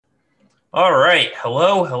All right.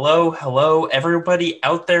 Hello, hello, hello, everybody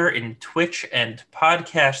out there in Twitch and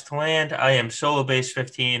podcast land. I am Solo Base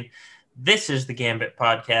 15. This is the Gambit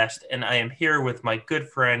podcast, and I am here with my good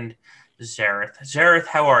friend Zareth. Zareth,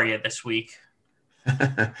 how are you this week?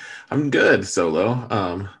 I'm good,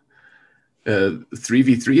 Solo.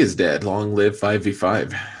 3v3 is dead. Long live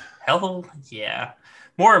 5v5. Hell yeah.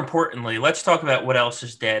 More importantly, let's talk about what else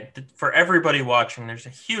is dead. For everybody watching, there's a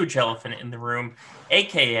huge elephant in the room,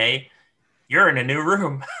 aka you're in a new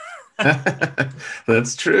room.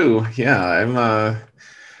 That's true. Yeah,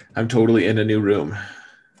 I'm totally in a new room.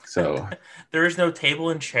 So There is no table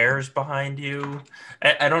and chairs behind you.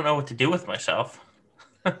 I don't know what to do with myself.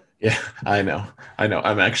 yeah, I know. I know.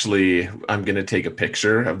 I'm gonna take a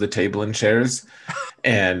picture of the table and chairs,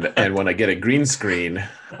 and when I get a green screen,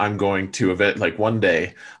 I'm going to event like one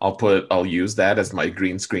day I'll use that as my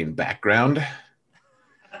green screen background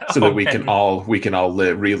so that Oh man, we can all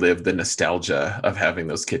relive the nostalgia of having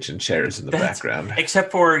those kitchen chairs in the that's background.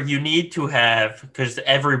 except for you need to have, because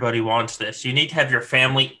everybody wants this, you need to have your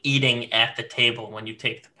family eating at the table when you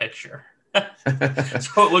take the picture.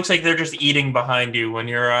 So it looks like they're just eating behind you when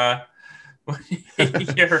you're when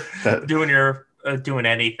you're That doing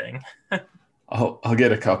anything. I'll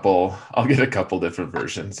get a couple different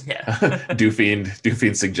versions. Yeah.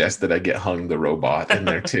 Doofine suggests that I get Hung the robot in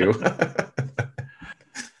there too.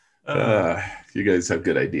 Uh, uh, you guys have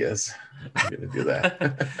good ideas. I'm gonna do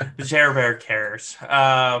that. Zare Bear cares.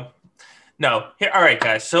 No, here, all right,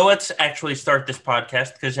 guys. So let's actually start this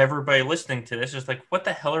podcast because everybody listening to this is like, "What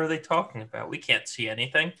the hell are they talking about? We can't see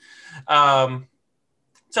anything." Um,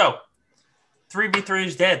 so 3v3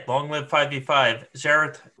 is dead. Long live 5v5.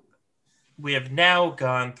 Zareth, we have now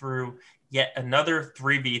gone through yet another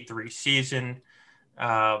 3v3 season.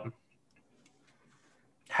 Um,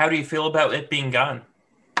 how do you feel about it being gone?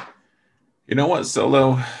 You know what,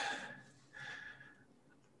 Solo?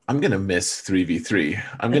 I'm gonna miss 3v3.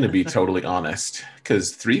 I'm gonna be totally honest,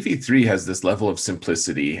 because 3v3 has this level of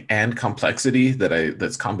simplicity and complexity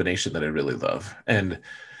that's combination that I really love. And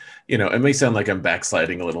it may sound like I'm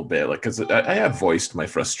backsliding a little bit, like because I have voiced my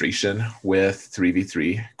frustration with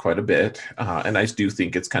 3v3 quite a bit, and I do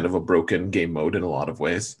think it's kind of a broken game mode in a lot of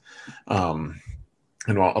ways. Um,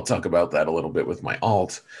 and I'll talk about that a little bit with my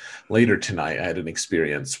alt later tonight. I had an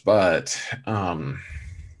experience, but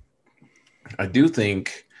I do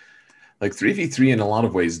think like 3v3 in a lot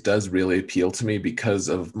of ways does really appeal to me because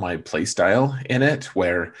of my play style in it,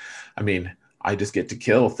 where I mean, I just get to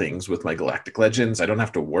kill things with my galactic legends. I don't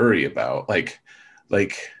have to worry about it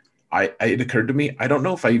occurred to me, I don't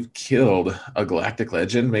know if I've killed a galactic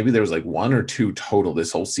legend. Maybe there was like one or two total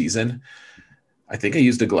this whole season. I think I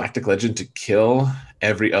used a galactic legend to kill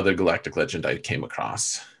every other galactic legend I came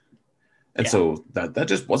across. And Yeah. so that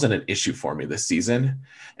just wasn't an issue for me this season.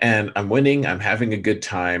 And I'm winning, I'm having a good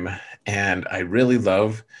time. And I really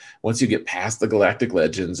love once you get past the Galactic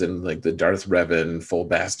Legends and like the Darth Revan full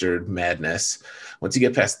bastard madness, once you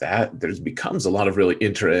get past that, there's becomes a lot of really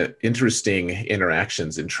interesting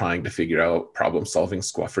interactions in trying to figure out problem solving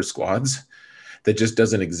for squads that just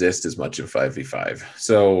doesn't exist as much in 5v5.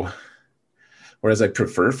 So whereas I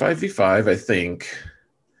prefer 5v5, I think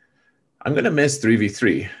I'm going to miss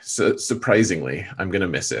 3v3. So surprisingly, I'm going to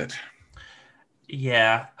miss it.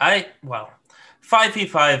 Yeah. Well,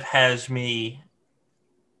 5v5 has me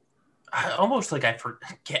almost like I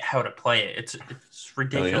forget how to play it. It's Oh, yeah.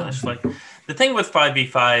 ridiculous. Like the thing with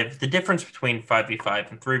 5v5, the difference between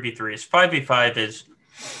 5v5 and 3v3 is 5v5 is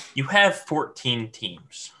you have 14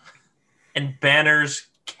 teams and banners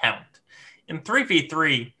count. In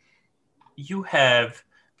 3v3, you have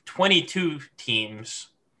 22 teams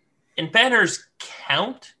and banners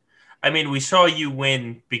count. I mean, we saw you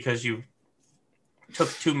win because you took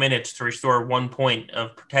 2 minutes to restore 1 point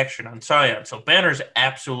of protection on Scion. So banners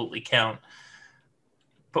absolutely count.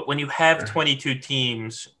 But when you have Sure. 22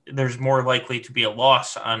 teams, there's more likely to be a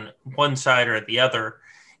loss on one side or the other.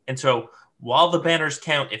 And so while the banners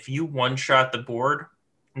count, if you one shot the board,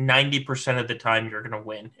 90% of the time you're going to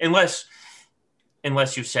win. Unless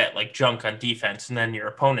you set like junk on defense and then your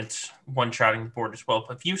opponent's one shotting the board as well.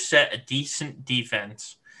 But if you set a decent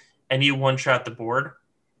defense and you one shot the board,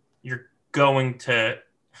 you're going to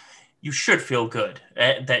you should feel good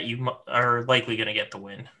that you are likely going to get the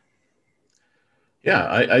win. Yeah,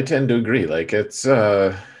 I tend to agree. Like it's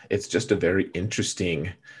just a very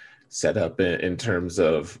interesting setup in terms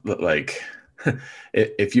of like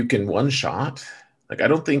if you can one shot, like I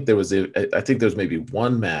don't think there was I think there was maybe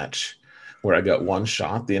one match where I got one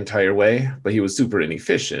shot the entire way, but he was super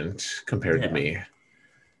inefficient compared to Yeah. me.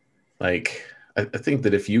 Like I think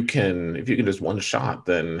that if you can just one shot,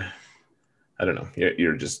 then I don't know.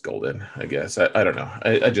 You're just golden, I guess. I don't know.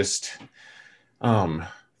 I just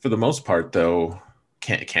for the most part though,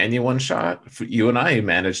 can you one shot? You and I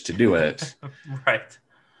managed to do it. Right.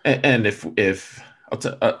 And if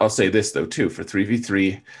I'll say this though too, for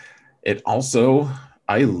 3v3, it also,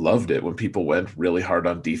 I loved it when people went really hard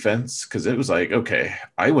on defense, because it was like, okay,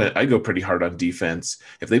 I go pretty hard on defense.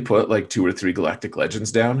 If they put like 2 or 3 Galactic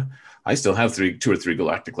Legends down, I still have 2 or 3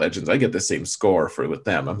 Galactic Legends. I get the same score for with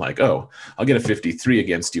them. I'm like, oh, I'll get a 53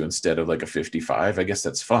 against you instead of like a 55. I guess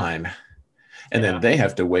that's fine. And then Yeah. they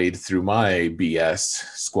have to wade through my BS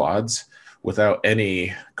squads without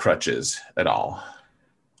any crutches at all.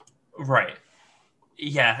 Right.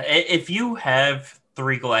 Yeah. If you have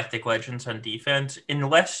 3 Galactic Legends on defense,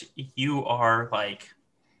 unless you are like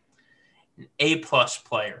an A+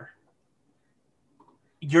 player,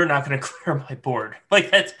 you're not going to clear my board. Like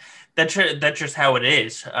that's just how it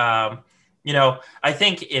is. I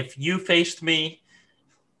think if you faced me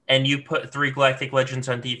and you put 3 Galactic Legends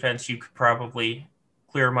on defense, you could probably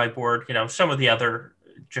clear my board. Some of the other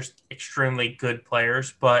just extremely good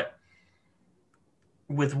players, but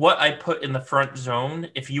with what I put in the front zone,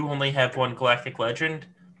 if you only have 1 Galactic Legend,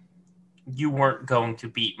 you weren't going to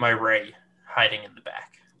beat my Ray hiding in the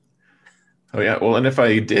back. Oh yeah, well, and if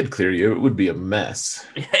I did clear you, it would be a mess.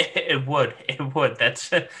 It would. It would.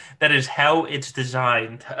 That is how it's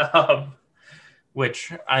designed,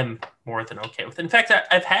 which I'm more than okay with. In fact,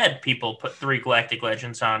 I've had people put 3 Galactic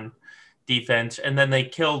Legends on defense, and then they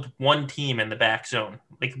killed one team in the back zone,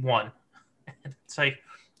 like one. It's like,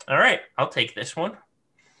 all right, I'll take this one.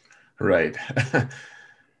 Right.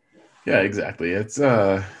 Yeah, exactly. It's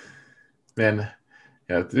man,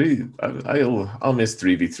 yeah, I'll miss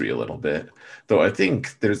 3v3 a little bit. Though I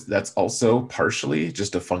think that's also partially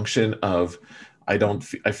just a function of I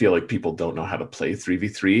feel like people don't know how to play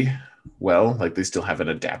 3v3 well, like they still haven't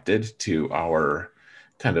adapted to our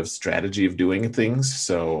kind of strategy of doing things.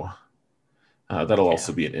 So that'll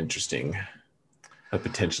also be a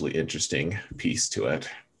potentially interesting piece to it.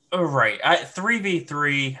 Oh, right.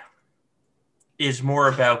 3v3 is more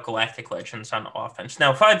about Galactic Legends on offense.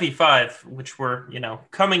 Now, 5v5, which we're,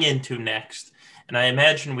 coming into next, and I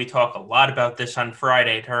imagine we talk a lot about this on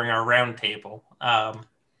Friday during our roundtable.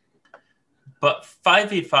 But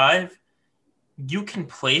 5v5, you can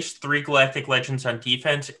place 3 Galactic Legends on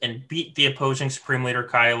defense and beat the opposing Supreme Leader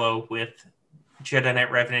Kylo with Jedi Knight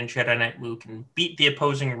Revan and Jedi Knight Luke, and beat the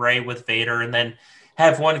opposing Rey with Vader, and then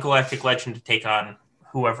have 1 Galactic Legend to take on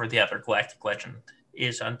whoever the other Galactic Legend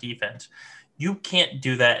is on defense. You can't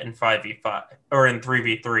do that in 5v5 or in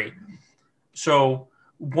 3v3. So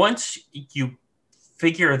once you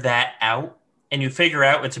figure that out, and you figure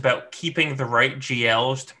out it's about keeping the right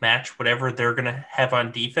GLs to match whatever they're going to have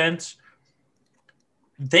on defense,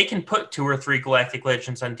 they can put 2 or 3 Galactic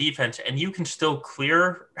Legends on defense, and you can still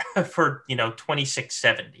clear for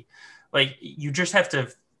 2670. Like, you just have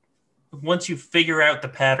to, once you figure out the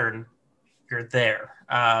pattern, you're there.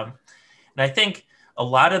 And I think a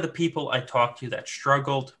lot of the people I talked to that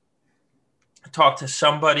struggled, talked to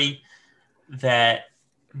somebody that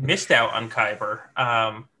missed out on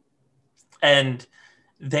Kyber, and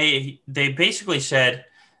they basically said,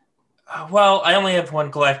 well, I only have 1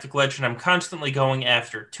 Galactic Legend. I'm constantly going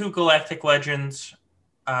after 2 Galactic Legends,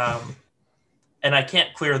 and I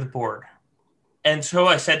can't clear the board. And so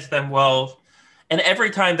I said to them, well, and every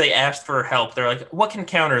time they asked for help, they're like, what can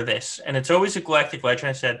counter this? And it's always a Galactic Legend.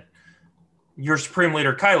 I said, your Supreme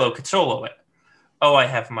Leader Kylo could solo it. Oh, I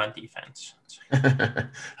have him on defense.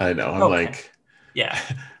 I know. Yeah.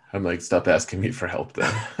 I'm like, stop asking me for help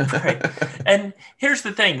then. Right. And here's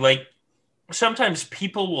the thing, like, sometimes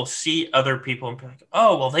people will see other people and be like,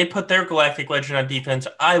 oh, well, they put their Galactic Legend on defense.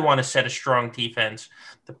 I want to set a strong defense.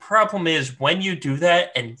 The problem is when you do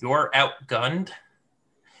that and you're outgunned,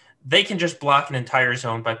 they can just block an entire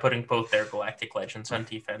zone by putting both their Galactic Legends on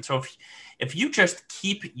defense. So if you just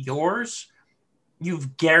keep yours,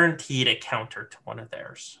 you've guaranteed a counter to one of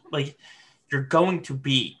theirs. Like, you're going to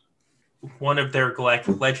beat one of their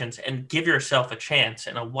Galactic Legends and give yourself a chance.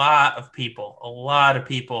 And a lot of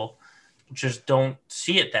people just don't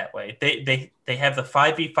see it that way. They have the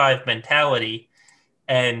 5v5 mentality,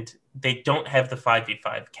 and they don't have the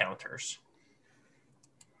 5v5 counters.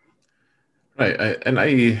 Right.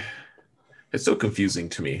 It's so confusing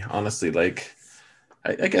to me, honestly. Like,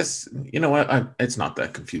 I guess, you know what? It's not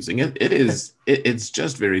that confusing. It's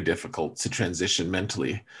just very difficult to transition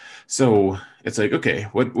mentally. So it's like, okay,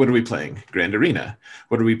 what are we playing? Grand Arena.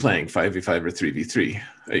 What are we playing? 5v5 or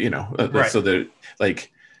 3v3? Right. So they're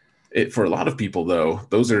like, For a lot of people though,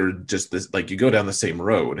 those are just this, like you go down the same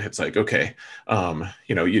road. It's like, okay,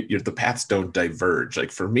 the paths don't diverge. Like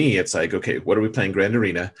for me, it's like, okay, what are we playing Grand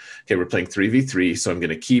Arena? Okay, we're playing 3v3, so I'm going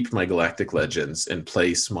to keep my Galactic Legends and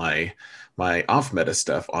place my off meta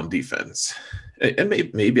stuff on defense. And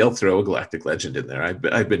maybe I'll throw a Galactic Legend in there.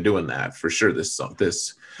 I've been doing that for sure this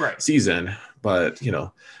Right. season, but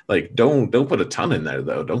like don't put a ton in there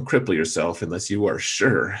though. Don't cripple yourself unless you are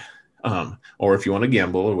sure. Or if you want to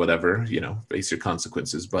gamble or whatever, face your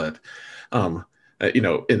consequences. But, and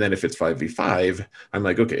then if it's 5v5, I'm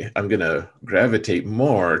like, okay, I'm going to gravitate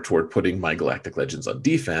more toward putting my Galactic Legends on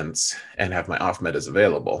defense and have my off metas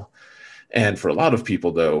available. And for a lot of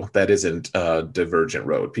people, though, that isn't a divergent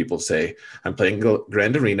road. People say, I'm playing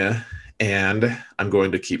Grand Arena and I'm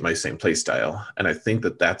going to keep my same play style. And I think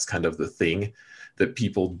that that's kind of the thing that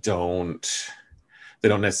people they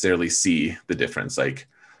don't necessarily see the difference. Like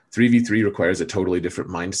 3v3 requires a totally different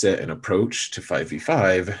mindset and approach to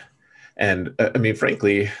 5v5. And I mean,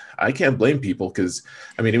 frankly, I can't blame people because,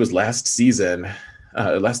 I mean, it was last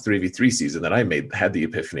 3v3 season that had the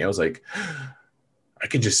epiphany. I was like, I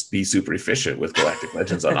can just be super efficient with Galactic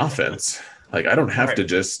Legends on offense. Like, I don't have to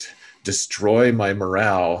just destroy my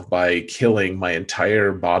morale by killing my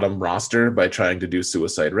entire bottom roster by trying to do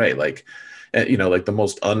Suicide Ray. Like, like the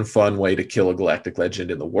most unfun way to kill a Galactic Legend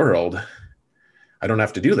in the world. I don't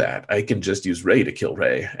have to do that. I can just use Ray to kill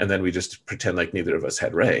Ray, and then we just pretend like neither of us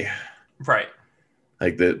had Ray. Right.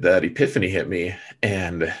 Like that epiphany hit me,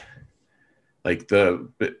 and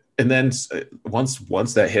then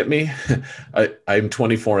once that hit me, I'm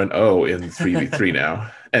 24-0 in 3v3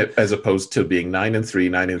 now, as opposed to being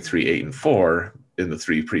 9-3, 9-3, 8-4 in the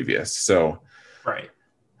 3 previous. So, right.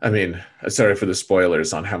 I mean, sorry for the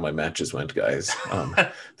spoilers on how my matches went, guys.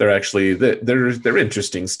 They're actually they're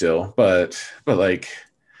interesting still, but like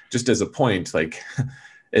just as a point, like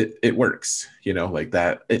it works, like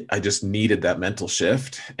that. I just needed that mental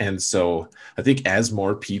shift, and so I think as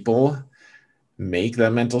more people make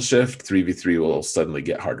that mental shift, 3v3 will suddenly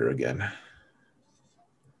get harder again.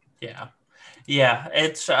 Yeah.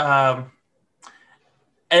 It's and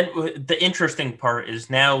the interesting part is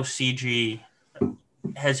now CG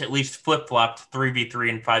has at least flip-flopped 3v3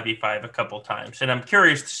 and 5v5 a couple times. And I'm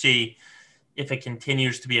curious to see if it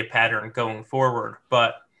continues to be a pattern going forward.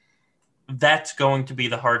 But that's going to be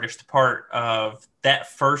the hardest part of that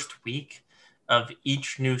first week of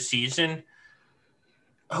each new season.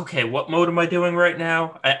 Okay, what mode am I doing right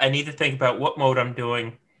now? I need to think about what mode I'm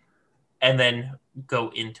doing and then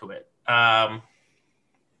go into it.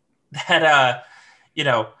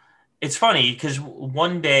 It's funny because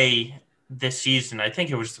one day this season, I think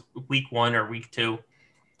it was week 1 or week 2,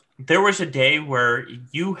 there was a day where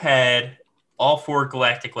you had all 4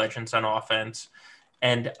 Galactic Legends on offense,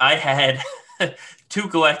 and I had 2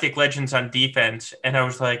 Galactic Legends on defense, and I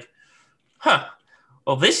was like, huh,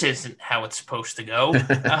 well, this isn't how it's supposed to go.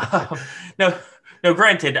 No,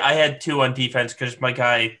 granted, I had 2 on defense because my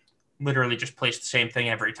guy literally just placed the same thing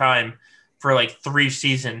every time for like 3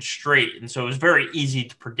 seasons straight. And so it was very easy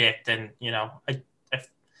to predict. And, I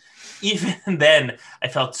even then, I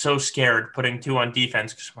felt so scared putting 2 on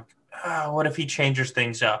defense because I'm like, what if he changes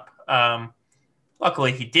things up?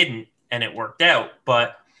 Luckily, he didn't, and it worked out.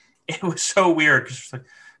 But it was so weird because it's like,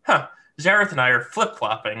 Zareth and I are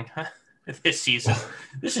flip-flopping this season.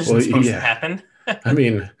 This isn't supposed to happen. I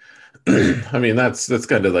mean, that's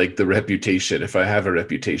kind of like the reputation. If I have a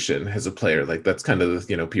reputation as a player, like that's kind of,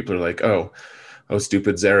 people are like, oh,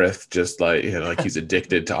 stupid Zareth, just like, like he's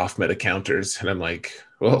addicted to off meta counters. And I'm like,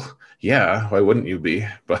 well, yeah, why wouldn't you be?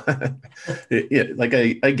 But like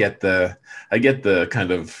I get the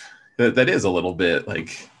kind of, that is a little bit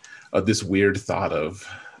like this weird thought of,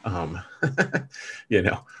 how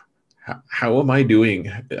am I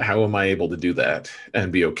doing? How am I able to do that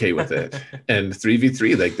and be okay with it? And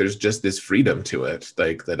 3v3, like there's just this freedom to it,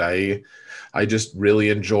 like that I just really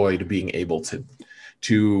enjoyed being able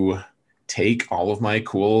to take all of my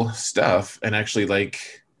cool stuff and actually like,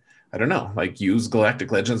 I don't know, like use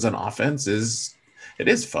Galactic Legends on offense it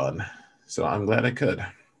is fun. So I'm glad I could.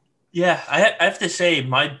 Yeah, I have to say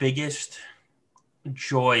my biggest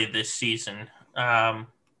joy this season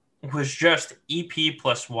was just EP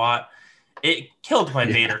plus Watt. It killed my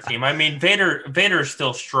Vader team. I mean, Vader is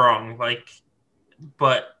still strong,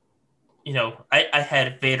 but I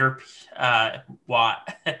had Vader,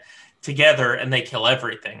 Watt together, and they kill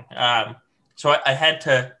everything. So I had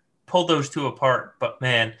to pull those 2 apart. But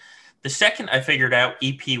man, the second I figured out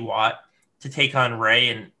EP Watt to take on Ray,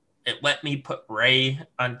 and it let me put Ray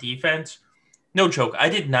on defense. No joke. I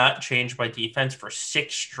did not change my defense for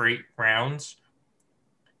 6 straight rounds.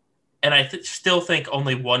 and I still think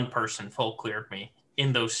only one person full cleared me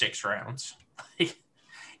in those 6 rounds.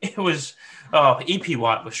 It was, EP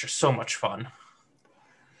Watt was just so much fun.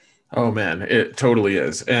 Oh man, it totally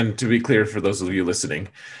is. And to be clear, for those of you listening,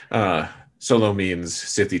 solo means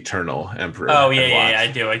Sith Eternal Emperor Oh yeah,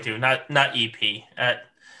 and yeah, Watt. I do. Not EP.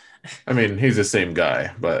 I mean, he's the same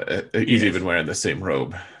guy, but He he's even is. wearing the same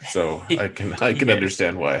robe, so He, I he can is.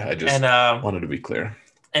 understand why. I And just wanted to be clear.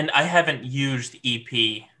 I haven't used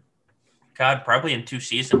EP. God, probably in 2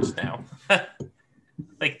 seasons now.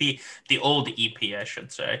 Like the old EP, I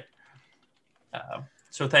should say.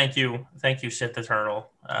 So thank you, Sith Eternal,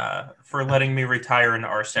 for letting me retire an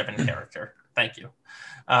R7 character. Thank you.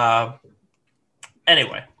 Uh,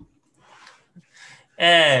 anyway,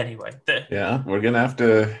 anyway, Yeah, we're gonna have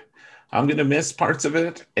to. I'm gonna miss parts of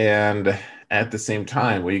it, and at the same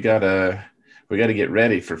time, we gotta get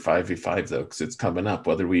ready for 5v5 though, because it's coming up.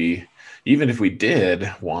 Whether we, even if we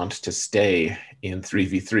did want to stay in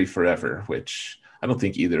 3v3 forever, which I don't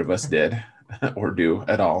think either of us did or do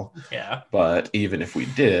at all. yeah, But even if we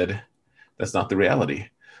did, that's not the reality.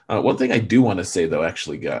 One thing I do want to say though,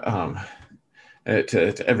 actually,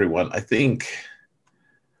 to everyone, I think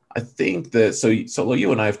that so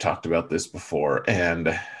you and I have talked about this before,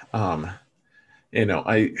 and um,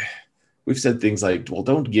 I we've said things like, well,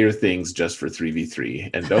 don't gear things just for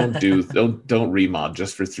 3v3, and don't remod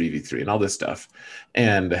just for 3v3 and all this stuff.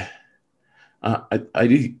 And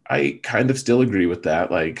I kind of still agree with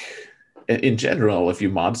that. Like in general, if you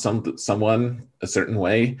mod someone a certain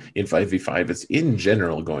way in 5v5, it's in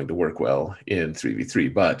general going to work well in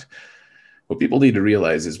 3v3. But what people need to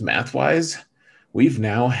realize is math wise, we've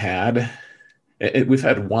now had we've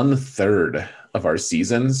had 1/3 of our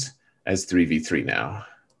seasons as 3v3 now.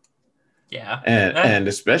 yeah. And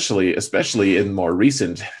especially in more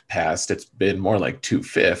recent past, it's been more like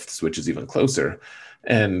 2/5, which is even closer.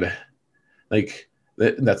 And like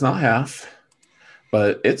that's not half,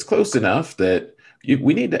 but it's close enough that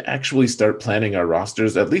we need to actually start planning our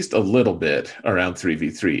rosters at least a little bit around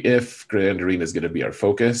 3v3 if Grand Arena is going to be our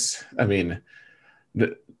focus. I mean,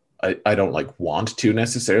 I don't like want to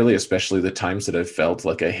necessarily, especially the times that I've felt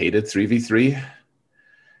like I hated 3v3.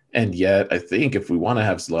 And yet, I think if we want to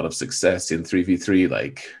have a lot of success in 3v3,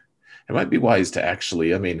 like it might be wise to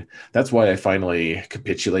actually, I mean, that's why I finally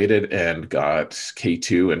capitulated and got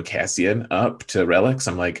K2 and Cassian up to relics.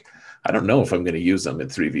 I'm like, I don't know if I'm going to use them in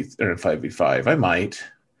 3v or in 5v5. I might.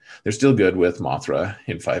 They're still good with Mothra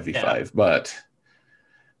in 5v5, Yeah. but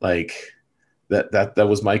like that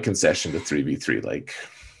was my concession to 3v3. Like,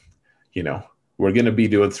 we're going to be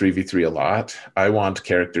doing 3v3 a lot. I want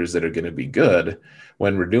characters that are going to be good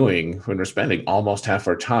when we're spending almost half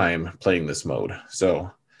our time playing this mode.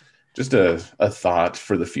 So just a thought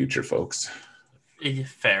for the future, folks.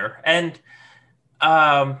 Fair. And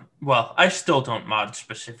well, I still don't mod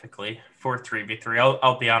specifically for 3v3.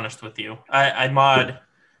 I'll be honest with you. I mod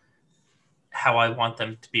how I want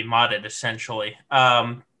them to be modded essentially.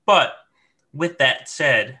 But with that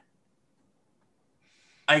said,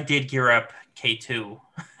 I did gear up K2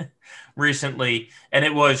 recently, and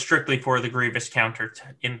it was strictly for the Grievous counter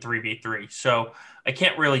in 3v3. So I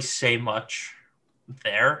can't really say much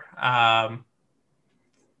there.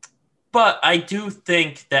 But I do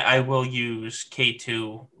think that I will use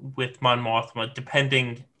K2 with Mon Mothma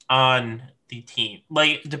depending on the team.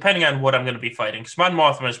 Like, depending on what I'm going to be fighting. Because Mon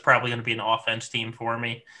Mothma is probably going to be an offense team for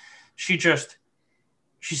me.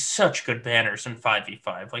 She's such good banners in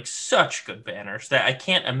 5v5. Like, such good banners that I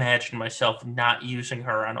can't imagine myself not using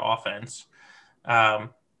her on offense.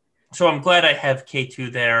 So I'm glad I have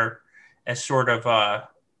K2 there as sort of a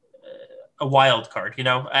wild card.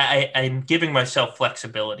 I'm giving myself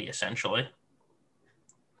flexibility essentially.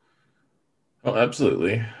 Oh,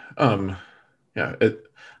 absolutely. Yeah,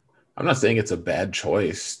 I'm not saying it's a bad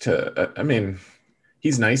choice I mean,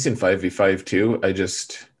 he's nice in 5v5 too.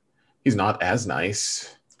 He's not as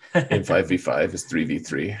nice in 5v5 as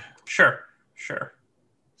 3v3. Sure.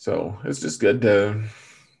 So it's good to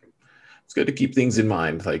keep things in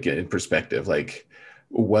mind, like in perspective, like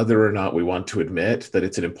whether or not we want to admit that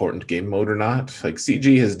it's an important game mode or not. Like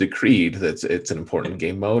CG has decreed that it's an important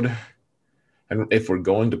game mode. And if we're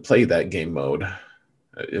going to play that game mode,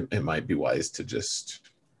 it might be wise to just,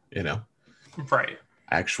 Right.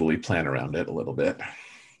 actually plan around it a little bit.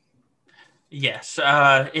 Yes.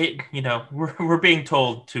 We're being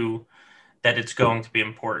told that it's going to be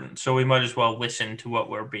important, so we might as well listen to what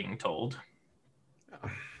we're being told.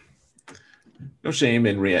 No shame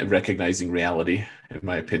in recognizing reality, in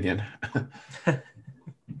my opinion.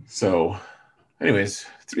 So, anyways,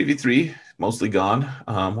 3v3 mostly gone.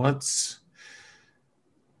 Let's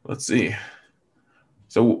see.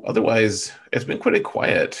 So otherwise, it's been pretty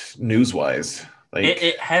quiet news-wise.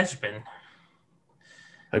 It has been.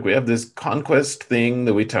 Like we have this conquest thing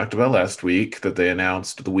that we talked about last week that they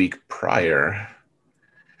announced the week prior.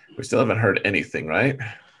 We still haven't heard anything, right?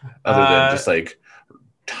 Other than Uh, just like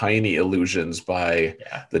tiny illusions by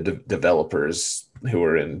yeah, the developers who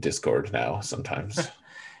are in Discord now sometimes.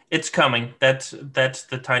 it's coming. That's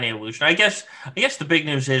the tiny illusion. I guess the big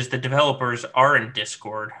news is the developers are in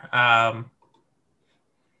Discord,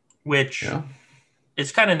 which Yeah.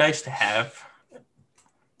 is kind of nice to have.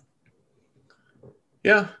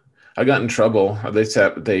 Yeah. I got in trouble.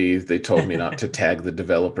 They told me not to tag the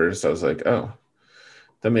developers. So I was like, oh,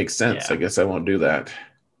 that makes sense. I Yeah. guess I won't do that.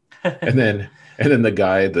 And then the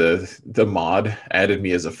guy, the mod added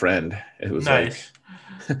me as a friend. It was like Nice.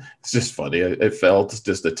 it's just funny. It felt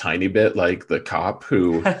just a tiny bit like the cop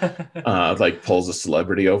who like pulls a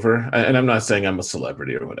celebrity over. And I'm not saying I'm a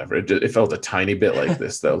celebrity or whatever. It felt a tiny bit like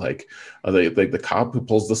this though. Like the cop who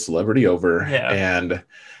pulls the celebrity over Yeah. and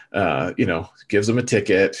gives him a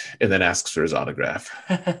ticket and then asks for his autograph.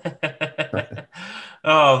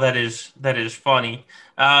 Oh, that is funny.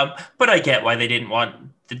 But I get why they didn't want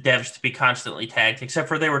the devs to be constantly tagged, except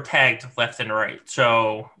for they were tagged left and right.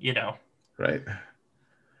 So, Right.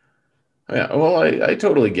 Yeah. Well, I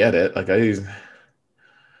totally get it. Like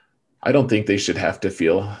I don't think they should have to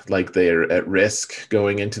feel like they're at risk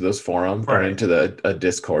going into those forum or right. into a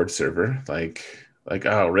Discord server. Like,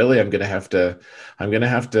 oh, really? I'm gonna have to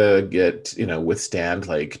get, withstand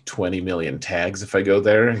like 20 million tags if I go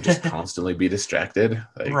there and just constantly be distracted.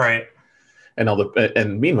 Like, Right.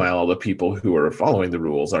 and meanwhile, all the people who are following the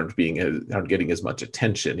rules aren't getting as much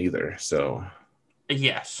attention either.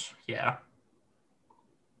 Yes. Yeah.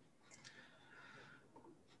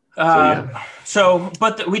 So Um, yeah.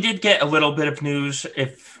 but we did get a little bit of news,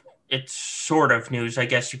 if it's sort of news, I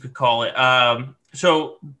guess you could call it.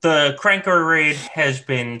 So the Cranker raid has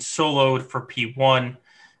been soloed for P1.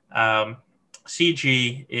 Um,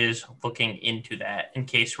 CG is looking into that, in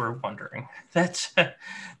case we're wondering.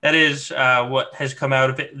 That is what has come out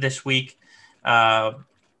of it this week. Uh,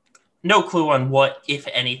 no clue on what, if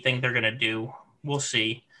anything, they're gonna do. We'll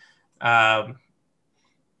see. Um,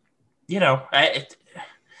 you know, I,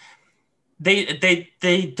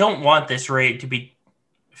 they don't want this raid to be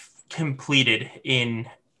completed in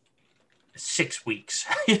 6 weeks.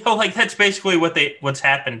 Like that's basically what's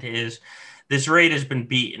happened is this raid has been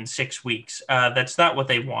beat in 6 weeks. That's not what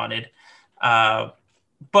they wanted. Uh,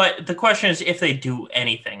 but the question is if they do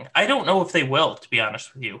anything. I don't know if they will, to be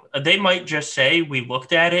honest with you. They might just say we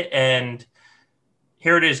looked at it and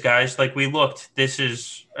here it is, guys. Like we looked. This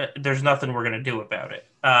is there's nothing we're gonna do about it.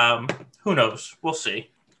 Who knows? We'll see.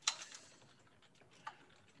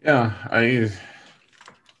 Yeah,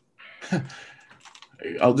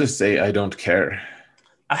 I'll just say I don't care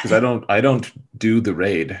because I don't do the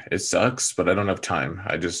raid. It sucks, but I don't have time.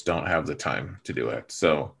 I just don't have the time to do it.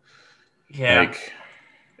 So Yeah. like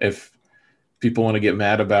if people want to get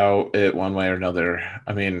mad about it one way or another,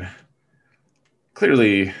 I mean,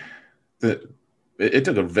 clearly the it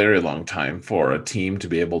took a very long time for a team to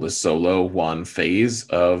be able to solo one phase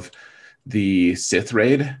of the Sith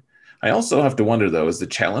raid. I also have to wonder though, is the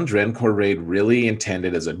Challenge Rancor raid really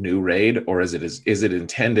intended as a new raid, or is it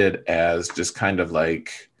intended as just kind of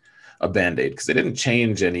like a band-aid? Because they didn't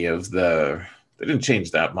change that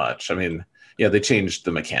much. I mean, yeah, they changed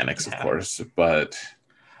the mechanics, of Yeah. course, but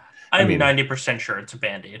I I'm mean, 90% sure it's a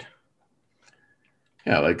band-aid.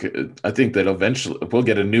 yeah, like I think that eventually we'll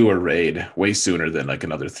get a newer raid way sooner than like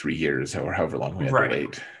another 3 years or however long we had to Right.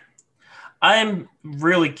 wait. I'm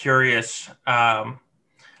really curious.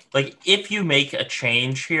 Like, if you make a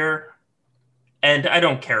change here, and I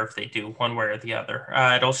don't care if they do one way or the other,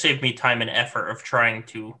 it'll save me time and effort of trying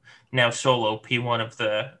to now solo P1 of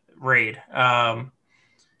the raid.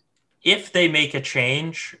 If they make a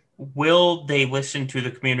change, will they listen to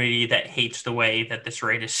the community that hates the way that this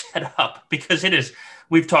raid is set up? Because it is,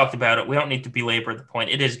 we've talked about it. We don't need to belabor the point.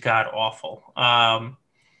 It is god awful.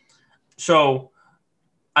 So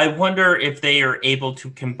I wonder if they are able to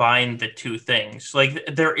combine the two things. Like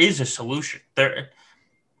there is a solution. There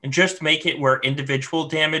just make it where individual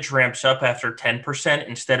damage ramps up after 10%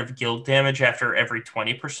 instead of guild damage after every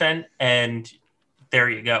 20%, and there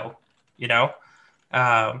you go. You know?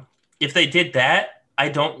 If they did that, I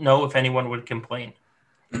don't know if anyone would complain.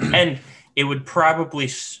 And it would probably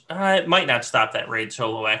it might not stop that raid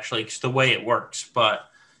solo actually, because the way it works, but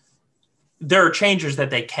there are changes that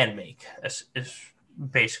they can make is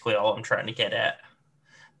basically all I'm trying to get at.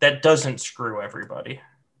 That doesn't screw everybody.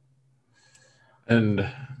 And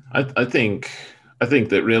I think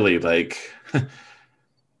that really like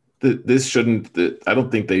this shouldn't. I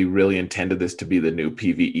don't think they really intended this to be the new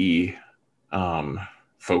PVE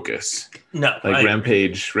focus. No, Like I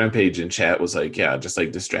agree. Rampage in chat was like, yeah, just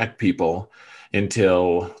like distract people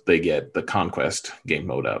until they get the conquest game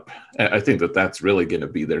mode up. I think that's really going to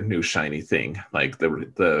be their new shiny thing. Like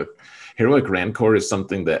the heroic Rancor is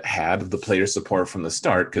something that had the player support from the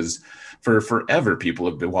start, because for forever people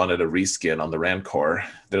have been wanted a reskin on the Rancor.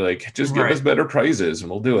 They're like, just give us Right. better prizes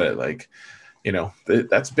and we'll do it. Like,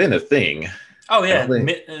 that's been a thing. Oh And all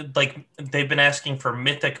yeah, they like they've been asking for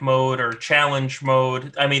mythic mode or challenge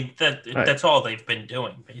mode. I mean right. that's all they've been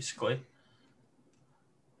doing basically.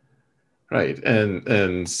 Right.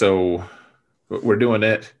 And so we're doing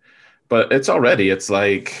it, but it's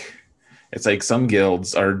like some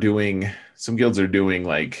guilds are doing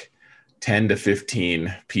like 10 to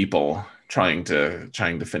 15 people trying to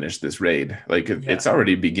finish this raid. Like Yeah. it's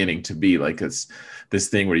already beginning to be like it's this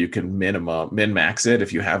thing where you can min max it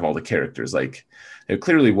if you have all the characters. Like it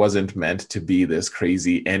clearly wasn't meant to be this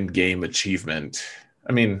crazy end game achievement.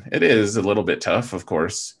 I mean, it is a little bit tough, of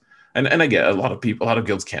course. And I get a lot of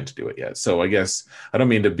guilds can't do it yet. So I guess I don't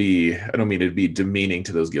mean to be demeaning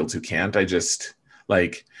to those guilds who can't. I just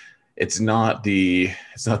like it's not the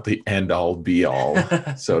end all be all,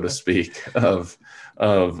 so to speak, of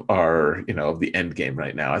our of the end game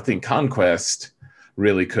right now. I think conquest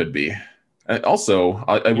really could be. Also,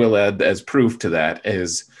 I Yeah. will add as proof to that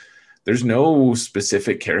is there's no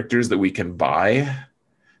specific characters that we can buy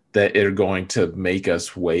that are going to make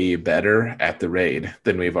us way better at the raid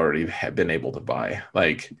than we've already been able to buy.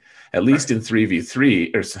 Like at least Right. in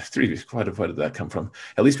 3v3 or 3 what did that come from?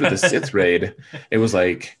 At least with the Sith raid, it was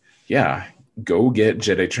like, yeah, go get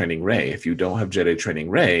Jedi Training Ray. If you don't have Jedi Training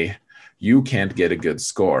Ray, you can't get a good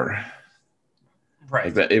score. Like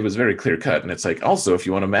Right. that, it was very clear cut. And it's like, also, if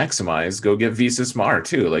you want to maximize, go get Visas Mar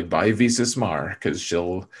too. Like buy Visas Mar because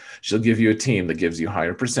she'll give you a team that gives you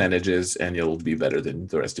higher percentages and you'll be better than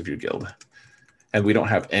the rest of your guild. And we don't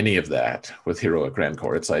have any of that with Heroic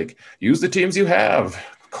Rancor. It's like, use the teams you have,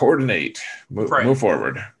 coordinate, Right. move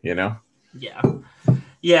forward, you know? Yeah.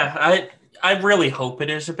 Yeah, I really hope it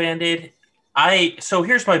is a band-aid. So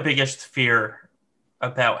here's my biggest fear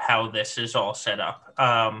about how this is all set up.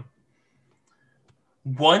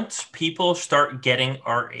 Once people start getting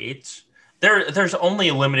R8s, there's only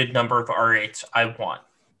a limited number of R8s I want.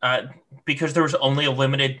 Because there was only a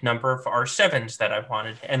limited number of R7s that I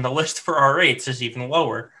wanted, and the list for R8s is even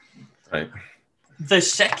lower. Right. The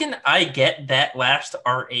second I get that last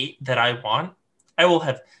R8 that I want, I will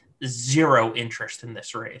have zero interest in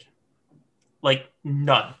this raid. Like,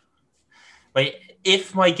 none. Like,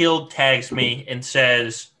 if my guild tags me and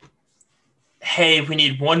says, hey, we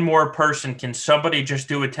need one more person, can somebody just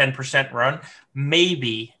do a 10% run?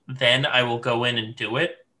 Maybe then I will go in and do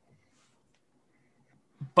it.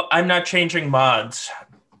 But I'm not changing mods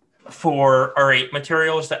for R8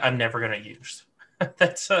 materials that I'm never going to use.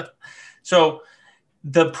 So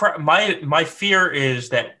my fear is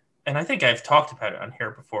that, and I think I've talked about it on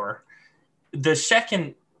here before. The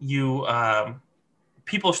second you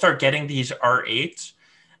people start getting these R8s,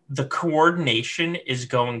 the coordination is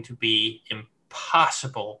going to be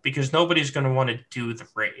impossible because nobody's going to want to do the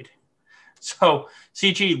raid. So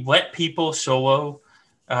CG, let people solo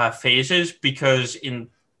phases because in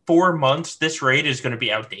 4 months this raid is going to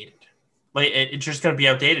be outdated. Like it's just going to be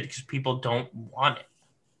outdated because people don't want it.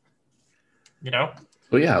 You know?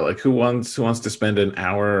 Well, yeah, like who wants to spend an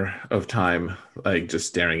hour of time like just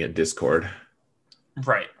staring at Discord?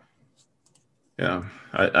 Right. Yeah,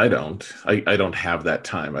 I don't. I don't have that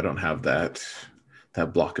time. I don't have that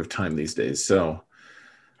block of time these days. So,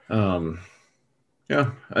 um,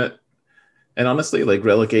 yeah. And honestly, like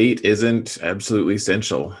Relic 8 isn't absolutely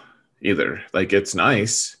essential either. Like it's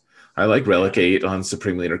nice. I like Yeah. Relic 8 on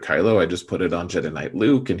Supreme Leader Kylo. I just put it on Jedi Knight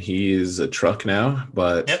Luke, and he's a truck now.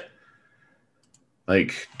 But Yep.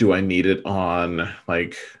 like, do I need it on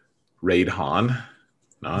like Raid Han?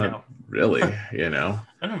 Not No. really,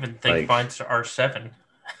 I don't even think Like, mine's R7.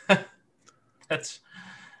 That's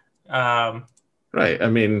um right. I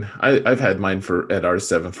mean, I've had mine at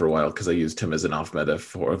R7 for a while because I used him as an off meta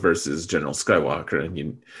for versus General Skywalker, and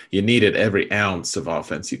you needed every ounce of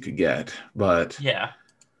offense you could get. yeah.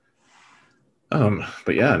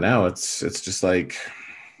 But yeah, now it's just like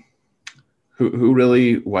who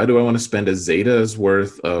really? Why do I want to spend a Zeta's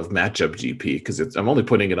worth of matchup GP? Because I'm only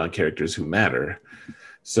putting it on characters who matter.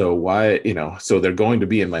 So why, so they're going to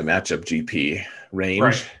be in my matchup GP Right.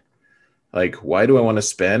 range. Like, why do I want to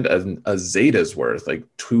spend a Zeta's worth, like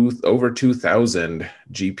over 2,000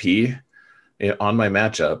 GP on my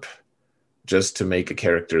matchup just to make a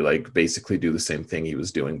character like basically do the same thing he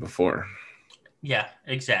was doing before? Yeah,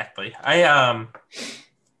 exactly.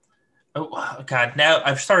 Oh God, now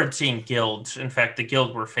I've started seeing guilds. In fact, the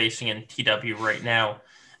guild we're facing in TW right now,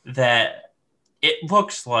 that it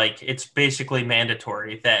looks like it's basically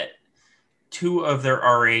mandatory that two of their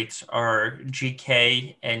R8s are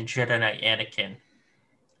GK and Jedi Knight Anakin.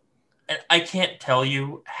 And I can't tell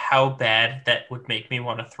you how bad that would make me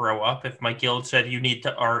want to throw up if my guild said you need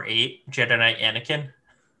to R8 Jedi Knight Anakin.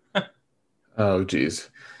 Oh, geez.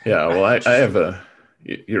 Yeah, well, I I just, have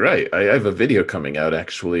you're right. I have a video coming out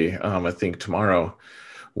actually, I think tomorrow,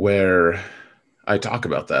 where I talk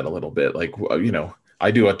about that a little bit. Like,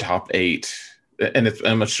 I do a top eight, and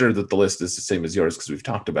I'm sure that the list is the same as yours because we've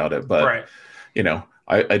talked about it. But right.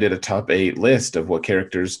 I did a top eight list of what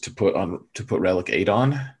characters to put Relic 8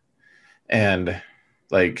 on, and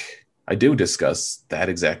like I do discuss that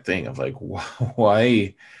exact thing of like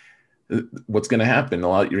why what's going to happen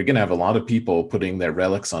you're going to have a lot of people putting their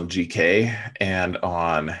relics on GK and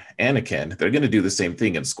on Anakin. They're going to do the same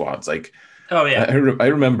thing in squads. Like Oh yeah. I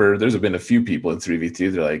remember there's been a few people in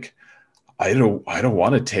 3v3. They're like, I don't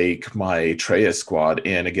want to take my Treya squad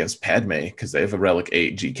in against Padme because they have a relic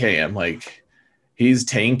 8 GK. I'm like, he's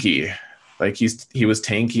tanky. Like he was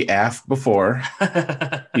tanky AF before.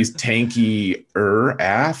 He's tanky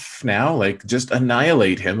AF now. Like just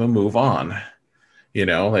annihilate him and move on.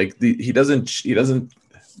 Like he doesn't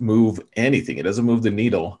move anything. It doesn't move the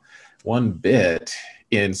needle one bit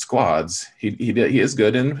in squads. He is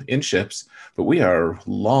good in ships, but we are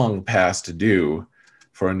long past due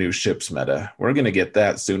for a new ships meta. We're gonna get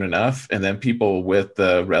that soon enough, and then people with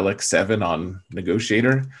the Relic 7 on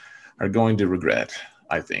Negotiator are going to regret.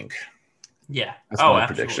 I think Yeah. that's Oh, my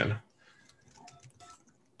absolutely. prediction.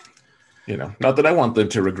 Not that I want them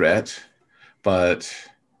to regret, but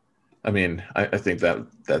I mean, I think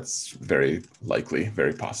that's very likely,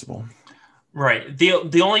 very possible. Right.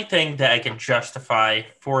 The only thing that I can justify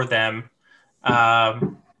for them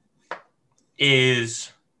um,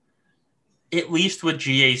 is at least with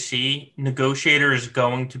GAC, Negotiator is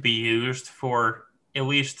going to be used for at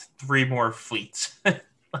least three more fleets.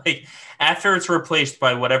 Like after it's replaced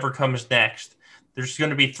by whatever comes next, there's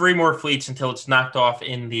going to be three more fleets until it's knocked off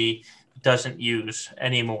in the doesn't use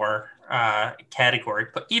anymore category.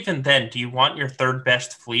 But even then, do you want your third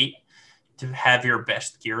best fleet to have your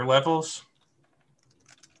best gear levels?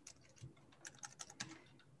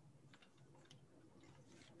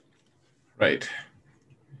 Right.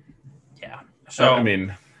 Yeah. I So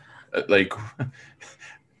mean, like,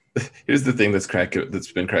 here's the thing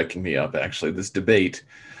that's been cracking me up. Actually, this debate.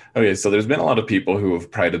 Okay, so there's been a lot of people who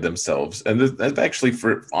have prided themselves, and that's actually,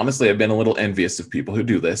 for honestly, I've been a little envious of people who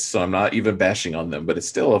do this. So I'm not even bashing on them, but it's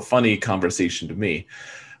still a funny conversation to me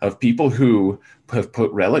of people who have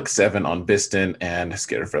put Relic 7 on Biston and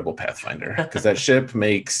Scarif Rebel Pathfinder because that ship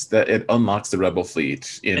makes that it unlocks the Rebel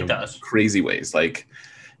fleet it in does. crazy ways. Like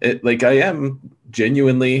I am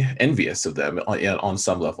genuinely envious of them on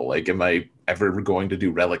some level. Like, am I ever going to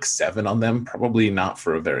do Relic 7 on them? Probably not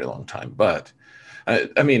for a very long time. But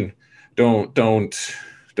I mean, don't don't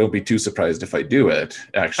don't be too surprised if I do it.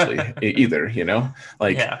 Actually, either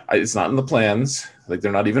like Yeah. it's not in the plans. Like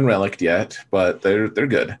they're not even reliced yet, but they're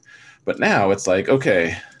good. But now it's like,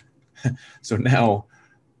 okay, so now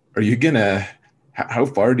are you gonna? How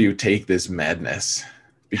far do you take this madness?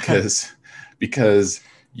 Because because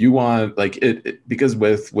you want like because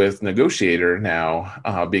with Negotiator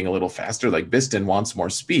now being a little faster, like Biston wants more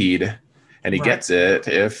speed, and he Right. gets it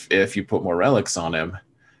if you put more relics on him.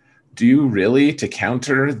 Do you really, to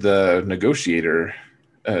counter the Negotiator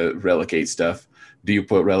Relic 8 stuff, do you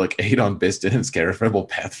put Relic 8 on Biston and Scarif Rebel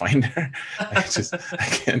Pathfinder? I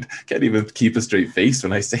can't even keep a straight face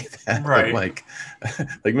when I say that. I'm Right. like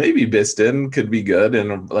maybe Biston could be good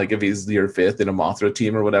and like if he's your fifth in a Mothra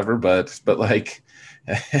team or whatever, but like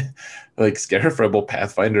like Scarif Rebel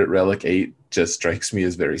Pathfinder at Relic 8 just strikes me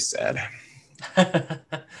as very sad.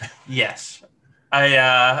 Yes.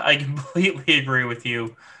 I completely agree with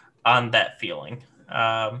you on that feeling.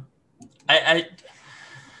 I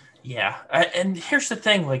yeah. And here's the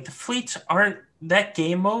thing: like the fleets aren't that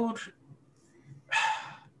game mode.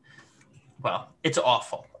 Well, it's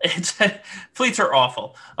awful. It's fleets are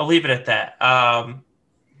awful. I'll leave it at that.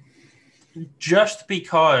 Just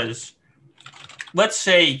because, let's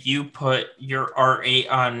say you put your R8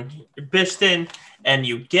 on Biston and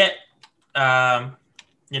you get, um,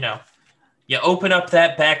 you know, you open up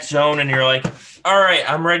that back zone and you're like, all right,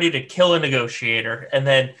 I'm ready to kill a negotiator. And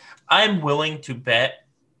then I'm willing to bet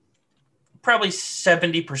probably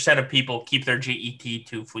 70% of people keep their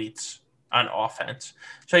GET2 fleets on offense.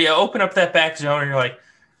 So you open up that back zone and you're like,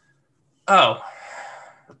 oh,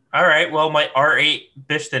 All right. Well, my R8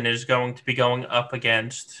 Biston is going to be going up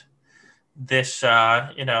against this,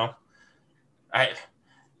 I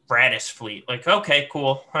Radis fleet. Like, okay,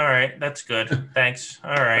 cool. All right, that's good. Thanks.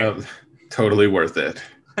 All right. Uh, totally worth it.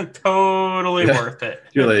 Totally Yeah. worth it.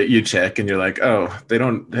 You're like, you check and you're like, oh, they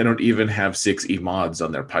don't even have 6 mods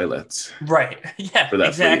on their pilots Right. Yeah, for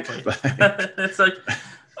that fleet. exactly. It's like,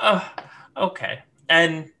 oh, okay.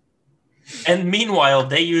 And meanwhile,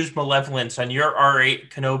 they use Malevolence on your R8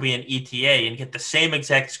 Kenobi and ETA and get the same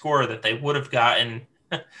exact score that they would have gotten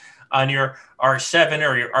on your R7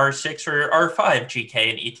 or your R6 or your R5 GK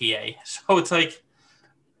and ETA. So it's like,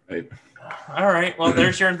 Right. all right, well,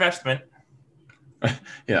 there's your investment.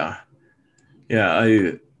 Yeah. Yeah.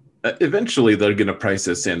 I eventually they're gonna price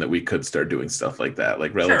us in that we could start doing stuff like that.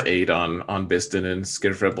 Like Relic Sure, 8 on Biston and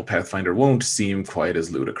Skiff Rebel Pathfinder won't seem quite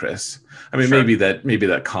as ludicrous. I mean, sure. maybe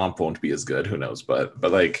that comp won't be as good, who knows, but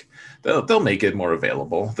like they'll make it more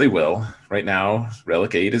available. They will. Right now,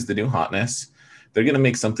 Relic 8 is the new hotness. They're gonna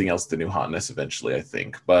make something else the new hotness eventually, I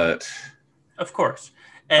think. But Of course.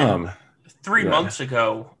 And um 3 months good.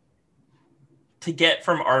 ago, to get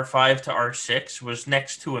from R5 to R6 was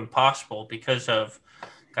next to impossible because of,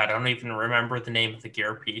 God, I don't even remember the name of the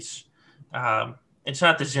gear piece. It's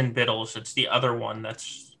not the Zin Biddles, it's the other one it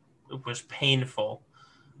was painful.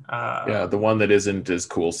 Yeah, the one that isn't as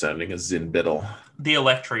cool sounding as Zin Biddle. The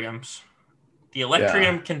Electriums, the Yeah.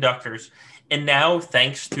 Electrium conductors. And now,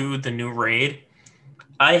 thanks to the new raid,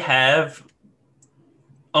 I have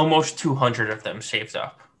almost 200 of them saved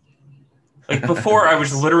up. Like before, I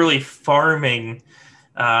was Nice. literally farming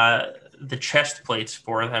uh, the chest plates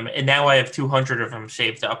for them, and now I have 200 of them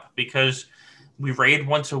saved up because we raid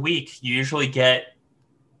once a week. You usually get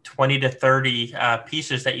 20 to 30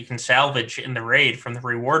 pieces that you can salvage in the raid from the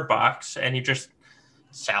reward box, and you just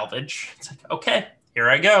salvage. It's like, okay, here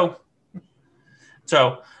I go.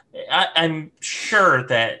 So I'm sure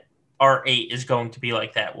that R8 is going to be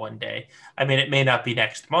like that one day. I mean, it may not be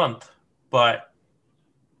next month, but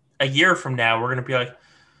a year from now, we're going to be like,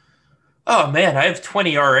 oh man, I have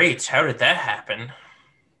 20 R8s. How did that happen?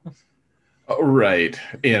 Oh, right.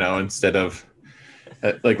 Instead of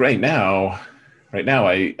like right now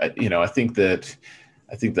I think that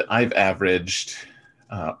I've averaged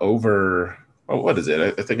over what is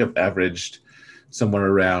it? I think I've averaged somewhere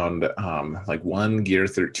around like one Gear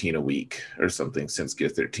 13 a week or something since Gear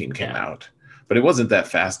 13 came Yeah. out. But it wasn't that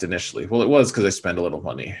fast initially. Well, it was because I spent a little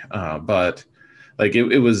money, but like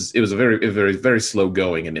it was a very very slow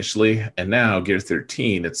going initially, and now Gear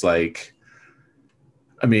 13, it's like,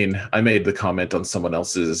 I mean, I made the comment on someone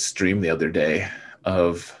else's stream the other day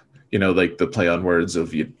of, like the play on words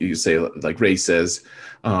of you say, like Ray says,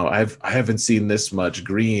 I haven't seen this much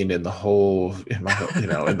green in the whole in my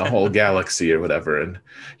in the whole galaxy or whatever. And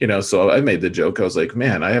so I made the joke. I was like,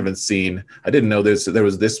 man, I didn't know there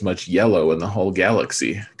was this much yellow in the whole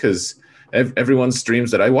galaxy, because everyone's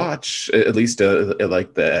streams that I watch, at least at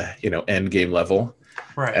like the end game level,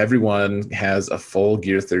 Right. everyone has a full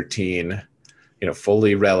Gear 13,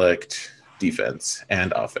 fully reliced defense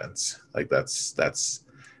and offense. Like that's.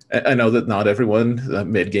 I know that not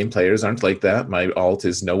everyone, mid game players aren't like that. My alt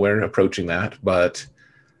is nowhere approaching that, but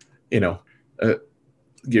you know, uh,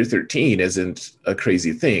 Gear 13 isn't a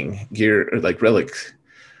crazy thing. Gear like Relic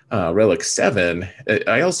 7.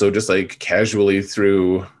 I also just like casually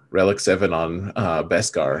threw Relic 7 on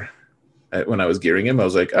Beskar. When I was gearing him, I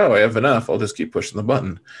was like, oh, I have enough. I'll just keep pushing the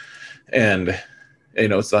button. And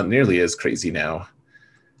it's not nearly as crazy now.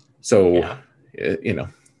 So, Yeah. you know,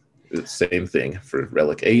 same thing for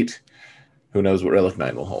Relic 8. Who knows what Relic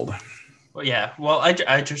 9 will hold? Well, yeah. Well,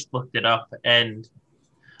 I just looked it up, and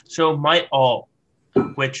so my alt,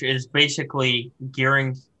 which is basically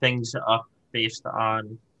gearing things up based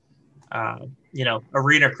on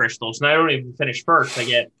arena crystals. And I don't even finish first. I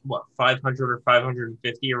get 500 or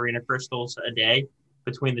 550 arena crystals a day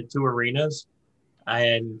between the two arenas,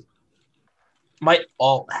 and my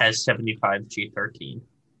alt has 75 G13.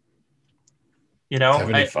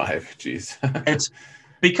 75. Jeez. It's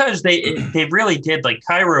because they really did, like,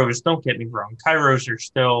 Kairos. Don't get me wrong, Kairos are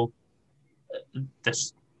still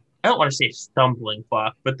this. I don't want to say stumbling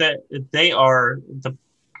block, but that they are the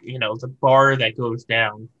bar that goes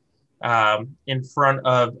down in front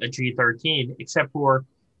of a G13, except for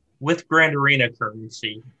with Grand Arena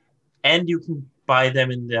currency, and you can buy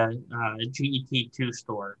them in the GET2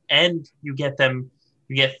 store, and you get them.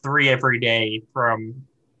 You get 3 every day from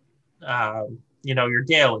your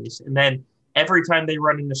dailies, and then every time they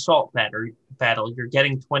run an assault battle, you're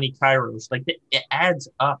getting 20 Kairos. Like it adds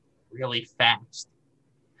up really fast.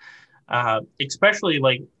 Especially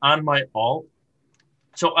like on my alt,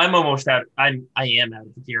 So I'm almost out. I am out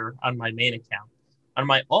of gear on my main account. On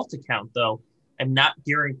my alt account, though, I'm not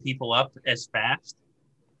gearing people up as fast.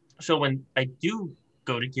 So when I do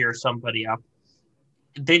go to gear somebody up,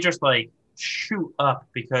 they just like shoot up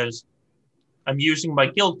because I'm using my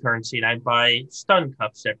guild currency and I buy stun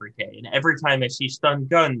cuffs every day. And every time I see stun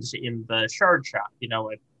guns in the shard shop,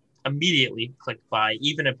 I immediately click buy,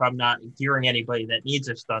 even if I'm not gearing anybody that needs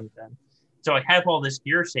a stun gun. So I have all this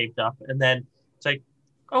gear saved up, and then it's like,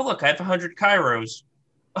 oh look, I have 100 Kairos.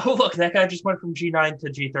 Oh look, that guy just went from G9 to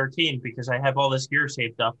G13 because I have all this gear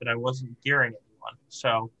saved up and I wasn't gearing anyone.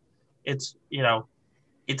 So it's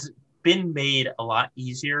been made a lot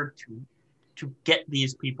easier to get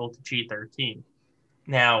these people to G13.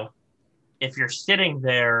 Now, if you're sitting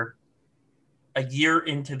there a year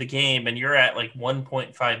into the game and you're at like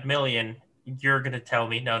 1.5 million, you're going to tell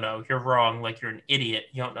me, no, you're wrong. Like you're an idiot.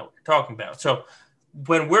 You don't know what you're talking about. So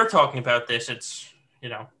when we're talking about this, it's,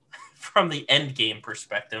 from the end game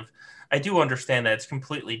perspective, I do understand that it's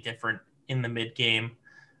completely different in the mid game.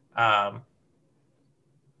 Because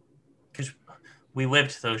we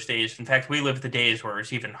lived those days. In fact, we lived the days where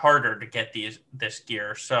it's even harder to get this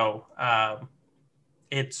gear. So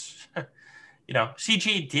it's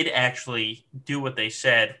CG did actually do what they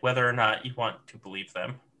said, whether or not you want to believe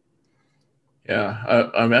them. Yeah,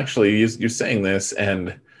 I'm actually you're saying this,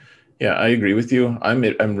 and yeah, I agree with you.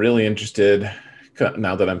 I'm really interested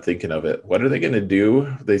now that I'm thinking of it. What are they going to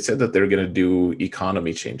do? They said that they're going to do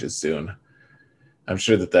economy changes soon. I'm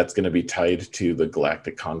sure that that's going to be tied to the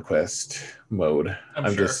Galactic Conquest mode.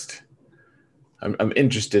 I'm sure. I'm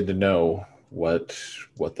interested to know what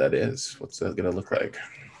that is. What's that going to look like?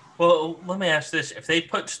 Well, let me ask this: if they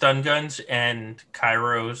put stun guns and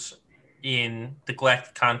Kairos in the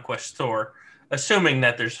Galactic Conquest store, assuming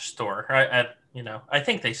that there's a store, I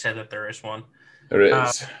think they said that there is one. There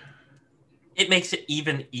is. It makes it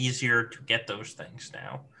even easier to get those things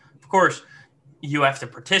now. Of course, you have to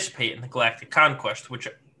participate in the Galactic Conquest, which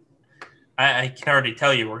I can already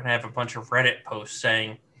tell you we're going to have a bunch of Reddit posts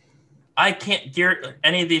saying, I can't gear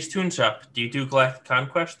any of these tunes up. Do you do Galactic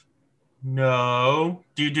Conquest? No.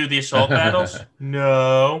 Do you do the assault battles?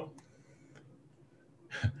 No.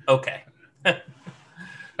 Okay.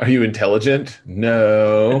 Are you intelligent?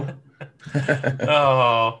 No.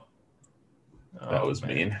 Oh. That was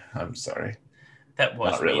mean. I'm sorry. That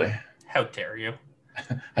was not really. Mean. How dare you?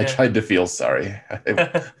 I tried to feel sorry.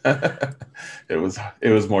 It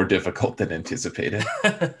was more difficult than anticipated.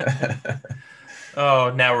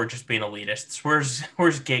 Oh, now we're just being elitists.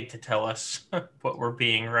 Where's Gig to tell us what we're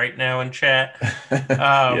being right now in chat?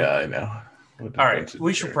 Yeah, I know. All right,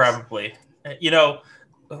 we should probably,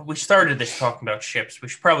 we started this talking about ships. We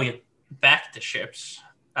should probably get back to ships.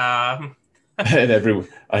 And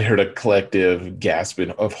I heard a collective gasp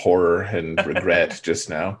of horror and regret just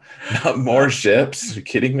now. Not more ships? Are you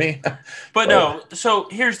kidding me? But no, so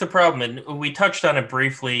here's the problem, and we touched on it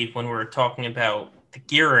briefly when we were talking about the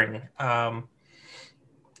gearing.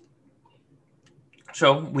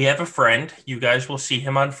 So we have a friend. You guys will see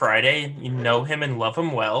him on Friday. You know him and love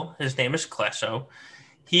him well. His name is Klesso.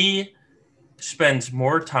 He spends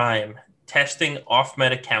more time testing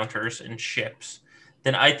off-meta counters and ships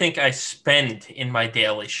than I think I spend in my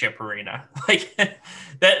daily ship arena. Like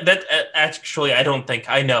that actually, I don't think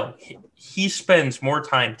I know. He spends more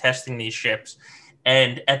time testing these ships,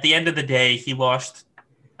 and at the end of the day, he lost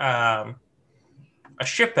a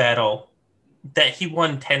ship battle that he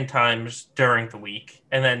won 10 times during the week,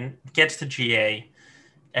 and then gets to GA,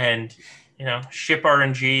 and ship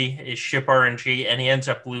RNG is ship RNG, and he ends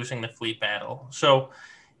up losing the fleet battle. So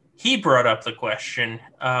he brought up the question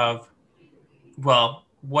of, well,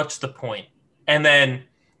 what's the point? And then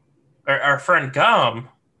our friend Gom,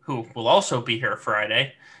 who will also be here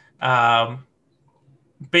Friday,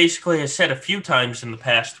 basically has said a few times in the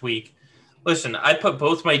past week, listen, I put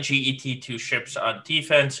both my GET2 ships on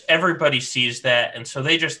defense. Everybody sees that, and so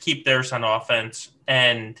they just keep theirs on offense.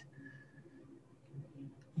 And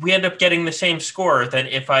we end up getting the same score than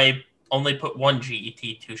if I only put one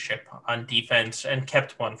GET2 ship on defense and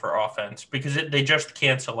kept one for offense, because they just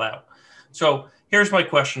cancel out. So here's my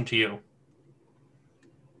question to you.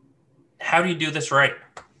 How do you do this right?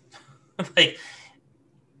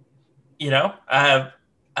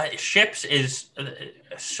 Ships is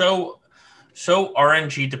so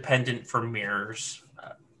RNG dependent for mirrors.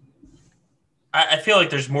 I feel like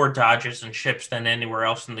there's more dodges in ships than anywhere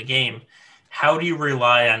else in the game. How do you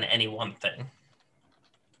rely on any one thing?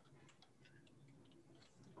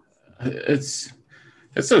 It's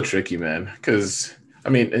so tricky, man. Because I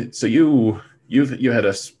mean, so you had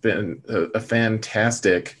a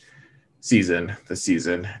fantastic this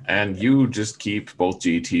season, and you just keep both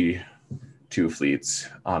GT2 fleets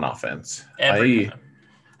on offense. Every time.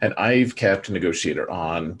 I've kept Negotiator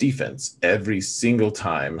on defense every single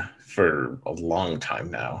time for a long time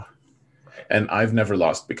now. Right. And I've never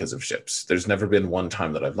lost because of ships. There's never been one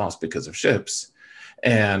time that I've lost because of ships.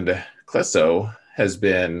 And Klesso has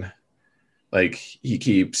been like he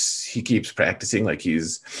keeps practicing, like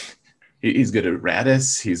he's good at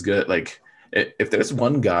Radis. He's good. Like if there's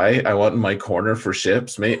one guy I want in my corner for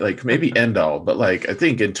ships, maybe end all, but like I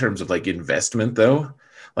think in terms of like investment though,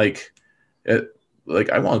 like it,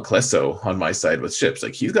 like I want Klesso on my side with ships.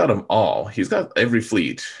 Like he's got them all. He's got every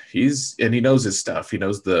fleet. He knows his stuff. He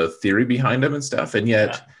knows the theory behind them and stuff, and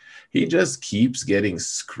yet he just keeps getting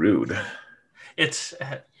screwed. It's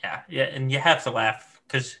yeah, and you have to laugh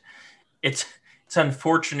because it's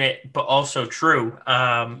unfortunate, but also true.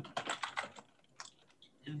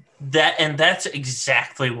 That's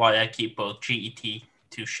exactly why I keep both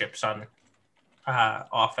GET2 ships on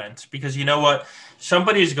offense, because you know what?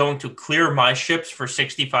 Somebody is going to clear my ships for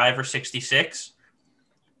 65 or 66.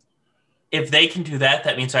 If they can do that,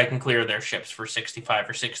 that means I can clear their ships for 65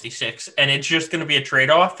 or 66. And it's just going to be a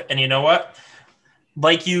trade-off. And you know what?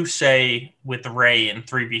 Like you say with Ray in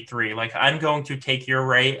 3v3, like I'm going to take your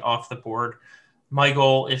Ray off the board. My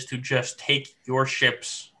goal is to just take your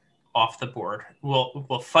ships off the board.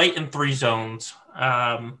 We'll fight in 3 zones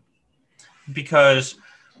because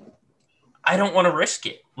I don't want to risk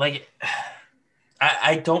it. Like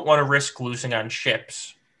I don't want to risk losing on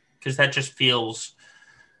ships because that just feels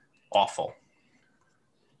awful.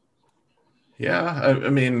 Yeah, I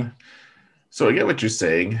mean, so I get what you're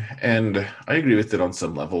saying, and I agree with it on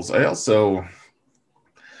some levels. I also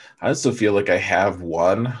feel like I have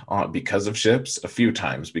won because of ships a few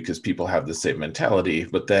times because people have the same mentality,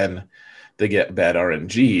 but then they get bad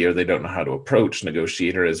RNG or they don't know how to approach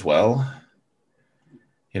Negotiator as well.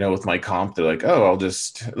 You know, with my comp, they're like, oh, I'll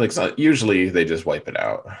just like, so usually they just wipe it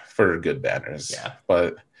out for good banners. Yeah.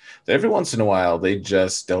 But every once in a while, they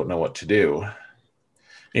just don't know what to do.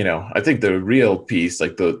 You know, I think the real piece,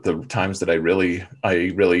 like the times that I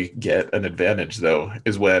really get an advantage though,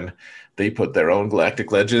 is when they put their own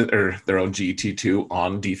Galactic Legend or their own GT2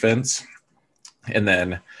 on defense. And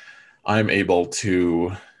then I'm able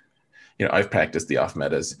to, you know, I've practiced the off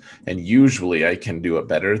metas and usually I can do it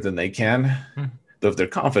better than they can. Mm-hmm. Though if they're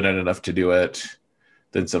confident enough to do it,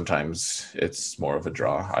 then sometimes it's more of a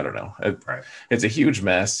draw. I don't know. It's a huge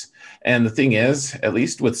mess. And the thing is, at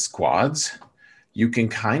least with squads, you can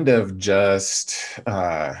kind of just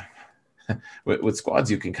with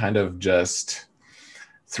squads, you can kind of just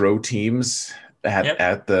throw teams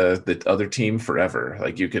at the other team forever.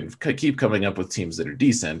 Like you can keep coming up with teams that are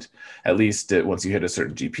decent, at least once you hit a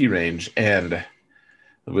certain GP range. And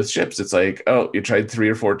with ships, it's like, oh, you tried 3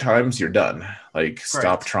 or 4 times, you're done. Like,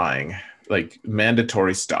 stop trying. Like,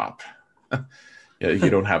 mandatory stop. You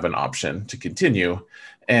don't have an option to continue.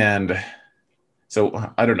 And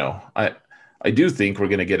so, I don't know. I do think we're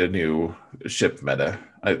going to get a new ship meta.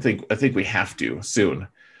 I think we have to soon.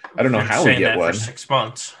 I don't know how we get one. For 6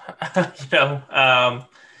 months. You know,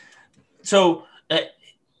 so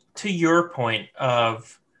to your point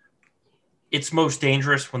of it's most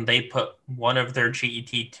dangerous when they put one of their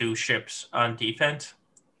GET2 ships on defense.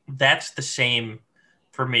 That's the same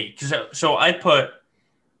for me. So I put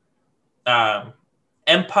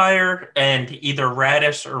Empire and either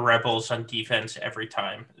Radis or Rebels on defense every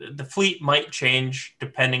time. The fleet might change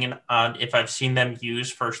depending on if I've seen them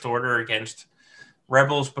use First Order against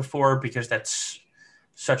Rebels before, because that's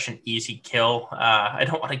such an easy kill. I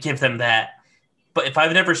don't want to give them that. But if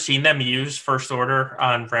I've never seen them use First Order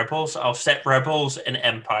on Rebels, I'll set Rebels and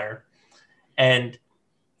Empire. And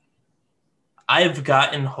I've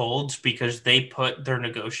gotten holds because they put their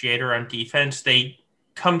Negotiator on defense. They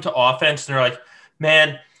come to offense and they're like,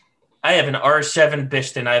 man, I have an R7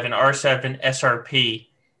 Biston, I have an R7 SRP.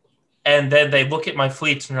 And then they look at my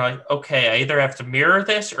fleets and they're like, okay, I either have to mirror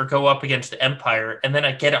this or go up against Empire. And then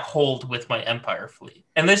I get a hold with my Empire fleet.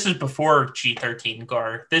 And this is before G13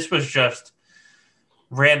 GAR. This was just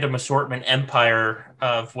random assortment Empire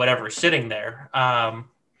of whatever sitting there.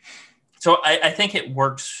 So I think it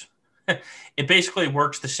works. It basically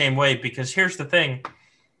works the same way, because here's the thing.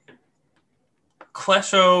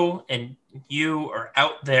 Klesso and you are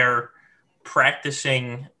out there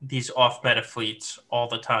practicing these off-meta fleets all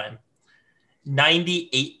the time.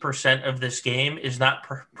 98% of this game is not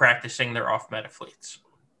practicing their off-meta fleets.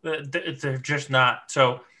 They're just not.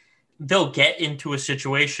 So they'll get into a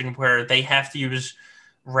situation where they have to use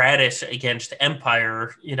Radis against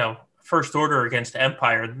Empire, you know, First Order against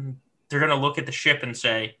Empire. They're going to look at the ship and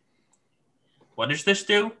say, what does this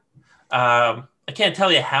do? I can't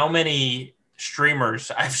tell you how many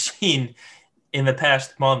streamers I've seen in the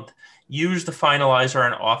past month use the finalizer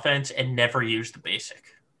on offense and never use the basic.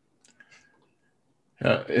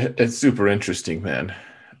 It's super interesting, man.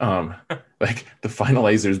 Um, like the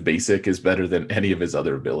finalizer's basic is better than any of his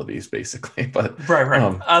other abilities, basically. But Right,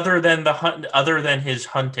 right. Other than his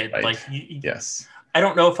hunted, right, like yes, I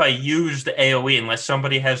don't know if I use the AOE unless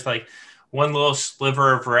somebody has like one little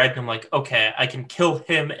sliver of red. And I'm like, okay, I can kill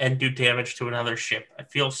him and do damage to another ship. I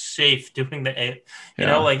feel safe doing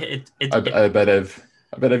yeah. like I bet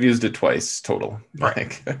I've used it twice total.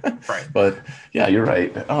 right, Like, right. but yeah, you're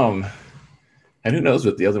right. And who knows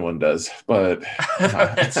what the other one does? But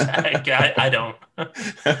I don't.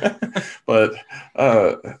 but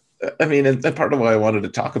uh, I mean, and part of why I wanted to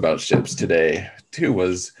talk about ships today too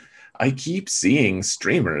was I keep seeing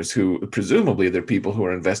streamers who presumably they're people who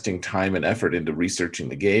are investing time and effort into researching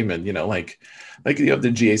the game, and like you have the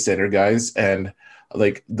GA Center guys, and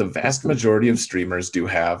like the vast majority of streamers do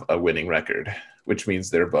have a winning record, which means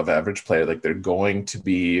they're above average player. Like they're going to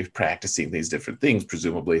be practicing these different things,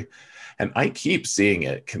 presumably. And I keep seeing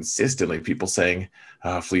it consistently. People saying,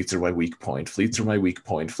 fleets are my weak point. Fleets are my weak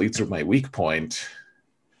point. Fleets are my weak point.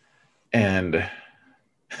 And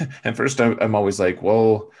and first I'm always like,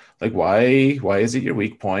 well, like why is it your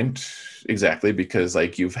weak point exactly? Because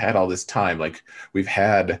like you've had all this time. Like we've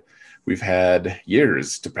had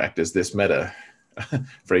years to practice this meta,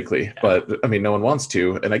 frankly. Yeah. But I mean, no one wants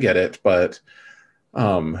to, and I get it. But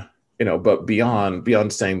um, but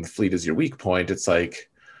beyond saying the fleet is your weak point, it's like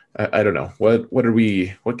I don't know what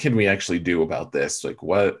can we actually do about this? Like,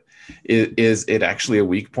 what is it actually a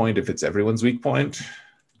weak point if it's everyone's weak point?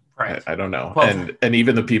 Right. I don't know. Well, And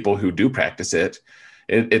even the people who do practice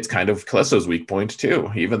it's kind of Kalesso's weak point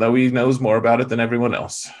too, even though he knows more about it than everyone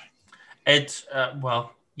else. it's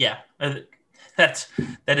yeah. That's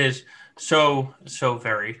that is so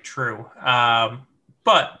very true.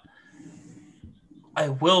 But I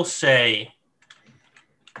will say,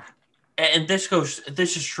 and this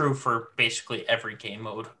is true for basically every game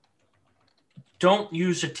mode. Don't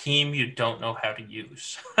use a team you don't know how to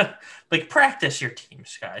use. Like practice your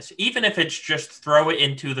teams, guys. Even if it's just throw it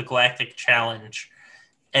into the Galactic Challenge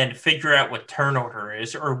and figure out what turn order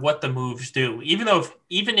is or what the moves do. Even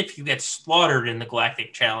if you get slaughtered in the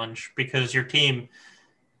Galactic Challenge because your team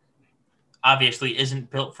obviously isn't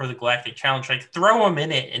built for the Galactic Challenge, like throw them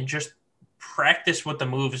in it and just practice what the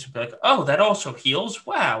moves. Be like, oh, that also heals.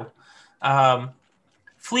 Wow. Um,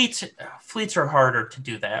 fleets fleets are harder to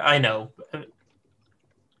do that. I know,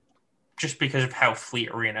 just because of how Fleet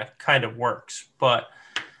Arena kind of works, but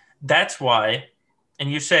that's why.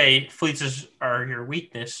 And you say are your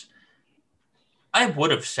weakness. I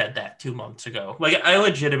would have said that 2 months ago. Like I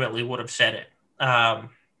legitimately would have said it,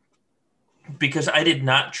 because I did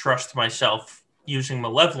not trust myself using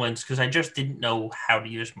Malevolence because I just didn't know how to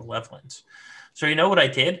use Malevolence. So you know what I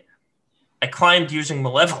did? I climbed using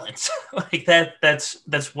Malevolence. Like that's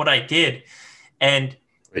what I did. And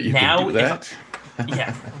But you can now do if that.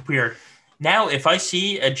 yeah, weird. Now if I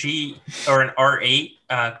see a G or an R8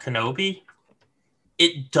 Kenobi,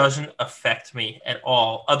 it doesn't affect me at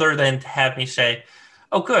all, other than to have me say,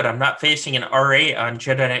 "Oh, good, I'm not facing an R8 on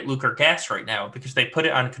Jedi Knight Luke or Gas right now because they put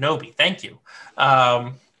it on Kenobi. Thank you."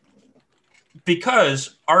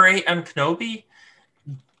 Because R8 on Kenobi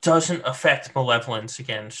doesn't affect Malevolence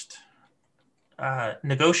against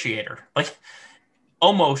Negotiator, like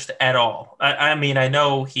almost at all. I mean, I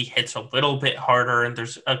know he hits a little bit harder, and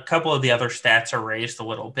there's a couple of the other stats are raised a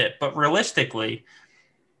little bit, but realistically,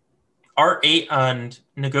 R8 on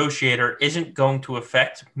Negotiator isn't going to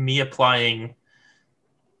affect me applying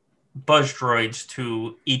buzz droids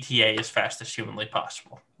to ETA as fast as humanly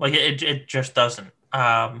possible. Like it just doesn't.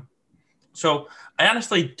 So I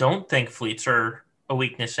honestly don't think fleets are a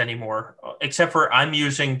weakness anymore, except for I'm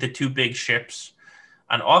using the two big ships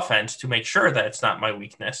on offense to make sure that it's not my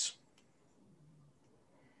weakness.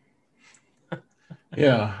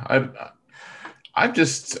 Yeah, I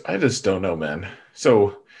just don't know, man.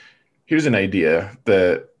 So here's an idea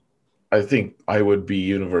that I think I would be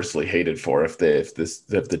universally hated for if the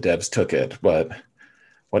devs took it. But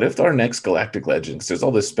what if our next Galactic Legends? There's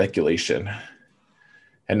all this speculation,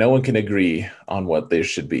 and no one can agree on what they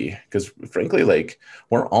should be. Because frankly, like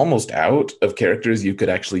we're almost out of characters you could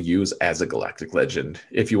actually use as a Galactic Legend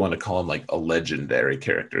if you want to call them like a legendary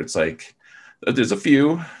character. It's like there's a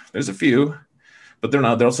few, but they're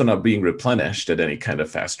also not being replenished at any kind of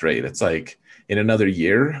fast rate. It's like in another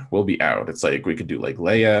year we'll be out. It's like we could do like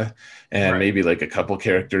Leia and Right. maybe like a couple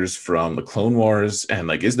characters from the Clone Wars. And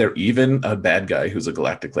like, is there even a bad guy who's a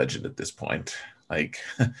Galactic Legend at this point? Like,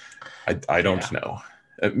 I don't Yeah. know.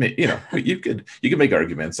 You could make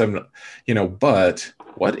arguments. I'm not, but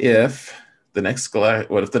what if the next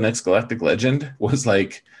galactic legend was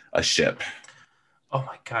like a ship, Oh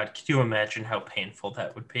my God, can you imagine how painful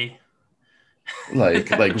that would be? like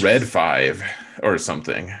Red Just 5 or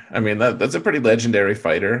something? I mean, that's a pretty legendary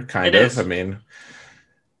fighter, kind it of. I is mean,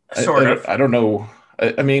 sort of I don't know.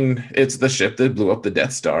 I mean, it's the ship that blew up the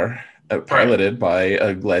Death Star, right. piloted by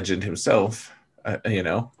a legend himself. You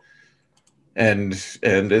know, and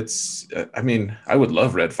it's. I mean, I would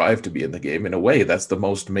love Red 5 to be in the game. In a way, that's the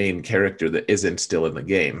most main character that isn't still in the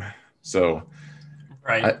game. So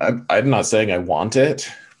Right. I'm not saying I want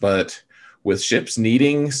it, but with ships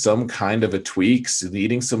needing some kind of a tweaks,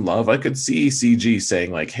 needing some love, I could see CG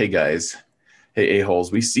saying like, "Hey guys, hey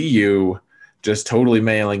a-holes, we see you just totally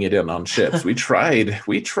mailing it in on ships. We tried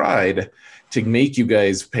to make you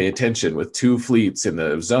guys pay attention with 2 fleets in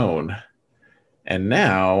the zone, and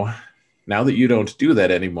now that you don't do that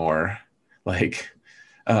anymore, like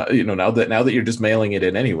now that you're just mailing it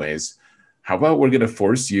in anyways, how about we're going to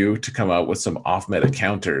force you to come out with some off meta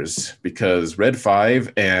counters because Red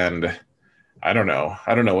 5 and I don't know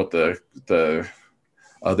what the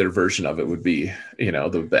other version of it would be,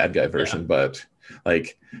 the bad guy Yeah. version, but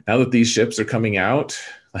like now that these ships are coming out,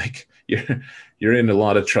 like you're in a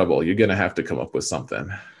lot of trouble. You're going to have to come up with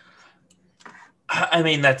something. I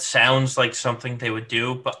mean, that sounds like something they would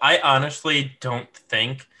do, but I honestly don't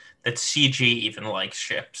think that CG even likes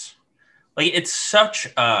ships. Like, it's such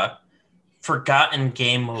a forgotten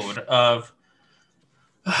game mode of,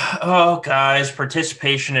 oh, guys,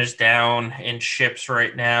 participation is down in ships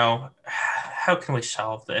right now. How can we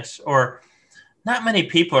solve this? Or, not many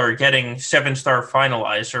people are getting 7-star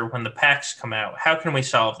finalizer when the packs come out. How can we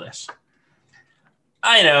solve this?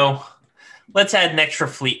 I know. Let's add an extra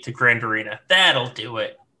fleet to Grand Arena. That'll do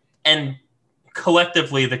it. And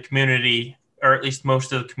collectively, the community, or at least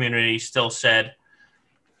most of the community, still said,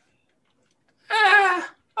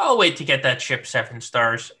 I'll wait to get that ship 7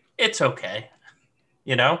 stars. It's okay.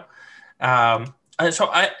 You know? Um, so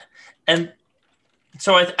I and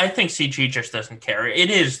so I think CG just doesn't care. It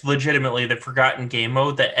is legitimately the forgotten game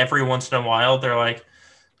mode that every once in a while they're like,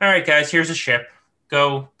 all right, guys, here's a ship.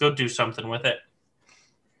 Go do something with it.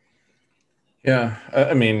 Yeah,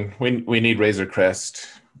 I mean, we need Razor Crest.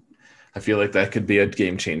 I feel like that could be a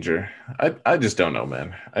game changer. I just don't know,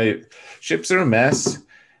 man. Ships are a mess,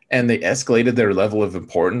 and they escalated their level of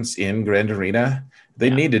importance in Grand Arena. They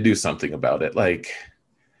Yeah. need to do something about it. Like,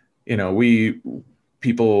 we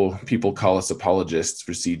people call us apologists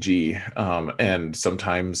for CG, and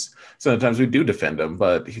sometimes we do defend them.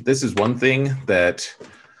 But this is one thing that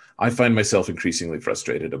I find myself increasingly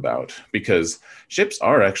frustrated about because ships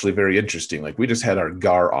are actually very interesting. Like we just had our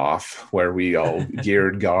Gar off where we all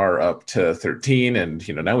geared Gar up to 13 and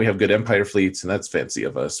now we have good Empire fleets and that's fancy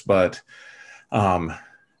of us. But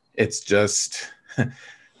it's just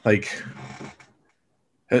like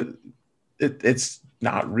it's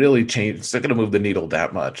not really changed. It's not going to move the needle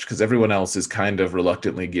that much because everyone else is kind of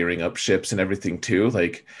reluctantly gearing up ships and everything too.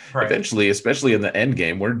 Like Right. eventually, especially in the end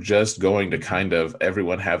game, we're just going to kind of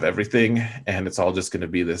everyone have everything, and it's all just going to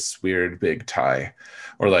be this weird big tie.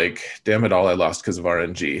 Or like, damn it all, I lost because of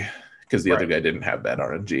RNG because the other Right. guy didn't have that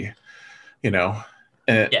RNG. You know,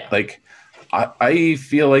 and Yeah. like I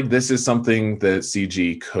feel like this is something that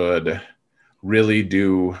CG could really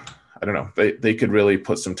do. I don't know. They could really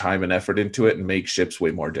put some time and effort into it and make ships way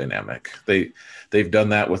more dynamic. They've done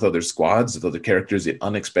that with other squads, with other characters in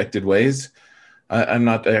unexpected ways. I'm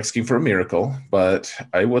not asking for a miracle, but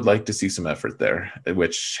I would like to see some effort there,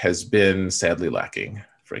 which has been sadly lacking,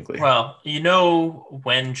 frankly. Well,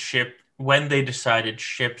 when they decided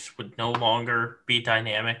ships would no longer be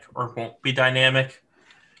dynamic or won't be dynamic,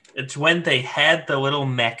 it's when they had the little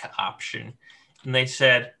mech option and they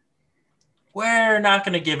said, we're not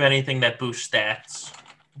going to give anything that boosts stats.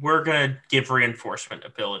 We're going to give reinforcement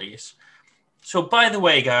abilities. So, by the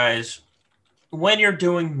way, guys, when you're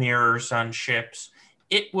doing mirrors on ships,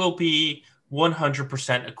 it will be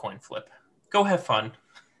 100% a coin flip. Go have fun.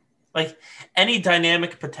 Like, any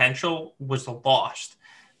dynamic potential was lost.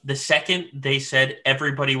 The second they said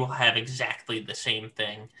everybody will have exactly the same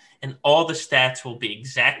thing and all the stats will be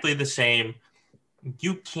exactly the same,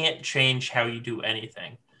 you can't change how you do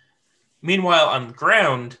anything. Meanwhile, on the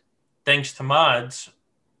ground, thanks to mods,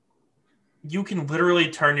 you can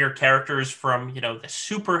literally turn your characters from, the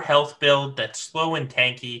super health build that's slow and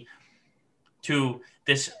tanky to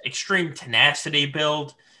this extreme tenacity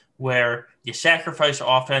build where you sacrifice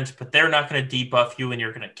offense, but they're not going to debuff you and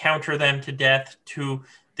you're going to counter them to death, to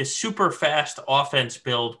this super fast offense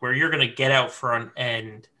build where you're going to get out front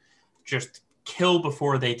and just kill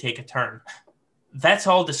before they take a turn. that's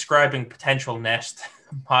all describing potential nest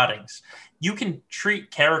moddings. You can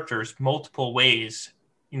treat characters multiple ways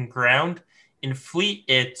in ground. In fleet,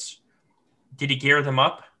 it's did he gear them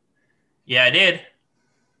up? Yeah, I did.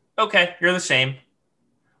 Okay, you're the same.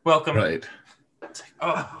 Welcome. Right. It's like,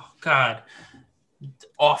 oh God,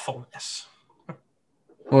 awfulness.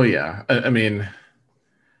 Well, yeah. I mean,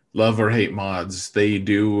 love or hate mods, they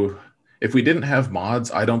do. If we didn't have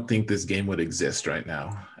mods, I don't think this game would exist right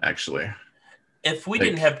now, actually. If we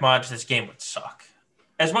didn't Like, have mods, this game would suck.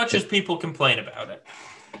 As much as people complain about it.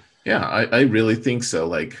 yeah, I really think so.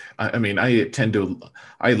 Like, I mean,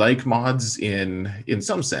 I like mods in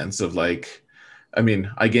some sense of like, I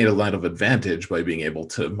mean, I gain a lot of advantage by being able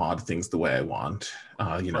to mod things the way I want.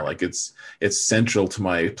 Right. Like it's central to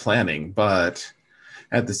my planning, but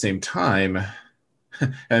at the same time,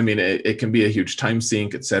 I mean, it can be a huge time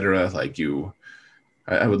sink, etc. Like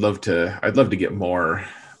I would I'd love to get more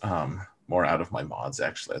out of my mods.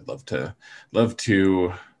 Actually, I'd love to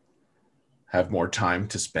have more time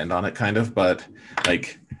to spend on it, kind of. But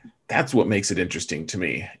like, that's what makes it interesting to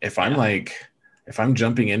me. Yeah. If I'm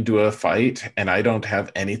jumping into a fight and I don't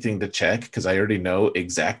have anything to check because I already know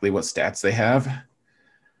exactly what stats they have,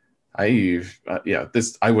 I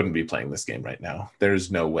wouldn't be playing this game right now.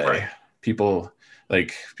 There's no Right. way. People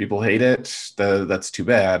people hate it. That's too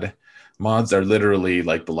bad. Mods are literally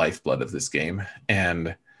like the lifeblood of this game,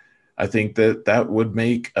 and I think that that would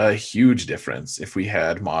make a huge difference if we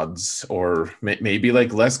had mods, or maybe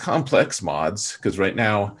like less complex mods. Because right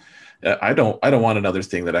now, I don't want another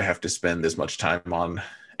thing that I have to spend as much time on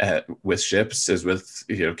with ships as with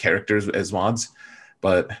characters as mods.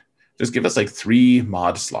 But just give us like 3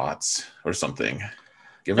 mod slots or something.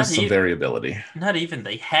 Give Not us some even. variability. Not even.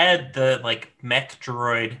 They had the like mech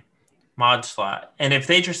droid mod slot, and if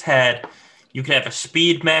they just had, you could have a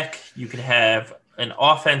speed mech, you could have an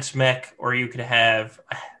offense mech, or you could have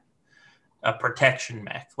a protection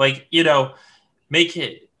mech. Like make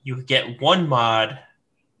it. You get one mod,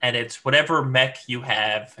 and it's whatever mech you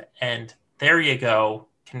have, and there you go.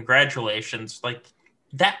 Congratulations. Like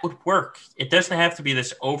that would work. It doesn't have to be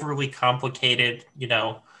this overly complicated,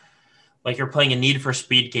 like you're playing a Need for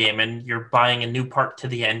Speed game and you're buying a new part to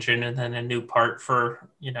the engine and then a new part for,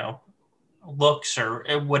 looks or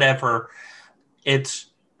whatever. It's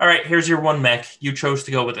all right, here's your one mech. You chose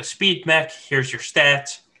to go with a speed mech. Here's your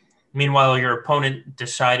stats. Meanwhile, your opponent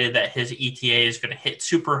decided that his ETA is going to hit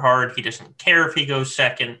super hard. He doesn't care if he goes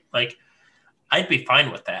second. Like, I'd be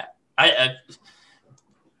fine with that. Yeah,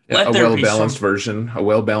 Let there be a well balanced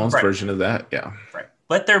right, version of that. Yeah, right.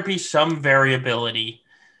 Let there be some variability,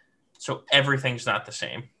 so everything's not the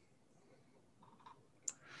same.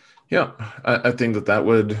 yeah. I think that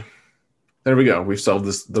would. There we go. We've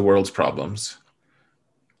solved the world's problems.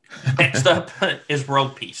 Next up is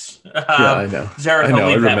world peace. Yeah, I know. Zared, I I'll know.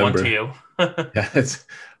 I leave that one to remember. you. Yeah, it's.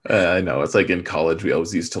 I know. It's like in college, we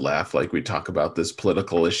always used to laugh, like we talk about this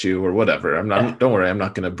political issue or whatever. I'm Yeah. not. Don't worry, I'm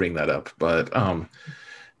not going to bring that up. But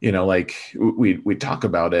like we talk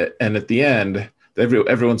about it, and at the end,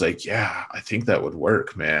 everyone's like, "Yeah, I think that would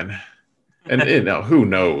work, man." And who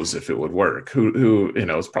knows if it would work? Who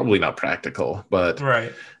it's probably not practical, but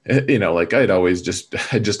Right. like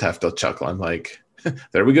I just have to chuckle. I'm like,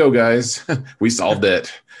 there we go, guys. We solved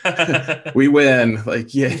it. We win.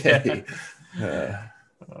 Like, yay. Yeah.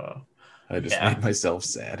 I just Yeah. made myself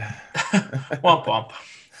sad. Womp womp.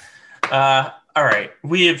 All right.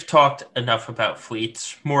 We have talked enough about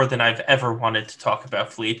fleets, more than I've ever wanted to talk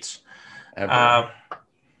about fleets. Ever. Uh,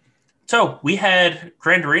 so we had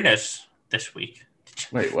Grand Arenas this week.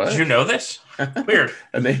 Wait, Did you what? know this? Weird.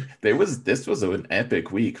 And this was an epic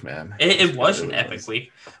week, man. It It was an really epic was.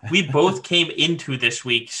 week. We both came into this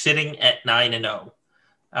week sitting at 9-0.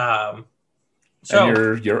 Um, And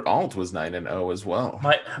so your alt was 9-0 as well.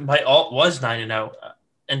 my alt was 9-0,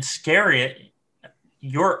 and scary,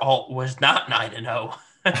 your alt was not 9-0.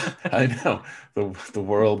 I know. The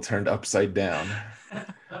world turned upside down.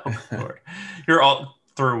 Oh Lord, your alt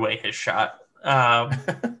threw away his shot.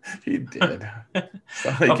 He did.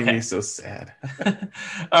 Stop making me Okay. so sad.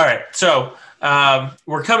 All right. So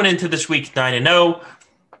we're coming into this week 9-0.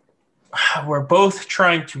 We're both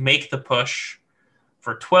trying to make the push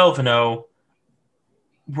for 12-0.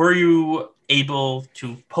 Were you able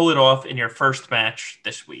to pull it off in your first match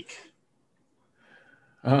this week?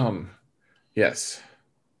 Yes.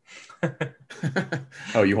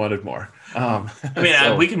 Oh, you wanted more. I mean,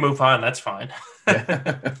 So we can move on. That's fine.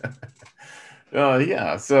 yeah.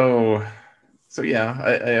 Yeah. So yeah,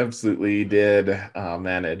 I absolutely did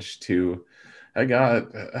manage to I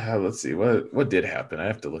got let's see what did happen. I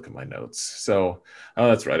have to look at my notes. So, oh,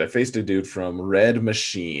 that's right. I faced a dude from Red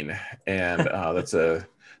Machine, and that's a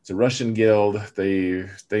it's a Russian guild. They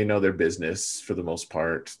know their business for the most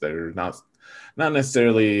part. They're not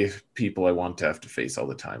necessarily people I want to have to face all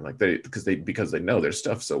the time. Like because they know their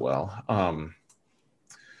stuff so well.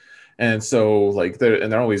 And so like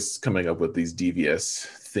they're always coming up with these devious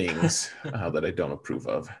things that I don't approve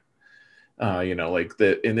of. Like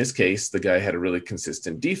in this case, the guy had a really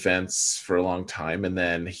consistent defense for a long time, and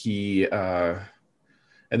then he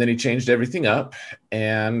changed everything up,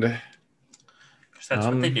 and Because that's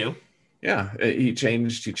what they do. yeah, he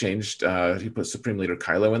put Supreme Leader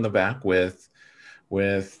Kylo in the back with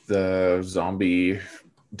the zombie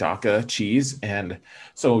DACA cheese, and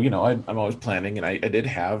so I'm always planning, and I did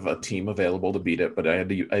have a team available to beat it, but I had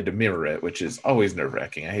to mirror it, which is always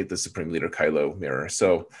nerve-wracking. I hate the Supreme Leader Kylo mirror.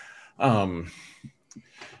 So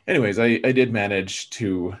anyways, I did manage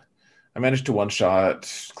to one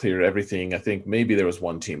shot clear everything. I think maybe there was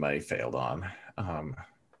one team I failed on,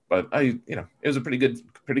 but it was a pretty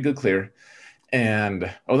good clear. And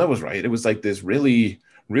oh, that was right. It was like this really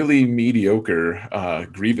really mediocre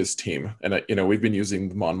Grievous team, and we've been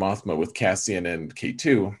using Mon Mothma with Cassian and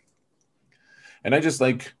K2, and I just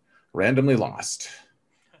like randomly lost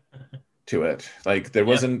to it. Like it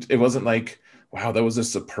wasn't like, wow, that was a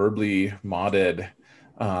superbly modded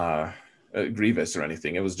Grievous or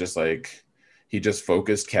anything. It was just like he just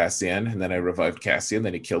focused Cassian, and then I revived Cassian,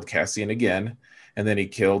 then he killed Cassian again, and then he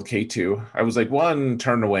killed K2. I was like one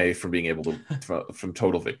turn away from being able to from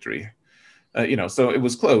total victory. So it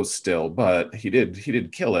was close still, but he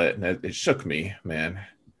did kill it, and it shook me, man.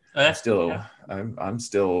 I'm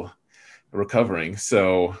still recovering.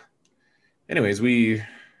 So anyways, the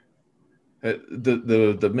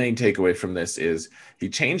main takeaway from this is he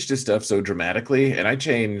changed his stuff so dramatically, and I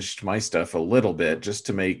changed my stuff a little bit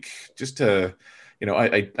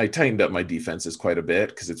I tightened up my defenses quite a bit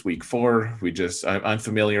because it's week 4. I'm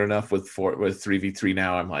familiar enough with 3v3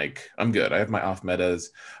 now. I'm like, I'm good. I have my off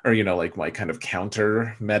metas, or like my kind of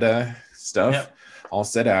counter meta stuff all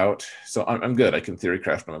set out. So I'm good. I can theory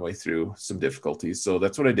craft my way through some difficulties. So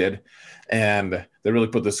that's what I did. And they really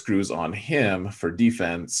put the screws on him for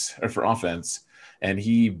defense or for offense. And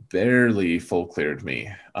he barely full cleared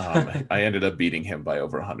me. I ended up beating him by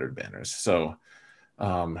over 100 banners. So,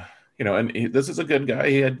 this is a good guy.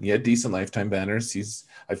 He had decent lifetime banners.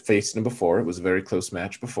 I've faced him before. It was a very close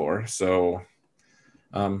match before. So,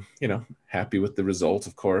 happy with the result,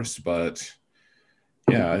 of course. But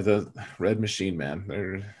yeah, the Red Machine,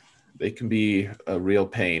 man, they can be a real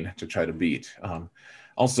pain to try to beat.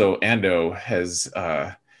 Also, Ando has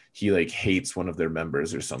he like hates one of their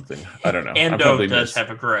members or something. I don't know. Ando does have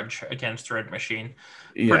a grudge against Red Machine.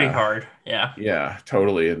 Pretty hard. Yeah. Yeah,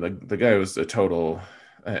 totally. And the guy was a total.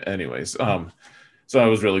 Anyways, so I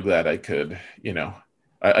was really glad I could,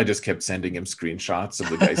 I just kept sending him screenshots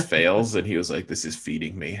of the guy's fails, and he was like, "This is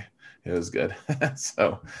feeding me." It was good.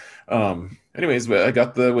 So, anyways, but I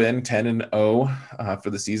got the win, 10-0 for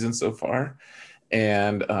the season so far,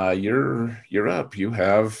 and you're up. You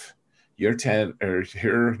have your 10 or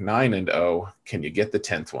your 9-0. Can you get the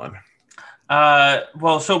 10th one?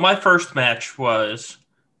 Well, so my first match was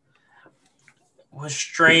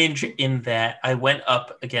strange in that I went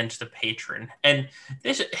up against a patron, and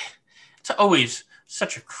it's always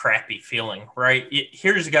such a crappy feeling, right?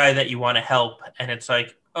 Here's a guy that you want to help, and it's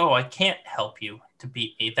like, oh, I can't help you to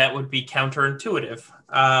beat me. That would be counterintuitive.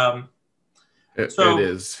 It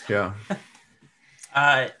is, yeah.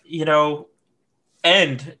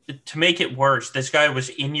 And to make it worse, this guy was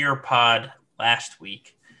in your pod last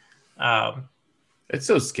week. It's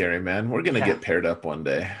so scary, man. We're gonna get paired up one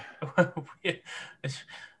day.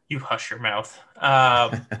 You hush your mouth.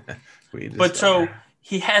 But so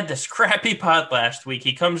he had this crappy pod last week.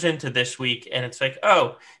 He comes into this week, and it's like,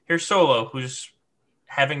 oh, here's Solo, who's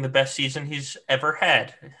having the best season he's ever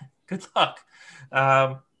had. Good luck.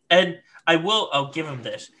 And I'll give him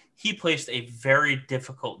this. He placed a very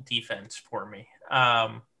difficult defense for me.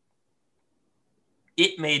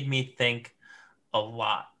 It made me think a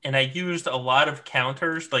lot, and I used a lot of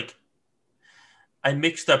counters. Like, I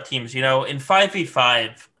mixed up teams. In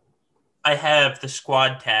 5v5, I have the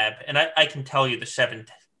squad tab, and I can tell you the 7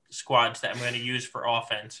 squads that I'm going to use for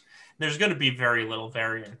offense. There's going to be very little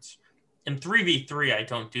variance. In 3v3, I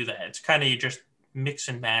don't do that. It's kind of you just mix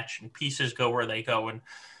and match, and pieces go where they go. And,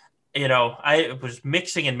 I was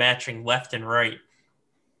mixing and matching left and right.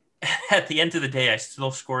 At the end of the day, I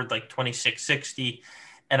still scored like 2660,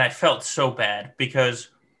 and I felt so bad because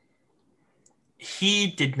he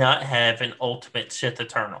did not have an ultimate Sith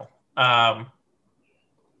Eternal.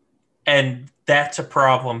 And that's a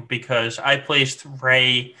problem because I placed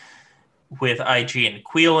Ray with IG and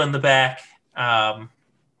Queel in the back.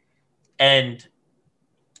 And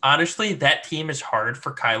honestly, that team is hard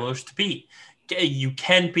for Kylos to beat. You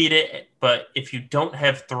can beat it, but if you don't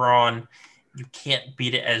have Thrawn, you can't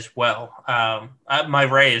beat it as well. My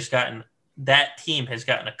Ray has gotten that team has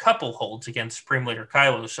gotten a couple holds against Supreme Leader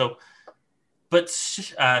Kylo. So, but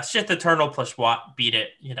Sith Eternal plus Watt beat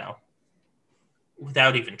it,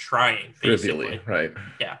 without even trying, Trivially, basically. right?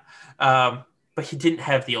 Yeah. But he didn't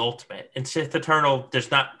have the ultimate, and Sith Eternal does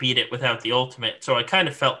not beat it without the ultimate. So I kind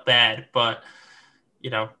of felt bad, but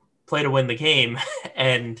play to win the game,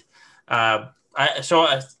 and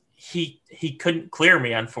he couldn't clear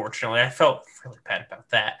me. Unfortunately, I felt really bad about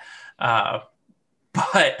that.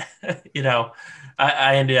 But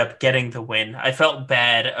I ended up getting the win. I felt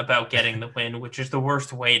bad about getting the win, which is the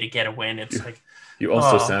worst way to get a win. It's like you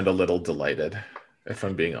also sound a little delighted, if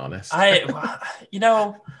I'm being honest.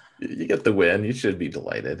 You get the win. You should be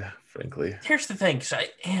delighted, frankly. Here's the thing, because I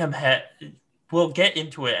am. We'll get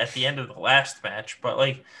into it at the end of the last match, but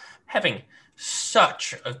like having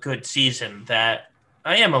such a good season that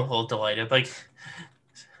I am a little delighted. Like,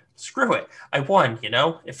 screw it, I won.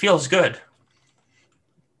 It feels good.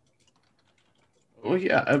 Well,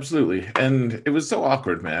 yeah, absolutely, and it was so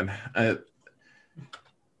awkward, man.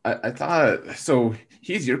 I thought so.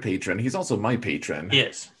 He's your patron. He's also my patron. He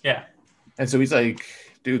is, yeah. And so he's like,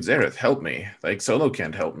 dude, Zareth, help me. Like, Solo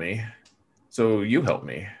can't help me. So you help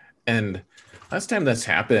me. And last time that's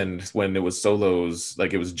happened when it was Solo's,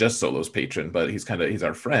 like it was just Solo's patron, but he's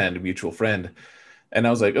our friend, mutual friend. And I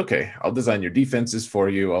was like, okay, I'll design your defenses for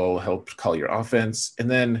you. I'll help call your offense. And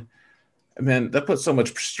then, man, that put so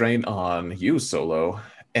much strain on you, Solo,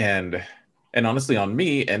 and honestly on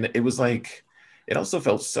me. And it was like, it also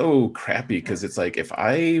felt so crappy because it's like if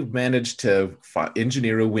I managed to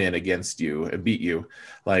engineer a win against you and beat you,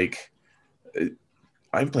 like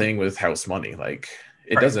I'm playing with house money. Like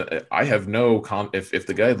it doesn't. I have no if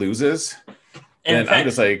the guy loses, then I'm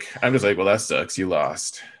just like, well, that sucks. You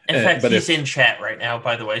lost. In fact, he's in chat right now,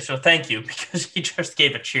 by the way. So thank you, because he just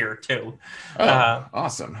gave a cheer too. Oh,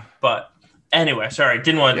 awesome. But anyway, sorry,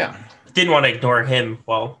 didn't want to ignore him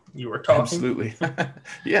while you were talking. Absolutely.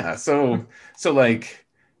 Yeah. So like,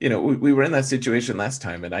 we were in that situation last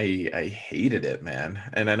time, and I hated it, man.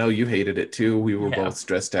 And I know you hated it too. We were both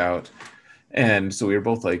stressed out. And so we were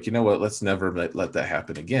both like, you know what, let's never let that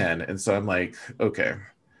happen again. And so I'm like, okay,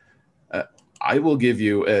 I will give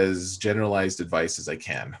you as generalized advice as I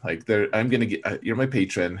can. Like I'm going to get, you're my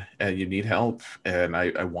patron and you need help. And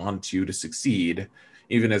I want you to succeed,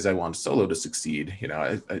 even as I want Solo to succeed,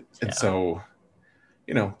 and so,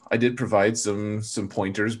 I did provide some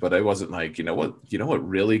pointers, but I wasn't like, what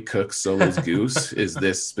really cooks Solo's goose is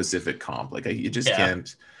this specific comp. Like you just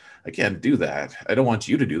can't, I can't do that. I don't want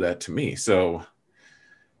you to do that to me. So,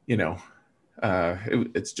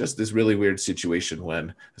 it's just this really weird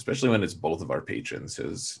situation especially when it's both of our patrons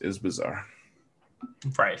is bizarre.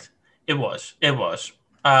 Right. It was.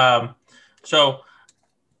 So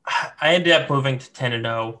I ended up moving to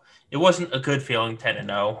 10-0. It wasn't a good feeling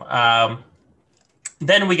 10-0.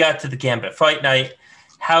 Then we got to the Gambit fight night.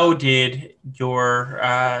 How'd your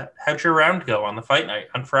round go on the fight night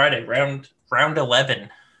on Friday? Round 11.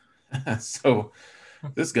 So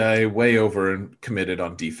this guy way over and committed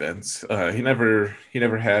on defense. He never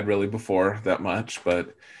had really before that much,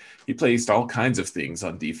 but he placed all kinds of things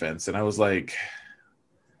on defense. And I was like,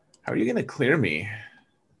 how are you going to clear me?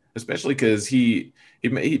 Especially because he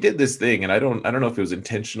did this thing, and I don't know if it was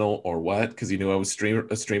intentional or what, because he knew I was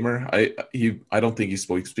a streamer. I don't think he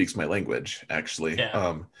speaks my language, actually.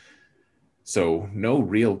 Yeah. So no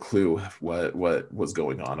real clue what was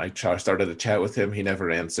going on. I started a chat with him. He never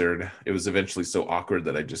answered. It was eventually so awkward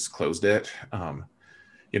that I just closed it.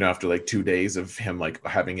 After like 2 days of him like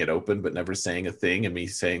having it open but never saying a thing, and me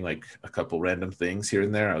saying like a couple random things here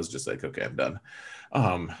and there, I was just like, okay, I'm done.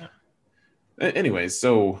 Anyways,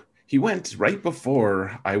 so he went right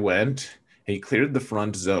before I went. He cleared the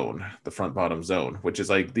front bottom zone, which is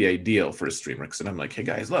like the ideal for a streamer. Because I'm like, hey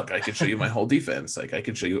guys, look, I can show you my whole defense. Like I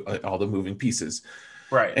can show you all the moving pieces.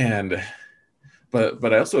 Right. And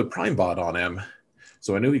but I also had Prime Bot on him,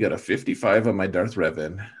 so I knew he got a 55 on my Darth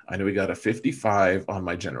Revan. I knew he got a 55 on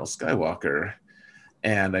my General Skywalker,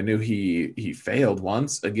 and I knew he failed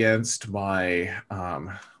once against my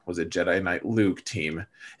was it Jedi Knight Luke team,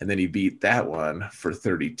 and then he beat that one for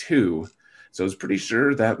 32. So I was pretty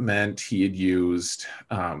sure that meant he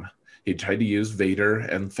tried to use Vader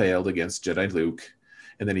and failed against Jedi Luke.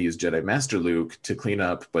 and then he used Jedi Master Luke to clean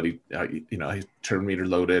up. But he turn meter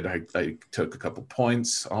loaded. I took a couple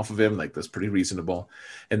points off of him, like that's pretty reasonable.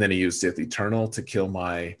 And then he used Sith Eternal to kill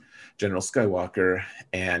my General Skywalker,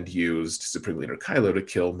 and used Supreme Leader Kylo to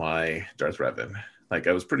kill my Darth Revan. Like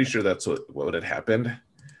I was pretty sure that's what had happened.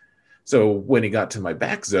 So when he got to my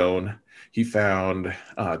back zone, he found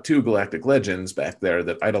 2 Galactic Legends back there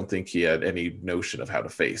that I don't think he had any notion of how to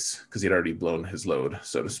face, because he'd already blown his load,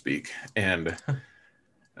 so to speak. And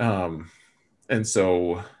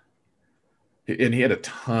so he had a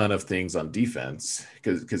ton of things on defense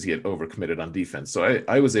because he had overcommitted on defense. So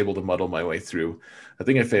I was able to muddle my way through. I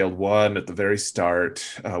think I failed one at the very start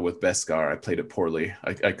with Beskar. I played it poorly.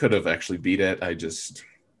 I could have actually beat it. I just,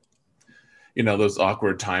 those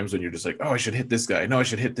awkward times when you're just like, oh, I should hit this guy. No, I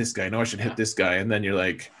should hit this guy. No, I should hit this guy. And then you're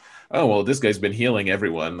like, oh, well, this guy's been healing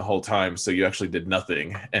everyone the whole time, so you actually did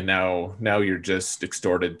nothing. And now you're just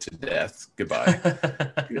extorted to death. Goodbye.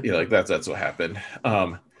 Like that's what happened.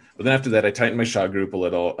 But then after that, I tightened my shot group a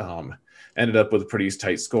little, ended up with a pretty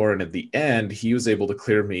tight score. And at the end, he was able to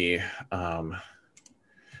clear me.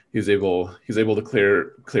 He was able to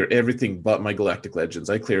clear everything but my Galactic Legends.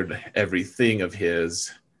 I cleared everything of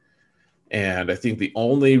his. And I think the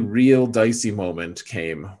only real dicey moment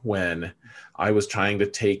came when I was trying to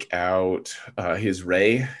take out his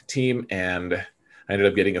Rey team, and I ended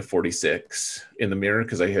up getting a 46 in the mirror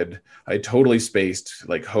because I totally spaced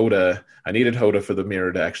like Hoda. I needed Hoda for the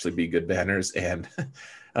mirror to actually be good banners, and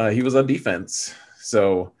he was on defense.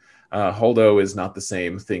 So Holdo is not the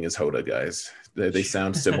same thing as Hoda, guys. They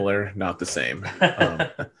sound similar, not the same.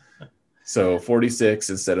 So 46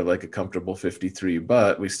 instead of like a comfortable 53,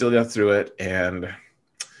 but we still got through it. And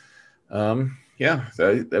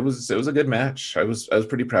it was a good match. I was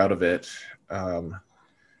pretty proud of it. It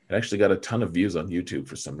actually got a ton of views on YouTube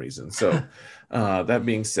for some reason. So that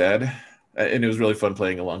being said, and it was really fun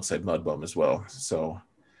playing alongside Mudbum as well. So,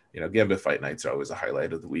 Gambit Fight Nights are always a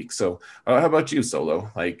highlight of the week. So how about you, Solo?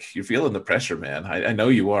 Like, you're feeling the pressure, man. I know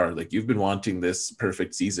you are. Like, you've been wanting this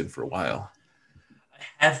perfect season for a while.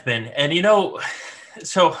 Have been. And,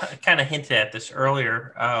 so I kind of hinted at this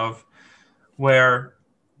earlier of where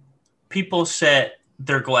people set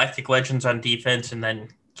their Galactic Legends on defense and then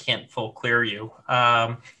can't full clear you.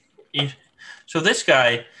 So this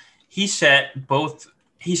guy, he set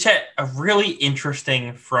a really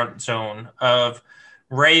interesting front zone of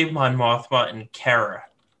Rey, Mon Mothma, and Cara,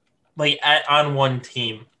 like on one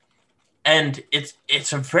team. And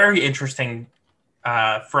it's a very interesting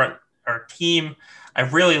front or team. I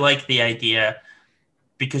really like the idea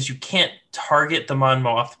because you can't target the Mon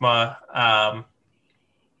Mothma,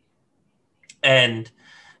 and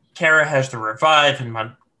Cara has the revive,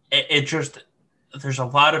 and there's a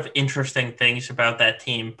lot of interesting things about that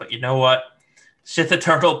team. But you know what? Sith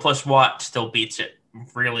Eternal plus Watt still beats it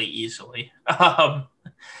really easily.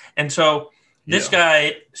 And so this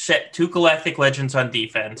guy set 2 Galactic Legends on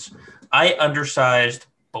defense. I undersized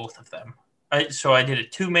both of them. So I did a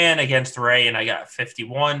 2-man against Rey, and I got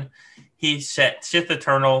 51. He set Sith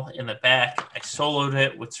Eternal in the back. I soloed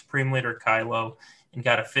it with Supreme Leader Kylo and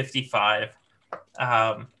got a 55.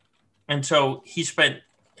 And so he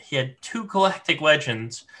had 2 Galactic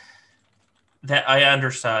Legends that I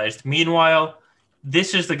undersized. Meanwhile,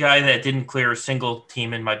 this is the guy that didn't clear a single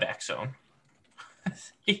team in my back zone.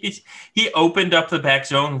 He opened up the back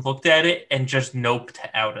zone, looked at it, and just noped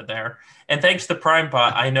out of there. And thanks to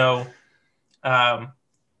PrimeBot, I know.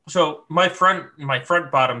 So my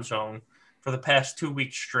front bottom zone for the past 2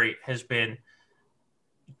 weeks straight has been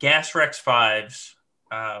Gas Rex 5s,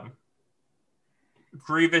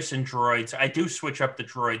 Grievous and droids. I do switch up the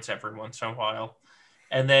droids every once in a while.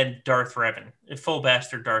 And then Darth Revan, a full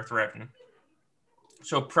bastard Darth Revan.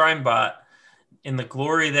 So PrimeBot, in the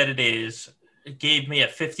glory that it is, it gave me a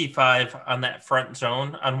 55 on that front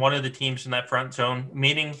zone, on one of the teams in that front zone,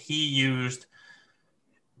 meaning he used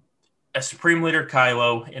a Supreme Leader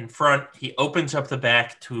Kylo in front. He opens up the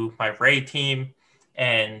back to my Rey team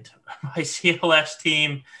and my CLS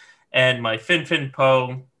team and my Fin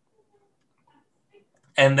Poe.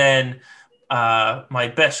 And then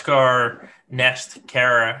my Beskar Nest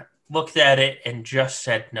Cara looked at it and just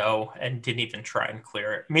said no and didn't even try and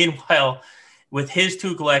clear it. Meanwhile, with his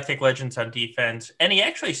 2 Galactic Legends on defense, and he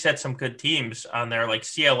actually set some good teams on there, like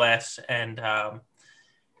CLS and,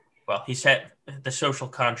 he set the Social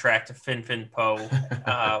Contract of Fin Poe.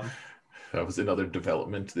 That was another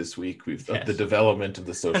development this week. The development of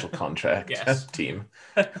the Social Contract team.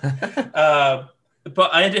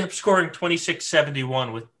 But I ended up scoring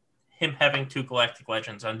 26-71 with him having 2 Galactic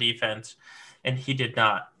Legends on defense, and he did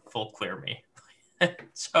not full clear me.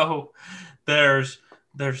 So there's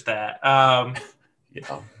that.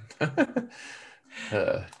 Yeah.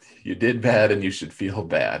 uh, you did bad and you should feel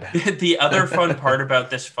bad. The other fun part about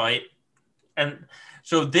this fight, and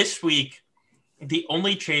so this week, the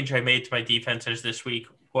only change I made to my defenses this week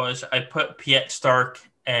was I put Piet Stark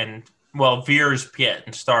and, well, Veers, Piet,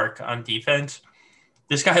 and Stark on defense.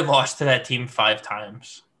 This guy lost to that team 5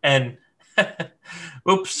 times. And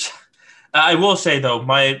oops. I will say though,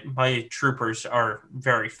 my troopers are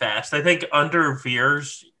very fast. I think under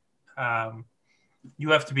Veers,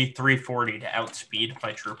 you have to be 340 to outspeed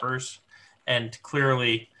my troopers, and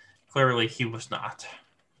clearly he was not.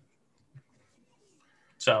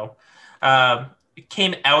 So,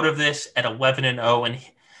 came out of this at 11-0, and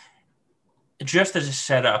just as a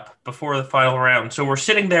setup before the final round. So we're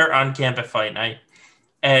sitting there on Gambit fight night,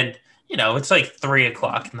 and it's like 3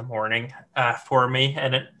 o'clock in the morning for me,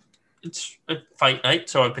 and it's a fight night,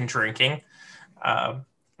 so I've been drinking.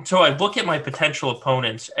 So I look at my potential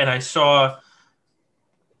opponents, and I saw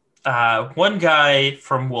one guy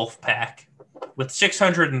from Wolfpack with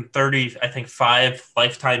 630, I think, 5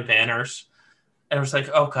 lifetime banners. And I was like,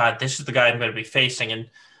 oh, God, this is the guy I'm going to be facing. And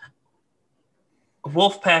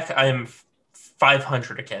Wolfpack, I am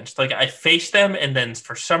 500 against. Like, I faced them, and then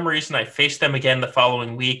for some reason I faced them again the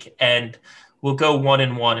following week, and we'll go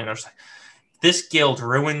 1-1. And I was like, this guild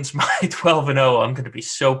ruins my 12-0. I'm going to be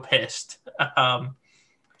so pissed.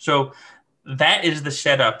 So that is the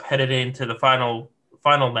setup headed into the final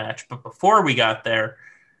match. But before we got there,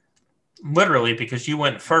 literally, because you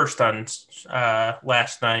went first on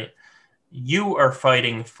last night, you are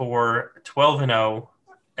fighting for 12-0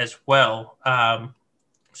 as well.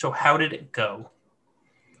 So how did it go?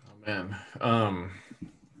 Oh man,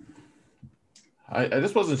 I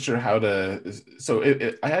just wasn't sure how to. So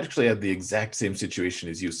I actually had the exact same situation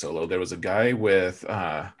as you, Solo. There was a guy with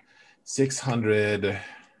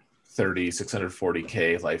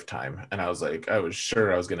 640K lifetime, and I was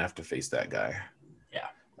sure I was gonna have to face that guy. Yeah,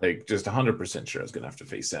 like just 100% sure I was gonna have to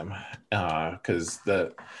face him, because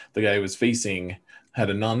the guy I was facing had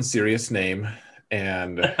a non-serious name,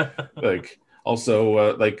 and like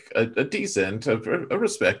also like a decent, a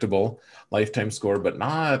respectable lifetime score, but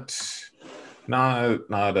not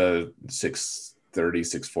a 630,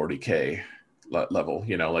 640K level.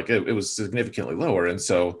 Like it was significantly lower, and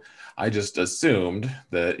so I just assumed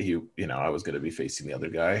that I was going to be facing the other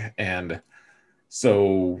guy. And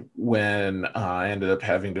so when I ended up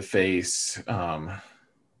having to face the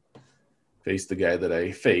guy that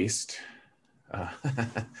I faced,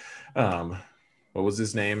 what was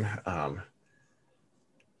his name?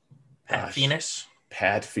 Pat Venus.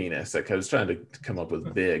 Pat Venus. Like I was trying to come up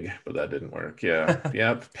with big, but that didn't work. Yeah.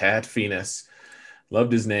 Yep. Pat Venus.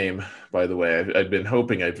 Loved his name, by the way. I'd been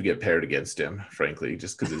hoping I'd get paired against him, frankly,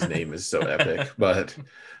 just because his name is so epic. But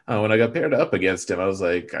when I got paired up against him, I was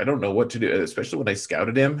like, I don't know what to do, especially when I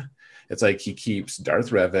scouted him. It's like he keeps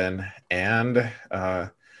Darth Revan and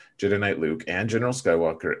Jedi Knight Luke and General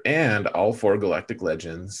Skywalker and all 4 Galactic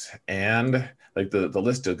Legends. And like the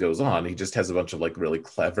list goes on. He just has a bunch of like really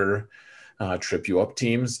clever trip you up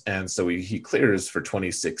teams. And so he clears for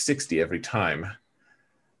 2660 every time.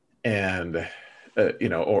 And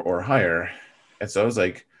or higher. And so I was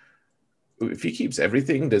like, if he keeps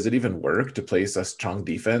everything, does it even work to place a strong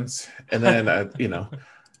defense? And then, well,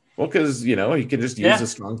 because, he can just use a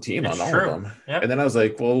strong team on all of them. Yep. And then I was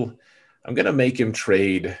like, well, I'm going to make him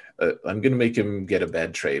trade. I'm going to make him get a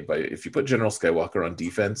bad trade. But if you put General Skywalker on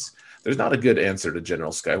defense, there's not a good answer to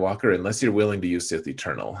General Skywalker unless you're willing to use Sith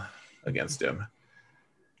Eternal against him.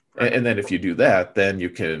 Right. And then if you do that, then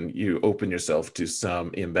you open yourself to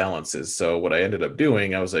some imbalances. So what I ended up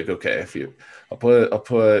doing, I was like, okay, I'll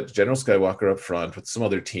put General Skywalker up front with some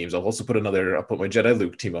other teams. I'll put my Jedi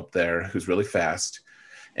Luke team up there, who's really fast.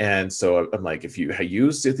 And so I'm like, if you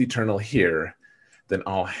use Sith Eternal here, then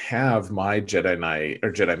I'll have my Jedi Knight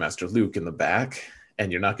or Jedi Master Luke in the back,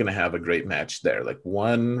 and you're not going to have a great match there. Like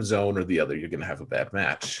one zone or the other, you're going to have a bad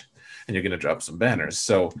match. And you're going to drop some banners.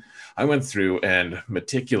 So I went through and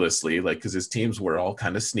meticulously, because his teams were all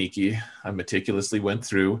kind of sneaky, I meticulously went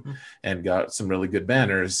through and got some really good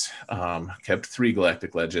banners, kept 3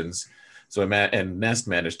 Galactic Legends. So and Nest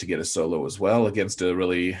managed to get a solo as well against a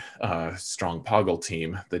really strong Poggle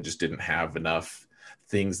team that just didn't have enough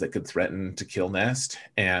things that could threaten to kill Nest,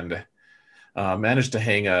 and managed to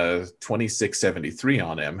hang a 2673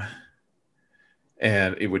 on him.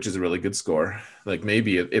 Which is a really good score. Like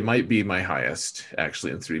maybe it might be my highest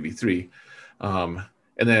actually in 3v3. And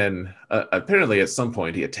then apparently at some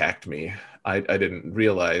point he attacked me. I didn't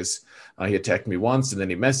realize he attacked me once, and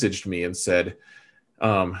then he messaged me and said,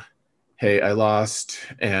 hey, I lost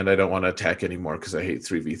and I don't want to attack anymore because I hate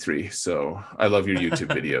 3v3. So I love your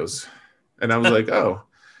YouTube videos. And I was like, oh,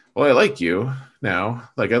 well, I like you now.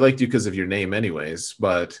 Like I liked you because of your name anyways.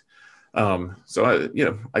 But so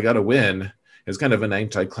I got a win. It was kind of an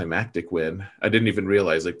anticlimactic win. I didn't even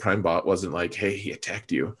realize like PrimeBot wasn't like, hey, he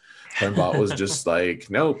attacked you. PrimeBot was just like,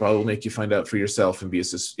 nope, I'll make you find out for yourself and be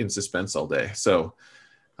in suspense all day. So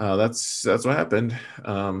that's what happened.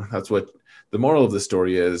 That's what the moral of the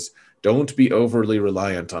story is. Don't be overly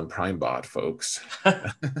reliant on PrimeBot, folks.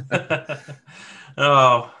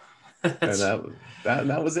 Oh, And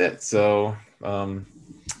that was it. So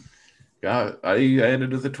yeah, I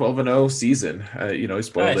ended with a 12-0 season. I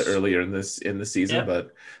spoiled it nice. earlier in the season, Yeah.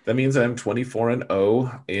 but that means I'm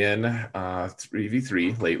 24-0 in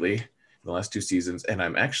 3v3 lately in the last 2 seasons, and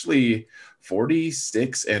I'm actually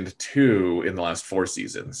 46-2 in the last 4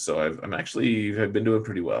 seasons. So I've been doing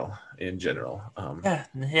pretty well in general. Yeah.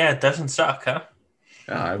 Yeah. It doesn't suck, huh?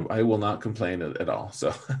 I will not complain at all.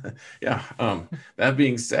 So yeah. That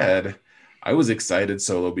being said, I was excited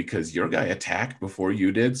solo because your guy attacked before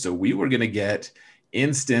you did. So we were going to get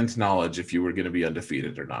instant knowledge if you were going to be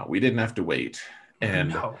undefeated or not. We didn't have to wait. And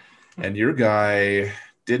No. and your guy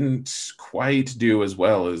didn't quite do as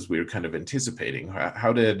well as we were kind of anticipating.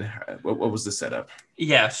 What was the setup?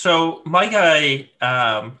 Yeah. So my guy,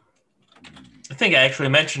 I think I actually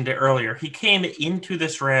mentioned it earlier. He came into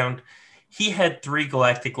this round. He had 3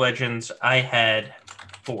 Galactic Legends. I had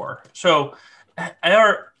 4. So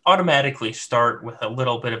I automatically start with a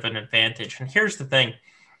little bit of an advantage. And here's the thing.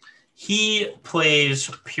 He plays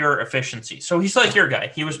pure efficiency. So he's like your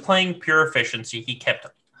guy. He was playing pure efficiency. He kept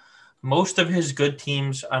most of his good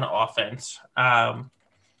teams on offense. I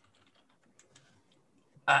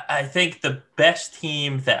think the best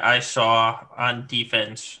team that I saw on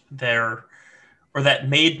defense there, or that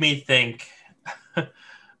made me think,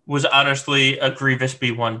 was honestly a Grievous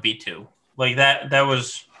B1 B2. Like that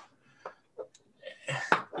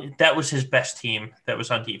was his best team that was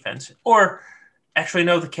on defense. Or actually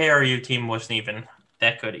no, the KRU team wasn't even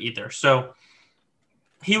that good either. So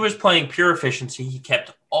he was playing pure efficiency. He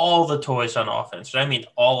kept all the toys on offense. I mean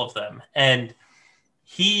all of them. And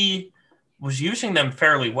he was using them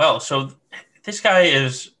fairly well. So this guy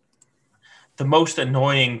is the most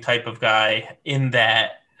annoying type of guy in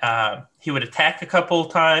that he would attack a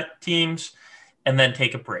couple teams and then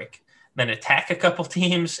take a break, then attack a couple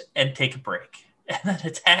teams and take a break, and then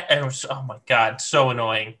attack. And it was, oh my God, so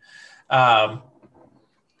annoying.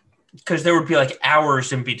 Because there would be like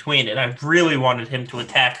hours in between, and I really wanted him to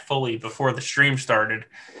attack fully before the stream started,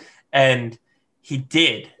 and he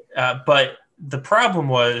did. But the problem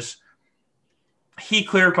was he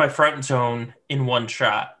cleared my front zone in one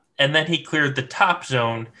shot, and then he cleared the top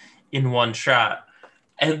zone in one shot.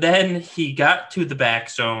 And then he got to the back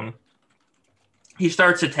zone. He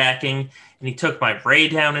starts attacking, and he took my Ray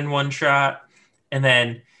down in one shot. And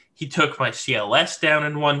then he took my CLS down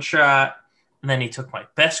in one shot. And then he took my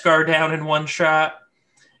Beskar down in one shot.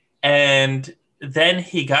 And then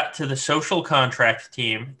he got to the social contract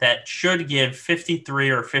team that should give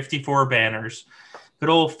 53 or 54 banners. Good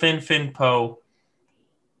old Fin Poe.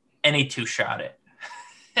 And he two-shot it.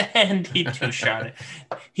 And he two-shot it.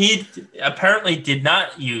 He apparently did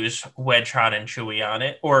not use Wedge Han and Chewie on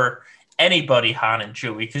it, or anybody Han and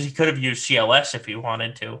Chewie, because he could have used CLS if he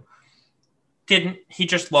wanted to. Didn't. He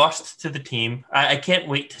just lost to the team. I can't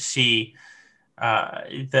wait to see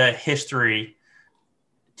the history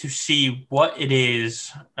to see what it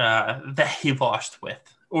is that he lost with,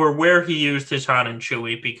 or where he used his Han and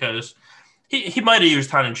Chewie, because he might have used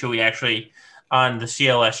Han and Chewie actually on the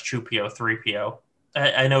CLS 2PO, 3PO.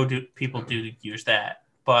 I know people do use that.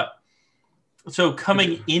 But so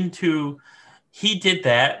coming into, he did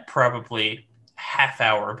that probably half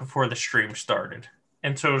hour before the stream started.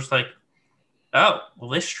 And so it was like, oh, well,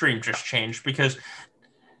 this stream just changed because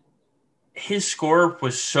his score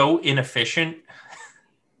was so inefficient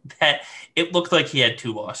that it looked like he had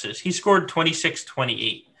 2 losses. He scored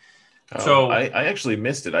 26-28. Oh, so I actually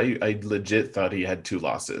missed it. I legit thought he had 2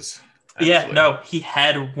 losses. Actually. Yeah, no, he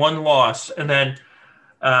had 1 loss. And then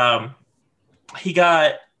he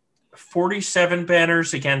got 47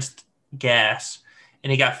 banners against Gas,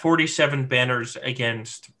 and he got 47 banners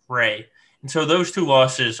against Ray. And so those 2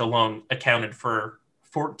 losses alone accounted for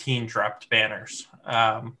 14 dropped banners.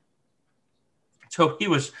 So he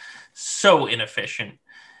was so inefficient.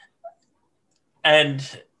 And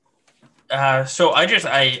so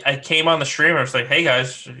I came on the stream. I was like, hey,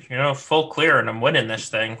 guys, full clear, and I'm winning this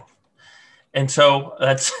thing. And so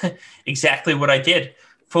that's exactly what I did.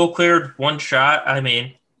 Full cleared, 1 shot. I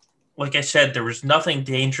mean, like I said, there was nothing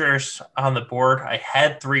dangerous on the board. I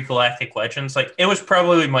had 3 Galactic Legends. Like, it was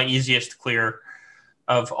probably my easiest clear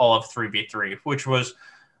of all of 3v3, which was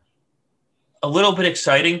a little bit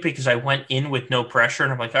exciting because I went in with no pressure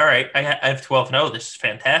and I'm like, all right, I have 12-0. This is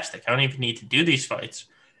fantastic. I don't even need to do these fights.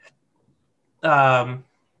 But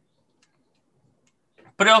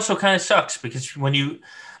it also kind of sucks because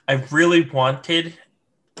I really wanted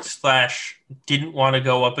 / didn't want to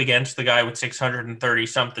go up against the guy with 630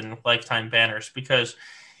 something lifetime banners because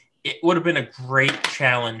it would have been a great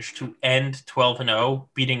challenge to end 12-0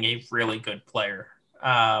 beating a really good player.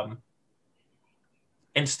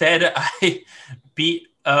 Instead, I beat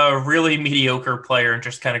a really mediocre player and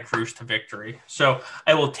just kind of cruised to victory. So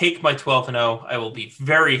I will take my 12-0. I will be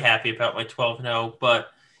very happy about my 12-0, but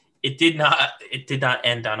it did not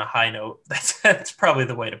end on a high note. That's probably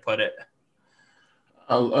the way to put it.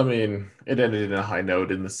 I mean, it ended in a high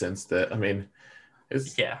note in the sense that, I mean,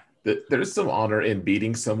 there's some honor in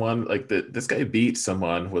beating someone. Like this guy beat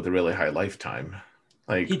someone with a really high lifetime.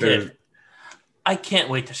 Like he did. I can't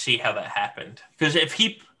wait to see how that happened because if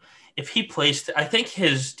he placed, I think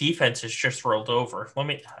his defense is just rolled over.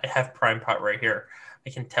 I have Prime Pot right here. I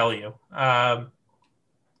can tell you.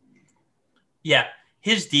 Yeah,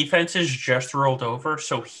 his defense is just rolled over,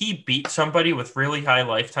 so he beat somebody with really high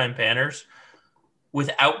lifetime banners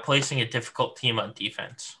without placing a difficult team on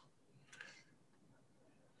defense.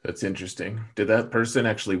 That's interesting. Did that person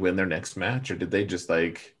actually win their next match, or did they just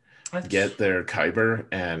get their Kyber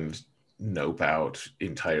and nope out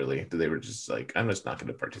entirely? They were just like, I'm just not going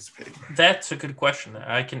to participate? That's a good question.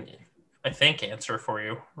 I think answer for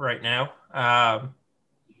you right now.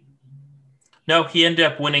 No, he ended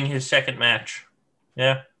up winning his second match.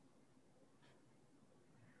 Yeah.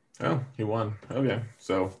 Oh, he won. Okay,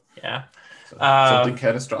 so yeah, something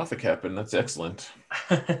catastrophic happened. That's excellent.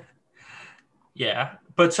 Yeah,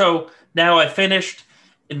 but so now I finished.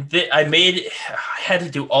 I had to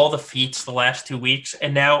do all the feats the last 2 weeks,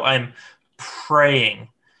 and now I'm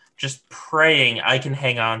just praying I can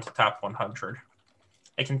hang on to top 100.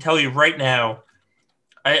 I can tell you right now,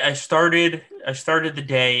 I started the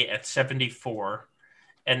day at 74,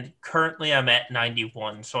 and currently I'm at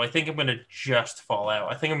 91. So I think I'm going to just fall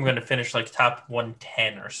out. I think I'm going to finish like top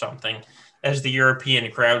 110 or something as the European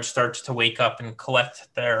crowd starts to wake up and collect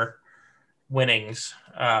their winnings.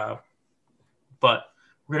 But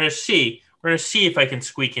we're going to see. We're going to see if I can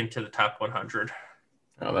squeak into the top 100.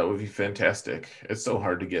 Oh, that would be fantastic. It's so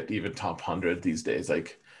hard to get even top 100 these days.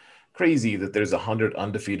 Like crazy that there's 100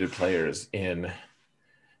 undefeated players in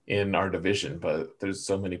our division, but there's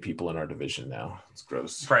so many people in our division now. It's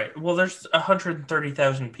gross. Right. Well, there's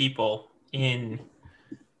 130,000 people in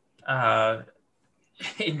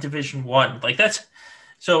Division 1. Like that's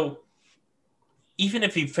so even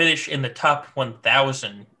if you finish in the top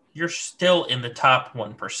 1,000, you're still in the top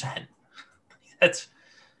 1%. That's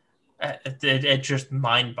it's just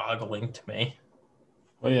mind-boggling to me.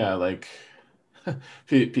 Well, yeah, like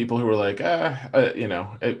people who were like,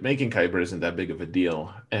 making Kyber isn't that big of a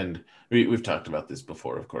deal. And we've talked about this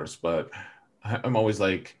before, of course, but I'm always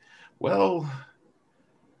like, well,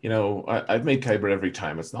 I've made Kyber every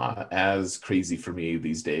time. It's not as crazy for me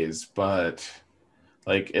these days, but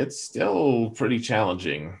like it's still pretty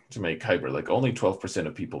challenging to make Kyber. Like only 12%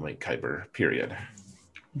 of people make Kyber, period.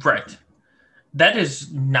 Right. That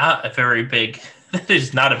is not a very big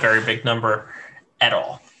number at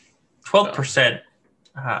all. 12%.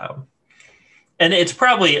 And it's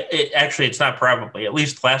it's not probably, at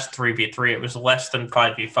least last 3v3, it was less than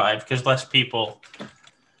 5v5 because less people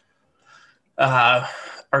are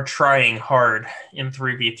trying hard in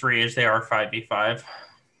 3v3 as they are 5v5.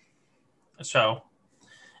 So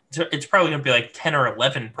it's probably going to be like 10 or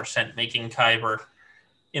 11% making Kyber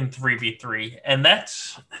in 3v3. And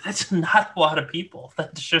that's not a lot of people.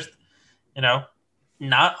 That's just,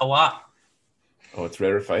 not a lot. Oh, it's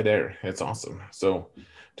rarefied air. It's awesome. So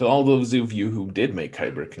to all those of you who did make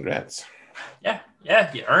Kyber, congrats. Yeah,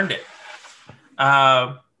 you earned it.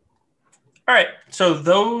 All right. So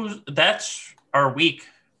that's our week.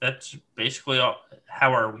 That's basically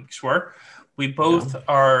how our weeks were. We both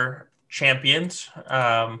are champions.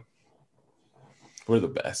 We're the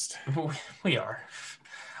best. We are,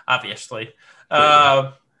 obviously.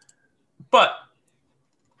 But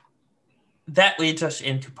that leads us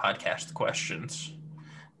into podcast questions.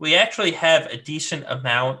 We actually have a decent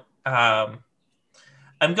amount. I'm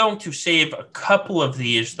going to save a couple of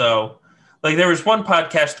these, though. Like there was one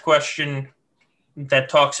podcast question that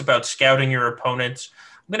talks about scouting your opponents.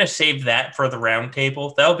 I'm going to save that for the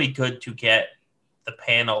roundtable. That'll be good to get the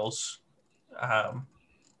panel's, the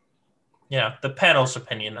panel's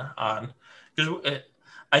opinion on. Because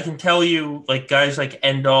I can tell you, like guys like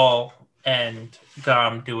Endall and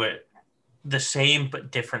Gom do it the same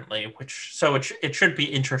but differently, so it should be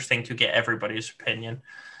interesting to get everybody's opinion.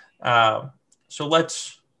 So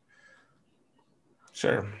let's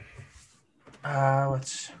Sure.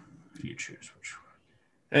 you choose which one.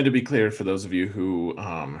 And to be clear, for those of you who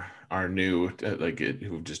are new,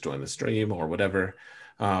 who've just joined the stream or whatever,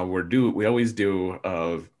 we always do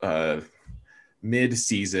a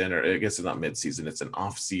mid-season, or I guess it's not mid-season, it's an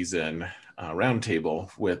off-season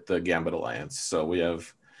roundtable with the Gambit Alliance. So we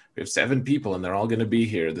have 7 people, and they're all going to be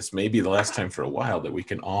here. This may be the last time for a while that we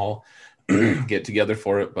can all get together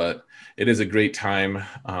for it, but it is a great time.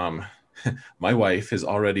 My wife has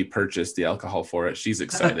already purchased the alcohol for it. She's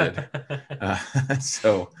excited.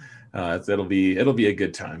 So it'll be a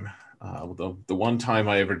good time. The one time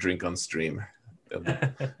I ever drink on stream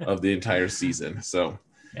of the entire season. So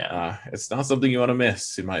Yeah. it's not something you want to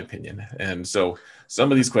miss, in my opinion. And so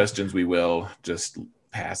some of these questions we will just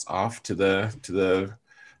pass off to the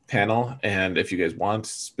panel. And if you guys want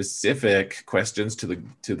specific questions to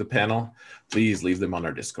the panel, please leave them on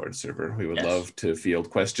our Discord server. We would love to field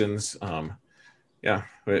questions. Yeah,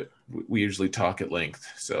 we usually talk at length.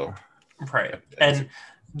 So right. And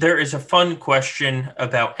there is a fun question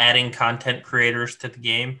about adding content creators to the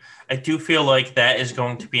game. I do feel like that is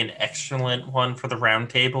going to be an excellent one for the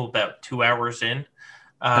roundtable about 2 hours in.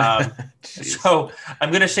 So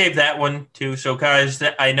I'm going to save that one too. So guys,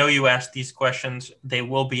 I know you asked these questions. They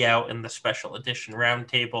will be out in the special edition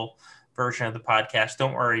roundtable version of the podcast.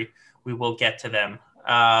 Don't worry. We will get to them.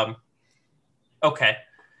 Okay.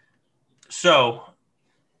 So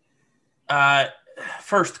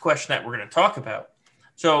first question that we're going to talk about.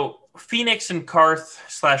 So Phoenix and Karth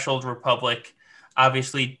 / Old Republic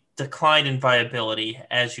obviously decline in viability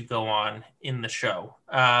as you go on in the show.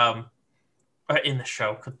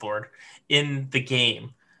 Good Lord, in the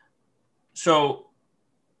game. So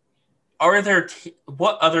are there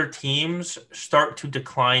what other teams start to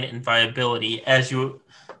decline in viability as you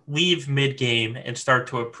leave mid-game and start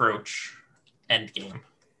to approach endgame?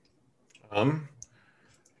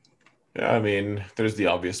 Yeah, I mean, there's the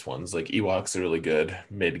obvious ones. Like Ewoks are really good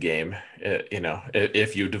mid-game,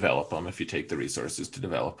 if you develop them, if you take the resources to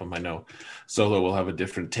develop them. I know Solo will have a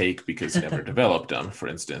different take because he never developed them, for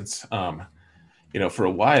instance. For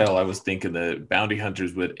a while, I was thinking that bounty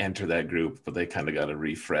hunters would enter that group, but they kind of got a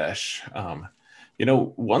refresh.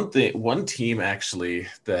 One team actually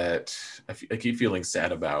that I keep feeling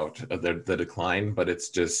sad about the decline, but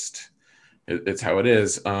it's how it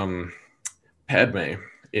is. Padme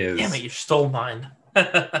is. Damn it! You stole mine.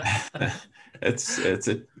 I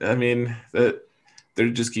mean, there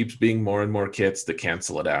just keeps being more and more kits that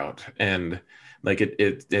cancel it out, and like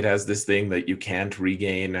it has this thing that you can't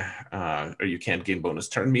regain or you can't gain bonus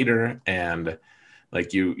turn meter, and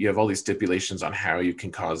like you have all these stipulations on how you can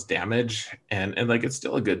cause damage, and like it's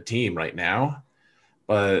still a good team right now,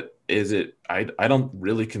 but I don't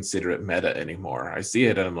really consider it meta anymore. I see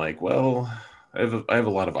it and I'm like, well, I have a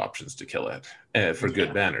lot of options to kill it for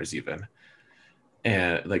good banners even,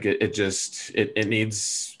 and like it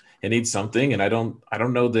needs something, and I don't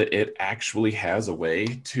know that it actually has a way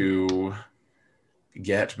to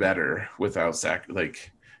get better without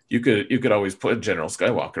like you could always put General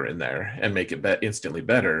Skywalker in there and make it instantly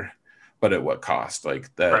better, but at what cost?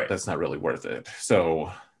 Like that Right. That's not really worth it.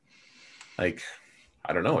 So like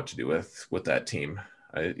I don't know what to do with that team.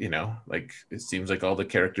 Like it seems like all the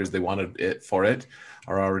characters they wanted for it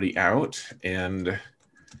are already out, and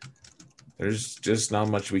there's just not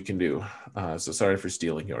much we can do. So sorry for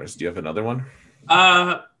stealing yours. Do you have another one?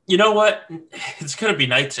 You know what? It's going to be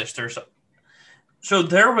Night Sisters. So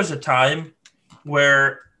there was a time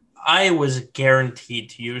where I was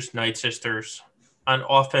guaranteed to use Night Sisters on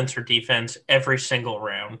offense or defense every single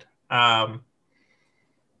round.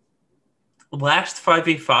 Last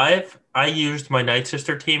 5v5, I used my Night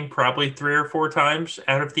Sister team probably 3 or 4 times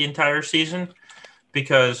out of the entire season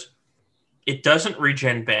because it doesn't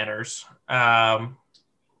regen banners. On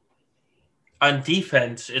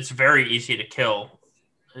defense, it's very easy to kill.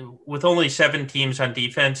 With only 7 teams on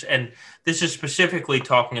defense, and this is specifically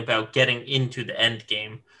talking about getting into the end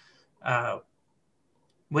game.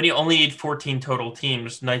 When you only need 14 total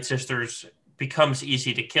teams, Night Sisters becomes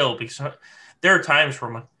easy to kill because there are times where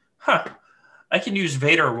I'm like, I can use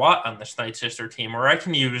Vader Watt on this Night Sister team, or I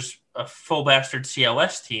can use a full bastard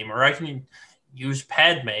CLS team, or I can use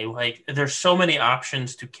Padme. Like, there's so many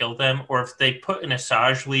options to kill them, or if they put an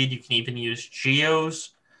Asajj lead, you can even use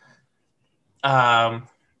Geos.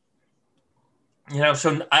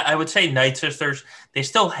 So I would say Night Sisters, they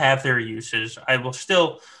still have their uses. I will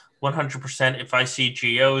still 100%, if I see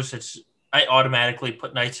Geos, I automatically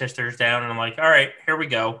put Night Sisters down, and I'm like, all right, here we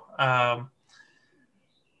go.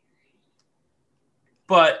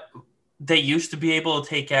 But they used to be able to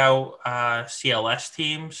take out CLS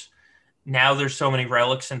teams, now there's so many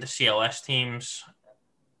relics into CLS teams.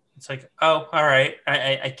 It's like, oh, all right,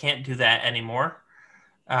 I can't do that anymore.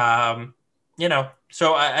 Um,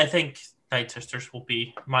 so I think Night Sisters will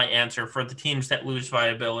be my answer for the teams that lose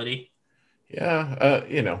viability. Yeah,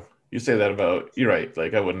 you say that about, you're right.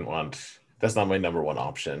 Like I wouldn't want, that's not my number one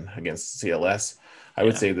option against CLS. I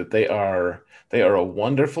would Yeah, say that they are a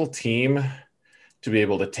wonderful team to be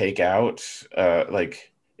able to take out.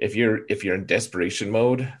 Like if you're in desperation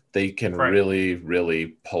mode, they can right. really,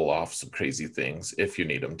 really pull off some crazy things if you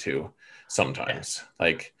need them to sometimes. Yes,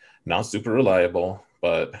 Like not super reliable,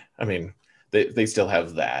 but I mean, they still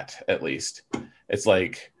have that at least. It's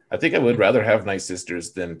like I think I would rather have Night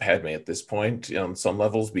Sisters than Padme at this point on some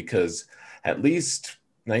levels because at least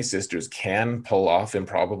Night Sisters can pull off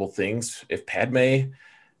improbable things. If Padme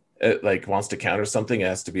like wants to counter something, it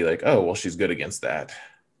has to be like, oh, well, she's good against that.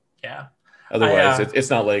 yeah. I Otherwise, it's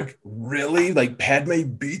not like really like Padme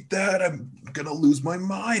beat that. I'm gonna lose my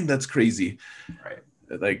mind. That's crazy. right.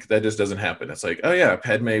 Like that just doesn't happen. It's like, oh yeah,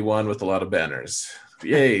 Padme won with a lot of banners.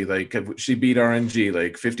 Yay! Like she beat RNG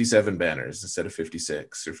like 57 banners instead of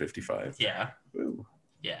 56 or 55. Yeah, Ooh.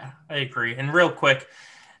 yeah, I agree. And real quick,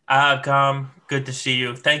 Gum, good to see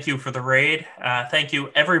you. Thank you for the raid. Thank you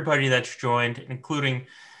everybody that's joined, including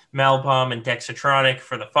Malbom and Dexatronic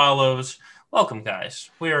for the follows. Welcome, guys.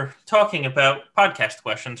 We are talking about podcast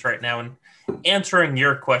questions right now and answering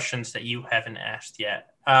your questions that you haven't asked yet.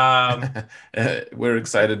 We're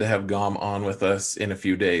excited to have Gom on with us in a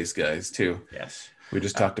few days, guys. Too. Yes. We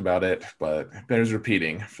just talked about it, but it bears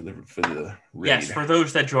repeating for the Yes, raid. for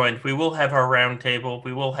those that joined, we will have our roundtable.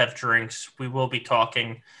 We will have drinks. We will be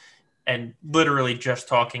talking and literally just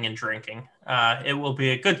talking and drinking. It will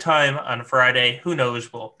be a good time on Friday. Who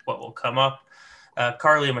knows what will come up.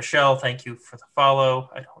 Carly and Michelle, thank you for the follow.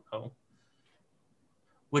 I don't know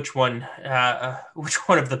which one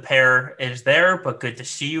of the pair is there, but good to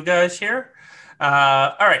see you guys here.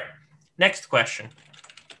 All right, next question.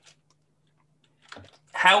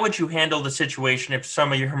 How would you handle the situation if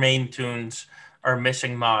some of your main tunes are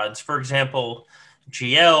missing mods? For example,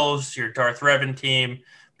 GLs, your Darth Revan team,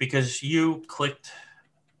 because you clicked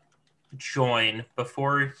join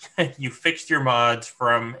before you fixed your mods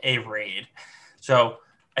from a raid. So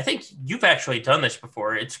I think you've actually done this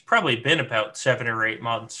before. It's probably been about 7 or 8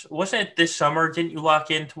 months. Wasn't it this summer? Didn't you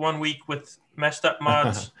lock into 1 week with messed up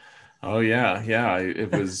mods? Oh yeah, yeah.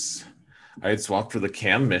 It was. I had swapped for the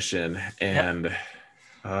cam mission, Yep. and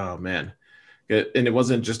oh man, and it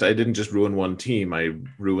wasn't just. I didn't just ruin one team. I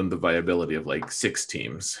ruined the viability of like 6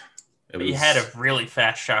 teams. It But you had a was. really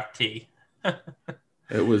fast shock T.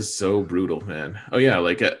 It was so brutal, man. Oh yeah,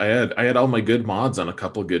 like I had all my good mods on a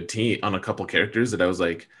couple good team on a couple characters that I was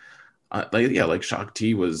like yeah, like Shock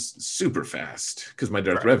T was super fast because my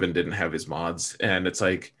Darth Right. Revan didn't have his mods, and it's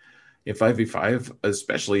like in 5v5,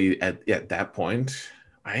 especially at that point,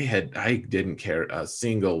 I didn't care a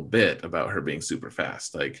single bit about her being super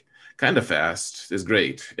fast. Like kind of fast is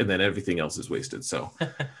great, and then everything else is wasted. So,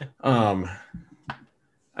 um,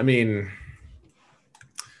 I mean,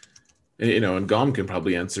 and Gom can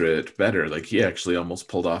probably answer it better. Like he actually almost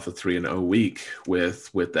pulled off a 3-0 week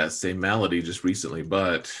with that same malady just recently,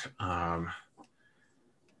 but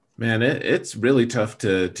man, it's really tough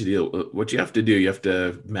to deal. What you have to do, you have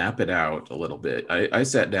to map it out a little bit. I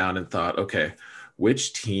sat down and thought, okay,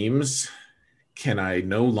 which teams can I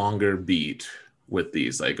no longer beat with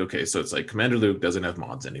these? Like, okay, so it's like Commander Luke doesn't have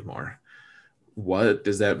mods anymore. What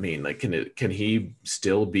does that mean? Like, can he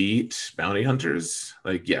still beat bounty hunters?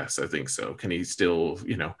 Like, yes, I think so. Can he still,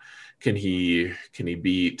 can he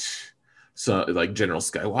beat so like General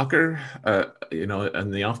Skywalker?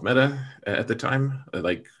 In the off meta at the time,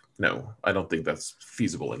 like no, I don't think that's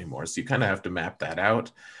feasible anymore. So you kind of have to map that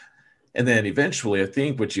out. And then eventually, I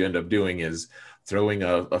think what you end up doing is throwing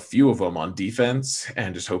a few of them on defense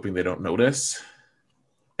and just hoping they don't notice.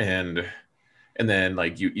 And then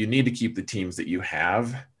like you need to keep the teams that you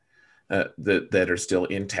have that are still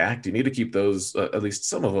intact. You need to keep those at least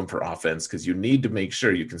some of them for offense because you need to make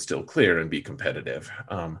sure you can still clear and be competitive.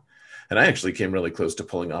 And I actually came really close to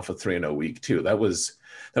pulling off a 3-0 week too. That was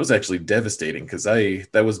actually devastating because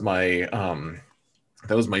that was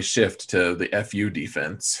my shift to the FU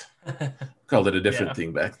defense. Called it a different Yeah.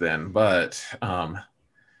 thing back then, but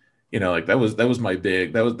like that was my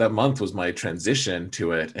big that month was my transition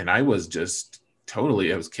to it, and I was just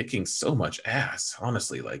totally I was kicking so much ass,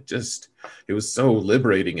 honestly. Like just it was so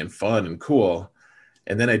liberating and fun and cool.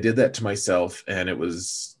 And then I did that to myself, and it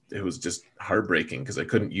was just heartbreaking because I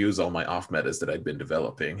couldn't use all my off metas that I'd been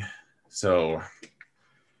developing. So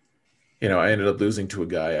I ended up losing to a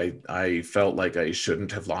guy I felt like I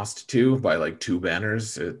shouldn't have lost to by like 2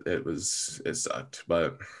 banners. It sucked,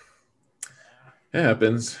 but it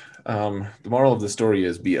happens. The moral of the story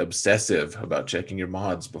is be obsessive about checking your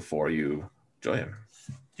mods before you join.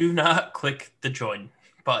 Do not click the join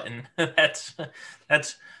button. That's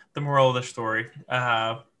the moral of the story.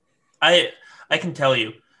 I can tell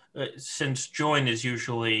you, since join is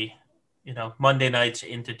usually, Monday nights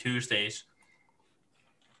into Tuesdays,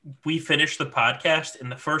 we finish the podcast,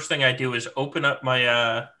 and the first thing I do is open up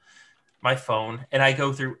my phone, and I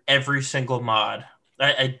go through every single mod.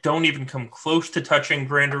 I don't even come close to touching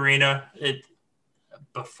Grand Arena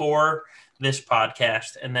before this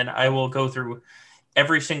podcast, and then I will go through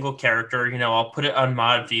every single character. I'll put it on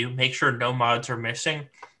mod view, make sure no mods are missing,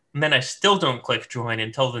 and then I still don't click join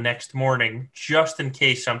until the next morning, just in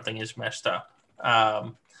case something is messed up.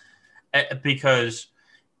 Because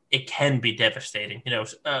it can be devastating.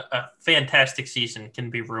 A fantastic season can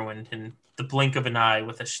be ruined in the blink of an eye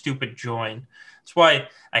with a stupid join. That's why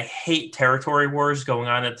I hate territory wars going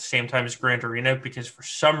on at the same time as Grand Arena, because for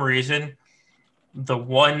some reason, the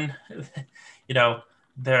one, the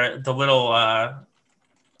little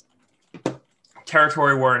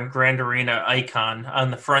territory war and Grand Arena icon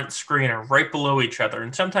on the front screen are right below each other.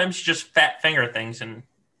 And sometimes you just fat finger things and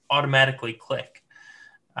automatically click.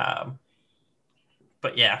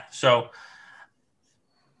 But yeah, so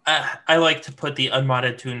I like to put the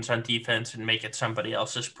unmodded tunes on defense and make it somebody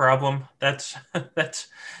else's problem. That's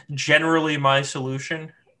generally my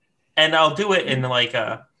solution, and I'll do it in like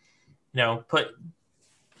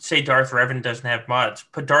say Darth Revan doesn't have mods,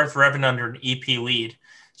 put Darth Revan under an EP lead,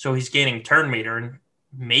 so he's gaining turn meter and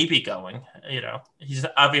maybe going. He's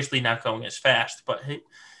obviously not going as fast, but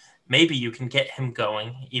maybe you can get him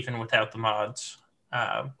going even without the mods.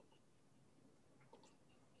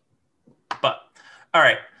 But all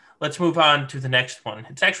right, let's move on to the next one.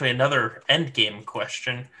 It's actually another endgame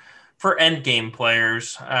question. For endgame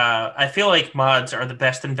players, I feel like mods are the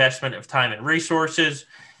best investment of time and resources,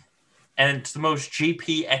 and it's the most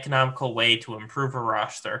GP economical way to improve a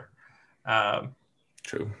roster.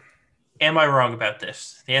 True. Am I wrong about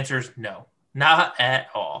this? The answer is no, not at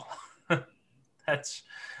all. That's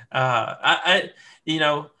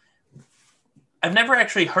I've never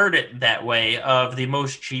actually heard it that way, of the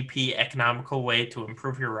most GP economical way to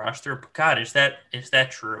improve your roster. But God, is that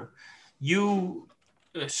true? You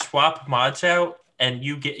swap mods out and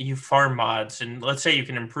you farm mods, and let's say you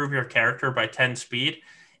can improve your character by 10 speed,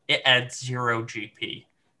 it adds 0 GP.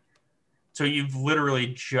 So you've literally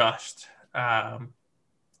just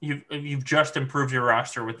you've just improved your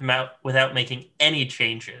roster without making any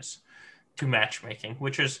changes to matchmaking,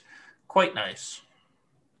 which is quite nice.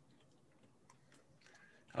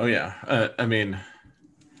 Oh yeah, I mean,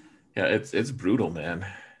 yeah, it's brutal, man.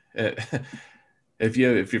 If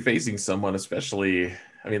you're facing someone, especially,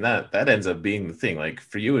 I mean that ends up being the thing. Like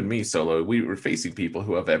for you and me, Solo, we were facing people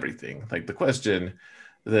who have everything. Like the question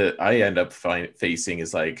that I end up facing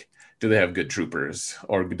is like, do they have good troopers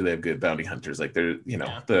or do they have good bounty hunters? Like they're,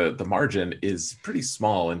 the margin is pretty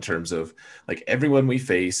small in terms of like everyone we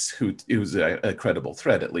face who's a credible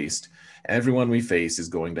threat, at least everyone we face is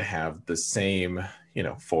going to have the same,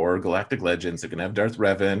 for Galactic Legends. They're going to have Darth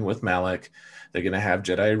Revan with Malak. They're going to have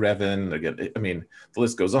Jedi Revan. The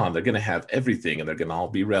list goes on. They're going to have everything, and they're going to all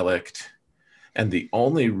be relicked. And the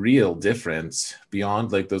only real difference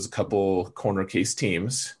beyond like those couple corner case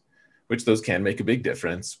teams, which those can make a big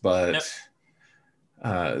difference, but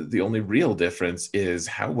the only real difference is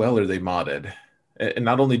how well are they modded. And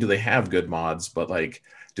not only do they have good mods, but like,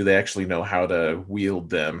 do they actually know how to wield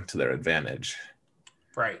them to their advantage?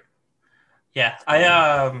 Right. Yeah.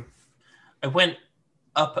 I went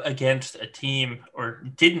up against a team, or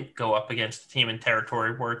didn't go up against a team in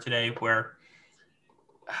territory war today, where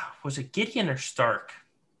was it Gideon or Stark?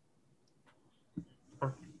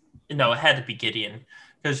 No, it had to be Gideon,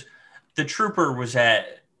 because the trooper was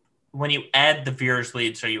when you add the Veer's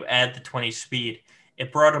lead, so you add the 20 speed,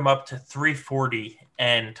 it brought him up to 340.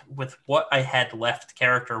 And with what I had left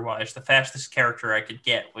character-wise, the fastest character I could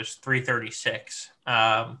get was 336.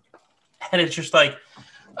 And it's just like,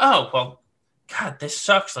 oh, well, God, this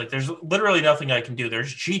sucks. Like, there's literally nothing I can do.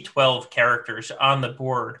 There's G12 characters on the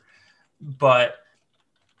board, but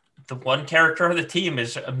the one character on the team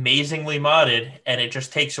is amazingly modded, and it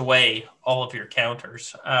just takes away all of your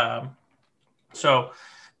counters. So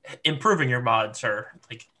improving your mods are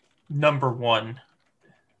like number one,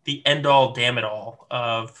 the end all, damn it all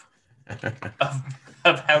of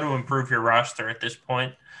how to improve your roster at this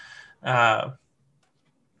point.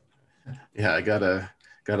 Yeah, I gotta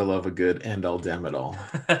Gotta love a good end all damn it all.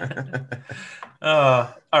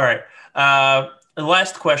 All right. The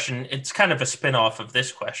last question, it's kind of a spin-off of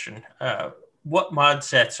this question. What mod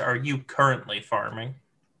sets are you currently farming?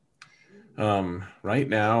 Right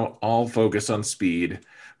now, I'll focus on speed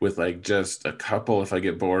with like just a couple. If I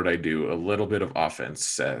get bored, I do a little bit of offense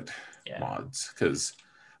set Yeah. mods because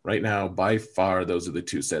right now, by far, those are the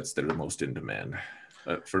two sets that are the most in demand.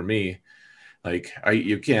 For me, like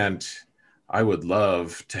you can't. I would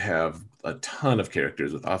love to have a ton of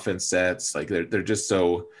characters with offense sets. Like they're just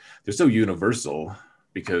they're so universal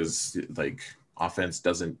because like offense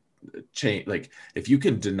doesn't change. Like if you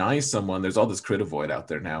can deny someone, there's all this crit avoid out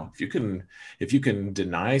there now. If you can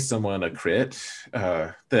deny someone a crit,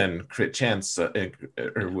 then crit chance or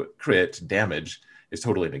crit damage is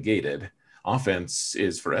totally negated. Offense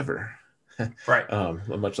is forever. Right.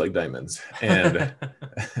 Much like diamonds.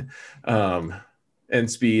 Um, and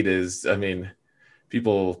speed is, I mean,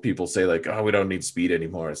 people say like, oh, we don't need speed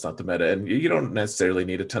anymore. It's not the meta. And you don't necessarily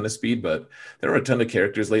need a ton of speed, but there are a ton of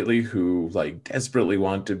characters lately who like desperately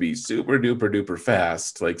want to be super duper duper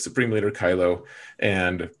fast, like Supreme Leader Kylo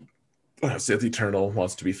and Sith Eternal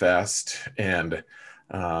wants to be fast. And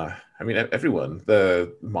I mean, everyone,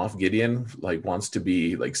 the Moff Gideon like wants to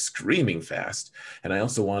be like screaming fast. And I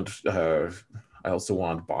also want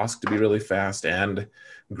Bosk to be really fast and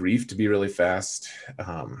Grief to be really fast.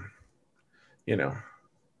 You know,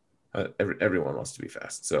 everyone wants to be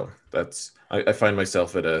fast. So I find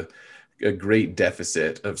myself at a great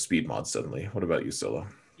deficit of speed mods suddenly. What about you, Solo?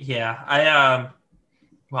 Yeah,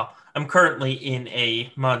 well, I'm currently in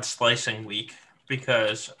a mod slicing week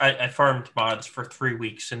because I farmed mods for 3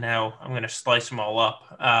 weeks and now I'm going to slice them all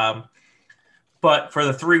up. But for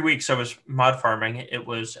the 3 weeks I was mod farming, it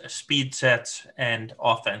was speed sets and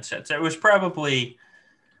offense sets. It was probably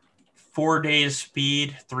 4 days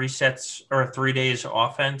speed, 3 sets or 3 days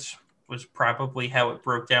offense was probably how it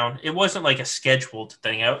broke down. It wasn't like a scheduled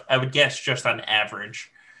thing. I would guess just on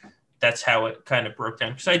average, that's how it kind of broke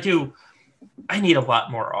down. Because I need a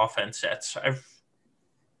lot more offense sets.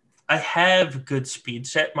 I have good speed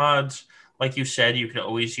set mods. Like you said, you could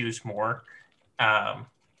always use more. Um,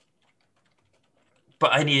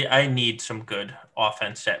 but I need some good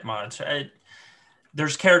offense set mods.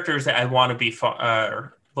 There's characters that I want to be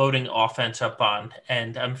loading offense up on,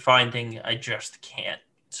 and I'm finding I just can't.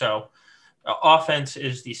 So offense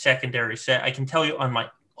is the secondary set. I can tell you on my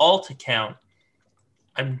alt account,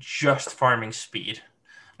 I'm just farming speed.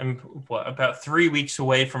 I'm about 3 weeks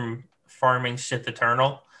away from farming Sith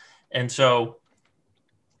Eternal, and so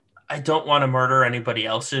I don't want to murder anybody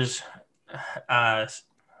else's uh,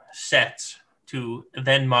 sets to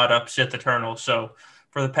then mod up Sith Eternal. So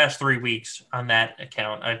for the past 3 weeks on that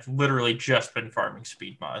account, I've literally just been farming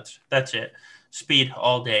speed mods. That's it. Speed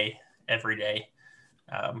all day, every day.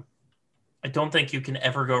 I don't think you can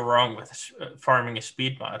ever go wrong with farming a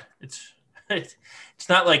speed mod. It's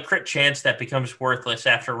not like crit chance that becomes worthless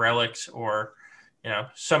after relics, or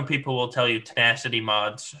some people will tell you tenacity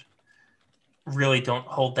mods really don't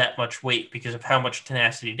hold that much weight because of how much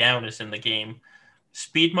tenacity down is in the game.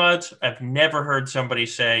 Speed mods, I've never heard somebody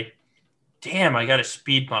say, damn, I got a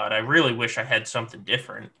speed mod. I really wish I had something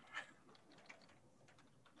different.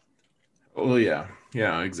 Oh yeah,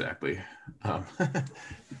 exactly. Um,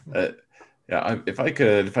 uh, yeah, if I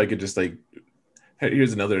could just like,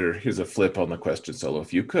 here's a flip on the question, Solo.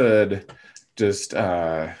 If you could just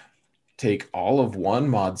take all of one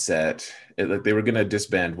mod set, like they were gonna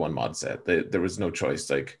disband one mod set. There was no choice.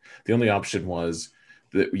 Like the only option was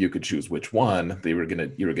that you could choose which one you were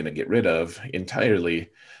gonna get rid of entirely,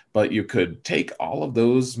 but you could take all of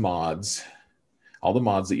those mods, all the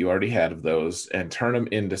mods that you already had of those, and turn them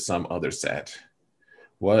into some other set.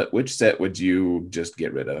 Which set would you just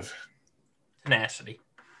get rid of? Tenacity.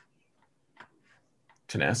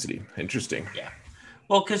 Tenacity. Interesting. Yeah.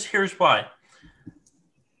 Well, because here's why.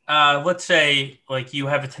 Let's say like you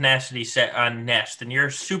have a tenacity set on Nest, and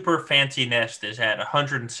your super fancy Nest is at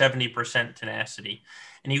 170% tenacity,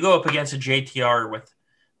 and you go up against a JTR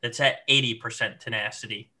that's at 80%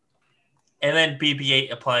 tenacity, and then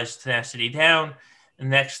BB-8 applies tenacity down. And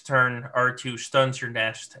next turn, R2 stuns your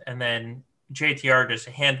Nest, and then JTR does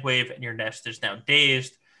a hand wave, and your Nest is now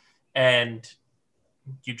dazed, and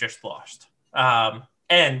you just lost.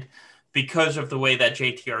 And because of the way that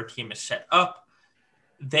JTR team is set up,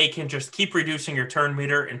 they can just keep reducing your turn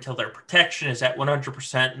meter until their protection is at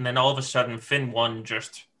 100%, and then all of a sudden, Fin 1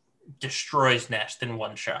 just destroys Nest in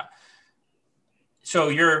one shot. So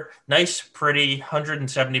your nice, pretty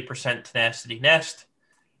 170% tenacity Nest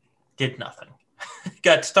did nothing.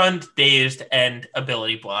 got stunned, dazed, and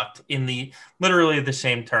ability blocked in the literally the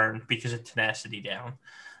same turn because of tenacity down.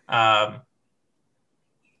 Um,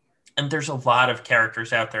 and there's a lot of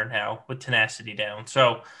characters out there now with tenacity down.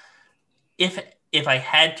 So if if I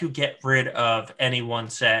had to get rid of any one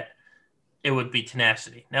set, it would be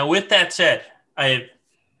tenacity. Now, with that said, I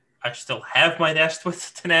still have my nest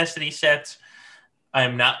with tenacity sets.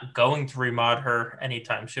 I'm not going to remod her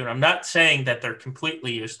anytime soon. I'm not saying that they're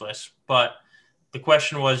completely useless, but the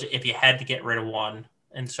question was if you had to get rid of one,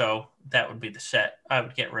 and so that would be the set I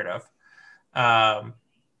would get rid of. Um,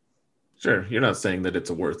 Sure, you're not saying that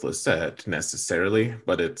it's a worthless set necessarily,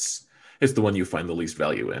 but it's the one you find the least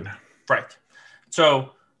value in. right.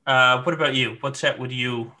 So, what about you? What set would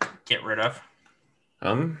you get rid of?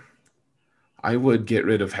 Um, I would get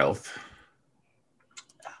rid of health.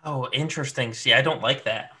 Oh, interesting. See, I don't like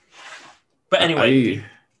that. But anyway,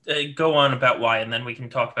 I go on about why, and then we can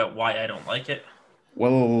talk about why I don't like it.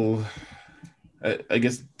 well, I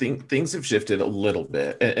guess things have shifted a little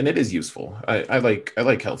bit, and it is useful. I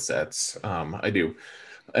like health sets. I do.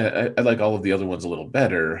 I like all of the other ones a little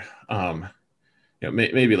better.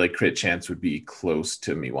 Maybe like crit chance would be close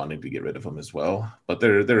to me wanting to get rid of them as well. But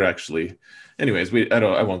they're actually, anyways.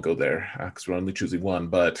 I won't go there because we're only choosing one.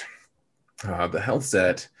 But the health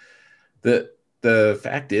set, the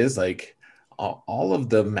fact is like all of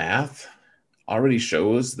the math already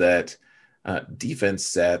shows that defense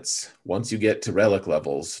sets, once you get to relic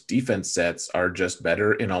levels, defense sets are just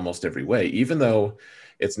better in almost every way, even though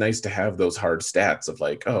it's nice to have those hard stats of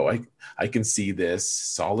like, oh, I can see this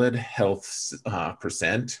solid health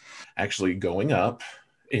percent actually going up,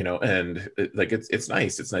 and like it's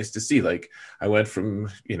nice. It's nice to see like I went from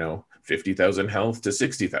 50,000 health to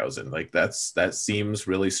 60,000. Like that seems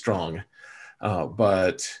really strong.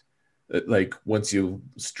 But like once you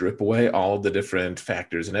strip away all the different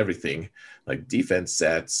factors and everything, like defense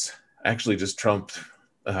sets actually just trump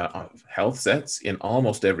health sets in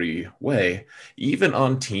almost every way, even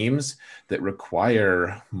on teams that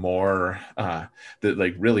require more, that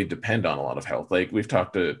like really depend on a lot of health. Like we've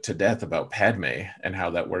talked to death about Padme and how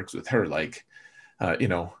that works with her. Like, uh, you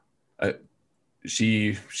know, uh,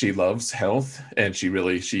 she loves health, and she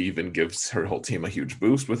even gives her whole team a huge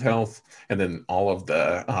boost with health, and then all of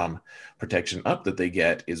the protection up that they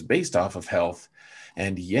get is based off of health.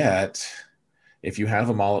 And yet if you have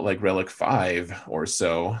them all at like relic 5 or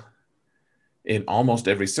so, in almost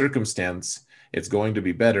every circumstance it's going to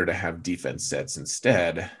be better to have defense sets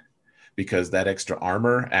instead, because that extra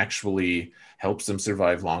armor actually helps them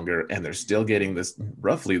survive longer, and they're still getting this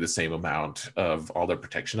roughly the same amount of all their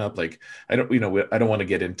protection up. Like I don't want to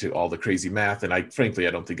get into all the crazy math, and I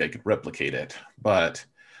don't think I could replicate it, but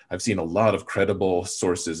I've seen a lot of credible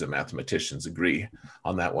sources and mathematicians agree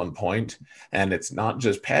on that one point. And it's not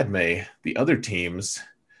just Padme, the other teams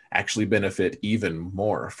actually benefit even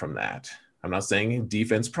more from that. I'm not saying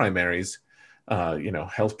defense primaries,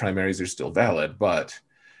 health primaries are still valid, but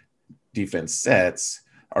defense sets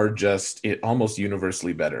are just almost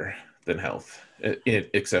universally better than health,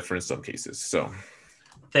 except for in some cases. So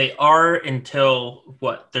they are until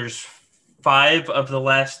what? There's 5 of the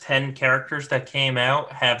last 10 characters that came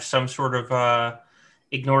out have some sort of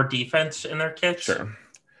ignore defense in their kits. Sure,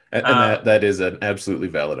 and that is an absolutely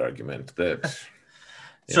valid argument.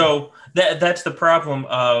 So that's the problem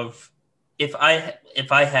of if I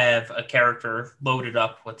have a character loaded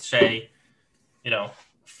up with say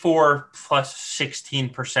 4 plus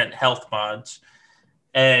 16% health mods,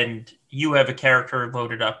 and you have a character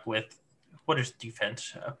loaded up with what is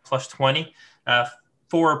defense plus 20,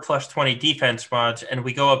 4 plus 20 defense mods, and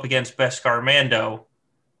we go up against Beskar Mando.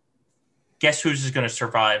 Guess who's going to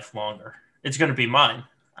survive longer? It's going to be mine.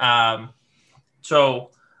 So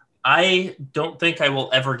I don't think I will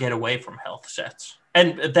ever get away from health sets,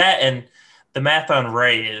 and the math on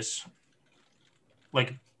Rey is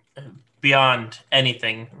like beyond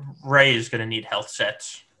anything. Rey is going to need health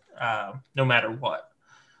sets, no matter what.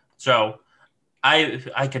 So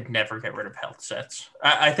I could never get rid of health sets.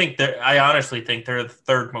 I honestly think they're the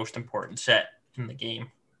third most important set in the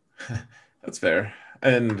game. That's fair,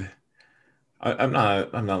 and I'm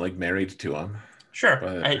not like married to them. Sure,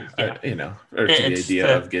 But or to the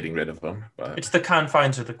idea of getting rid of them. But it's the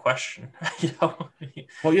confines of the question.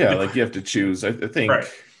 Well, yeah, like you have to choose. I think. Right.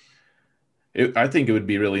 I think it would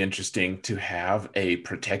be really interesting to have a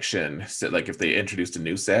protection set. Like if they introduced a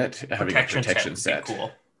new set, having a protection set. Would be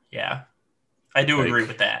cool. Yeah, I do agree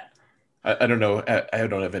with that. I don't know. I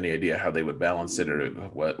don't have any idea how they would balance it or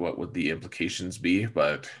what would the implications be.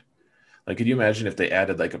 But like, could you imagine if they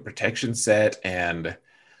added like a protection set and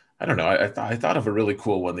I don't know. I thought of a really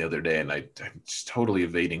cool one the other day, and it's totally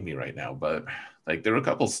evading me right now. But like, there were a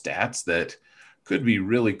couple stats that could be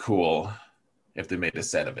really cool if they made a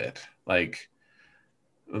set of it, like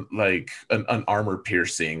an armor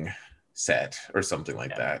piercing set or something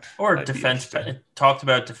like that. Or Might be defense. interesting. Talked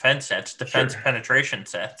about defense sets, defense Sure, penetration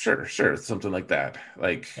sets. sure, something like that.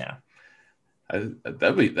 Like, Yeah.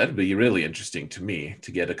 that'd be really interesting to me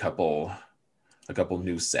to get a couple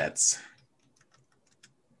new sets.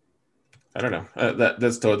 I don't know.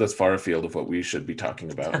 That's far afield of what we should be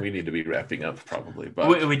talking about. We need to be wrapping up probably, but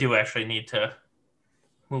We do actually need to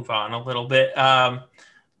move on a little bit.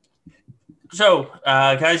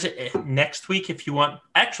 Guys, next week, if you want,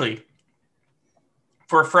 actually,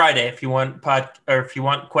 for Friday, if you want if you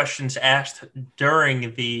want questions asked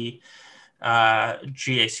during the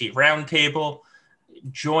GAC roundtable,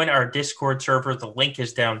 join our Discord server. The link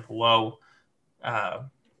is down below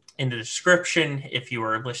in the description. If you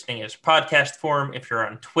are listening as podcast form, if you're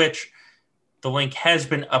on Twitch, the link has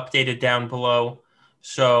been updated down below,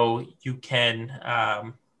 so you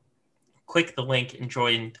can click the link and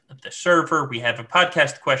join the server. We have a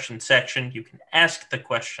podcast question section. You can ask the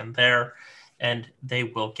question there, and they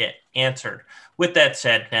will get answered. With that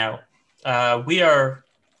said, now we are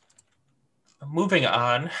moving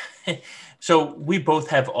on. So we both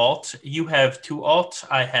have alts. You have 2 alts.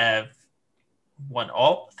 I have 1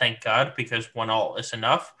 alt. Thank God, because 1 alt is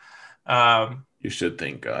enough. You should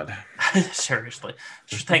thank God. Seriously.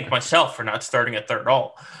 Just thank myself for not starting a 3rd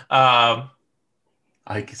alt.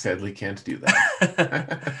 I sadly can't do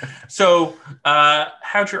that. So,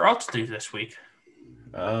 how'd your alts do this week?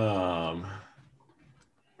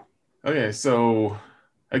 Okay, so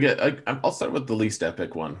I'll start with the least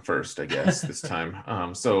epic one first, I guess, this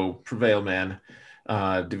time. So Prevail Man,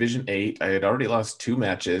 Division 8. I had already lost 2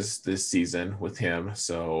 matches this season with him,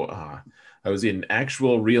 so I was in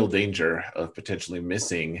actual real danger of potentially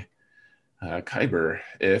missing Kyber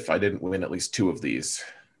if I didn't win at least 2 of these.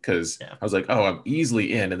 Because I was like, oh, I'm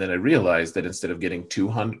easily in, and then I realized that instead of getting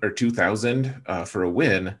 200 or 2,000 for a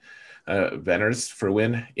win, banners for a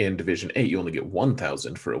win in Division 8, you only get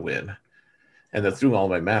 1,000 for a win. And that threw all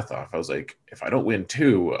my math off. I was like, if I don't win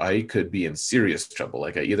 2, I could be in serious trouble.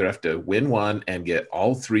 Like, I either have to win 1 and get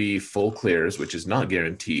all 3 full clears, which is not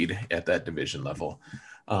guaranteed at that division level,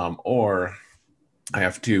 or I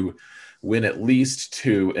have to win at least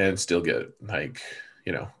 2 and still get, like,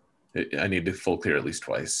 I need to full clear at least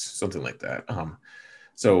twice, something like that.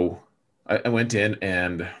 So I went in,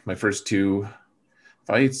 and my first 2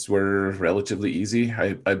 fights were relatively easy.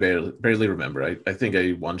 I barely remember. I think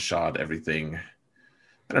I one-shot everything.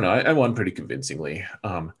 I don't know. I won pretty convincingly.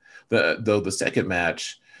 The second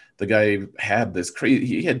match, the guy had this crazy.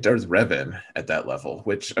 He had Darth Revan at that level,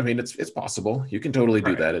 which, I mean, it's possible. You can totally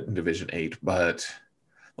do that in Division 8, but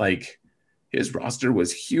like, his roster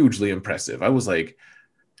was hugely impressive. I was like,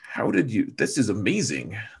 how did you? This is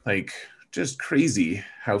amazing. Like, just crazy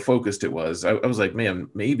how focused it was. I was like, man,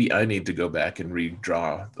 maybe I need to go back and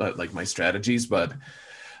redraw like my strategies, but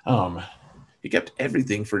he kept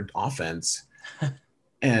everything for offense.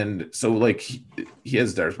 And so, like, he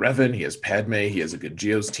has Darth Revan, he has Padme, he has a good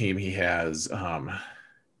Geos team, he has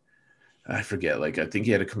I forget, like, I think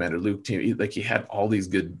he had a Commander Luke team. He had all these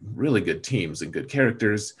really good teams and good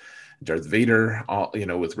characters. Darth Vader, all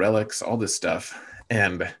with relics, all this stuff.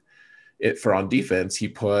 And for on defense, he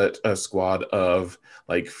put a squad of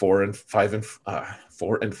like 4 and 5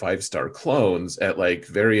 star clones at like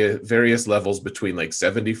various levels between like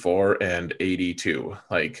 74 and 82,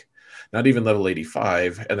 like not even level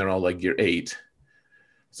 85, and they're all like gear 8.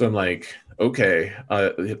 So I'm like, okay,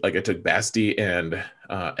 like, I took Basti and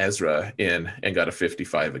Ezra in and got a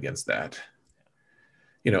 55 against that,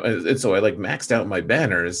 and so I like maxed out my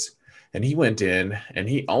banners. And he went in, and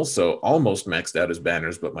he also almost maxed out his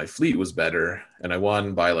banners, but my fleet was better, and I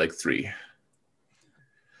won by like 3.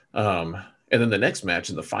 And then the next match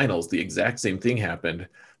in the finals, the exact same thing happened.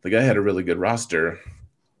 The guy had a really good roster.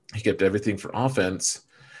 He kept everything for offense,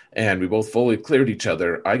 and we both fully cleared each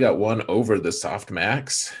other. I got 1 over the soft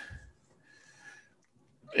max,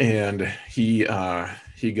 and he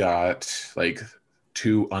got like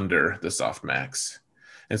 2 under the soft max.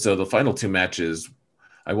 And so the final 2 matches,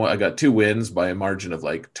 I got 2 wins by a margin of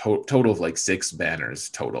like total of like 6 banners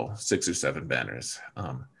total, 6 or 7 banners.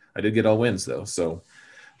 I did get all wins though. So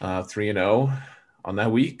 3-0 on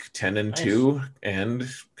that week, 10-2, nice. And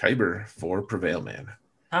Kyber for Prevail Man.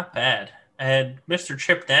 Not bad. And Mr.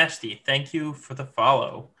 Chip Nasty, thank you for the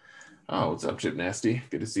follow. Oh, what's up, Chip Nasty?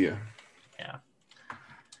 Good to see you. Yeah.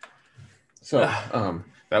 So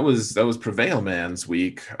That was Prevail Man's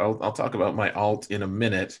week. I'll talk about my alt in a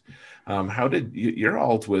minute. How did your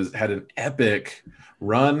alt had an epic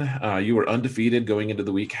run? You were undefeated going into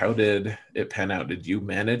the week. How did it pan out? Did you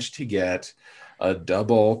manage to get a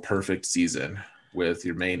double perfect season with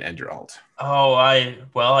your main and your alt? Oh, I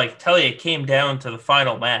tell you, it came down to the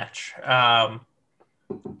final match.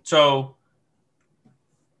 So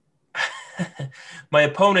my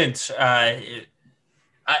opponents,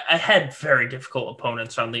 I had very difficult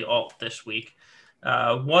opponents on the alt this week.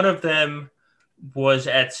 One of them was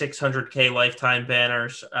at 600K lifetime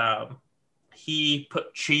banners. He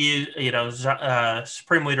put Cheese,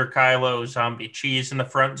 Supreme Leader Kylo, Zombie Cheese in the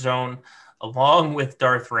front zone, along with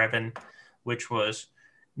Darth Revan, which was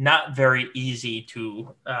not very easy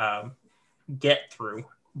to get through.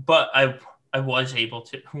 But I was able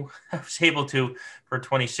to. I was able to for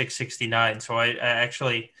 2669. So I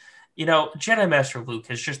actually, Jedi Master Luke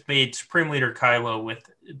has just made Supreme Leader Kylo with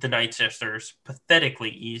the Night Sisters pathetically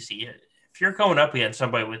easy. If you're going up against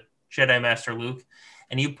somebody with Jedi Master Luke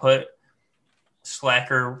and you put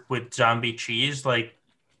Slacker with Zombie Cheese, like,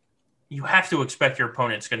 you have to expect your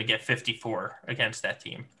opponent's going to get 54 against that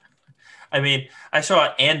team. I mean, I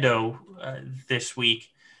saw Ando this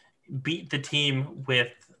week beat the team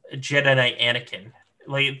with Jedi Knight Anakin.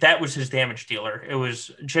 Like, that was his damage dealer. It was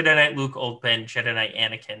Jedi Knight Luke, Old Ben, Jedi Knight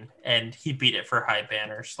Anakin, and he beat it for high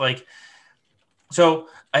banners. Like, so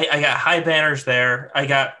I got high banners there.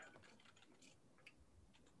 I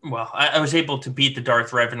was able to beat the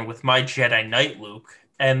Darth Revan with my Jedi Knight Luke.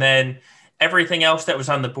 And then everything else that was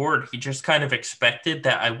on the board, he just kind of expected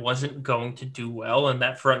that I wasn't going to do well in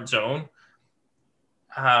that front zone.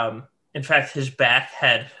 In fact, his back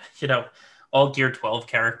had, all Gear 12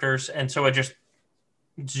 characters. And so I just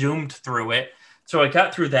zoomed through it. So I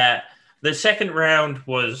got through that. The second round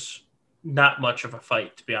was not much of a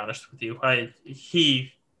fight, to be honest with you.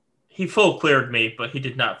 He full cleared me, but he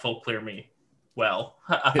did not full clear me well.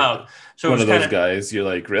 So one of those guys, you're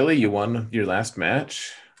like, really? You won your last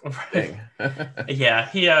match? Dang. Yeah,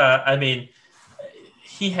 he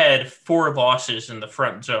had 4 losses in the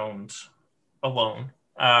front zones alone.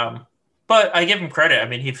 But I give him credit. I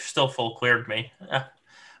mean, he still full cleared me.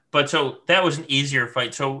 But so that was an easier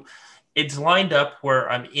fight. So it's lined up where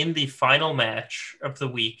I'm in the final match of the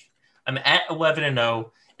week. I'm at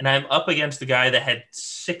 11-0, and I'm up against the guy that had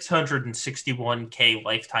 661K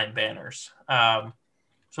lifetime banners.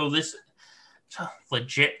 So this is a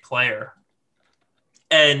legit player.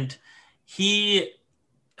 And he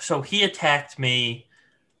attacked me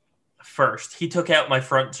first. He took out my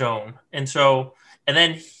front zone. And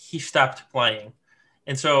then he stopped playing.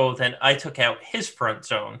 And so then I took out his front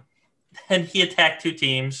zone. Then he attacked 2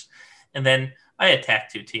 teams. And then I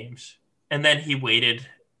attacked 2 teams. And then he waited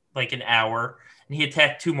like an hour. And he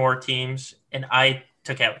attacked 2 more teams. And I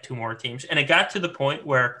took out 2 more teams. And it got to the point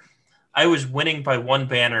where I was winning by 1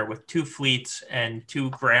 banner with 2 fleets and 2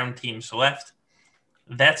 ground teams left.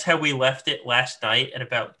 That's how we left it last night at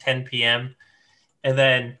about 10 p.m. And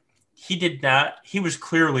then he was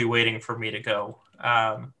clearly waiting for me to go.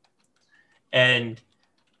 And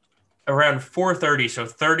around 4:30, so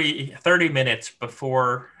 30 minutes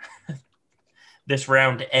before this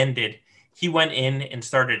round ended, he went in and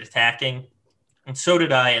started attacking. And so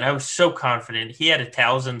did I. And I was so confident. He had a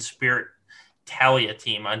Talzin Spirit Talia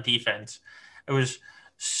team on defense. I was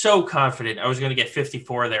so confident I was going to get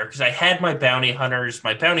 54 there because I had my bounty hunters.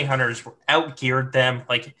 My bounty hunters outgeared them.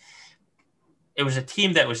 Like, it was a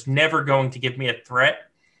team that was never going to give me a threat.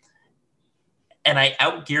 And I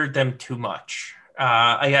outgeared them too much.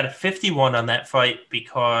 I got a 51 on that fight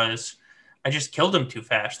because I just killed him too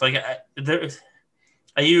fast. Like,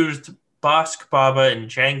 I used Bosk, Baba, and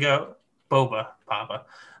Django. Boba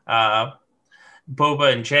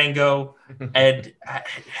and Django, and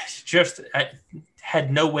I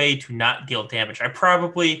had no way to not deal damage. I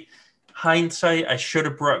probably, hindsight, I should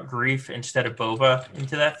have brought Grief instead of Boba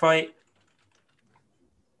into that fight.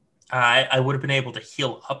 I would have been able to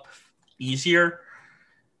heal up easier.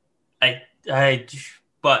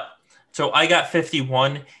 But so I got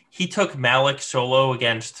 51. He took Malik solo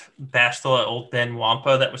against Bastila Old Ben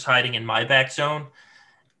Wampa that was hiding in my back zone.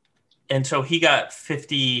 And so he got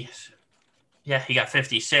 50. Yeah, he got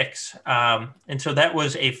 56. And so that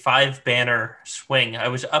was a 5 banner swing. I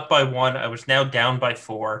was up by 1. I was now down by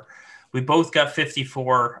 4. We both got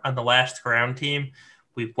 54 on the last ground team.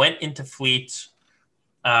 We went into fleets.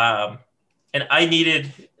 And I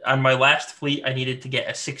needed, on my last fleet, I needed to get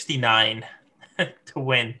a 69 to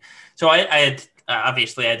win. So I had,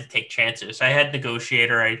 obviously, I had to take chances. I had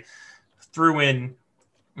Negotiator. I threw in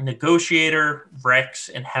Negotiator, Rex,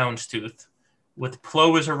 and Houndstooth with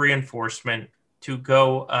Plo as a reinforcement, to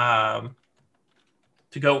go up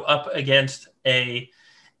against a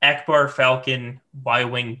Akbar Falcon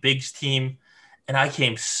Y-Wing Bigs team, and I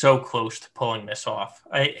came so close to pulling this off.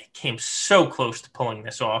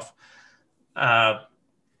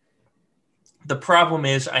 The problem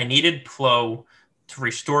is I needed Plo to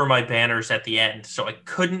restore my banners at the end, so I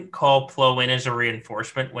couldn't call Plo in as a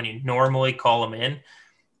reinforcement when you normally call him in,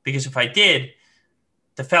 because if I did,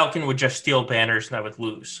 the Falcon would just steal banners and I would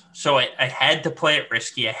lose. So I had to play it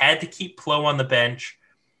risky. I had to keep Plo on the bench,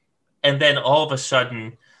 and then all of a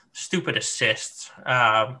sudden, stupid assists.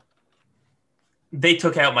 They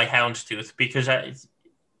took out my Houndstooth because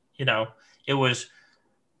it was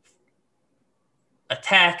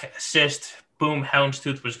attack, assist, boom,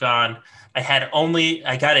 Houndstooth was gone.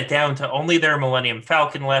 I got it down to only their Millennium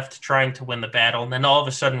Falcon left trying to win the battle. And then all of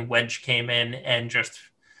a sudden Wedge came in and just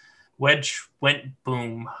Wedge went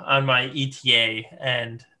boom on my ETA.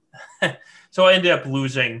 And so I ended up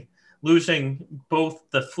losing both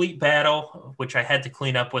the fleet battle, which I had to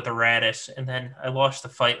clean up with Aratus, and then I lost the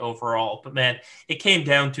fight overall. But man, it came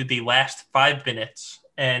down to the last 5 minutes,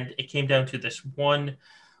 and it came down to this one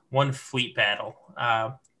fleet battle,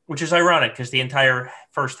 which is ironic because the entire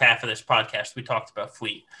first half of this podcast we talked about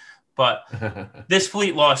fleet. But this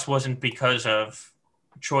fleet loss wasn't because of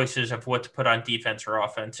choices of what to put on defense or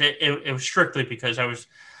offense. It was strictly because I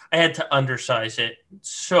had to undersize it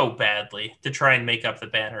so badly to try and make up the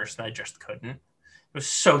banners, and I just couldn't. It was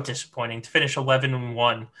so disappointing to finish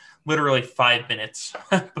 11-1, literally 5 minutes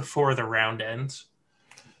before the round ends.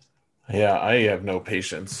 Yeah, I have no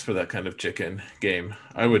patience for that kind of chicken game.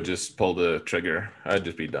 I would just pull the trigger. I'd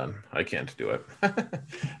just be done. I can't do it.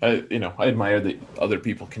 I admire that other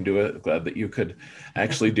people can do it. Glad that you could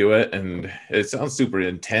actually do it. And it sounds super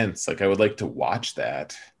intense. Like I would like to watch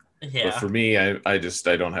that. Yeah. But for me, I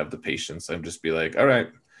don't have the patience. I'm just be like, all right,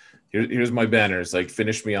 here's my banners. Like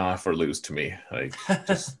finish me off or lose to me. Like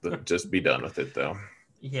just be done with it though.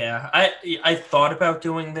 Yeah, I thought about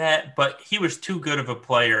doing that, but he was too good of a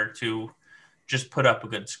player to just put up a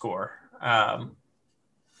good score.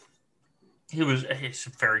 He's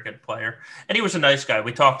a very good player, and he was a nice guy.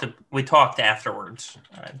 We talked afterwards.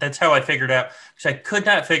 That's how I figured out, because I could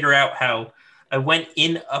not figure out how I went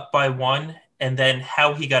in up by 1, and then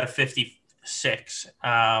how he got a 56.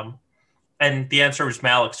 And the answer was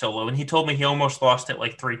Malik Solo, and he told me he almost lost it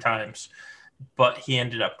like 3 times, but he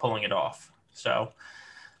ended up pulling it off. So.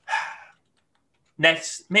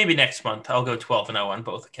 Maybe next month, I'll go 12-0 on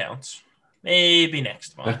both accounts. Maybe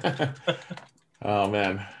next month. Oh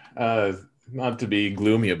man, not to be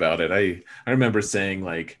gloomy about it. I remember saying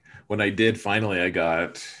like when I did finally, I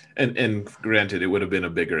got and granted it would have been a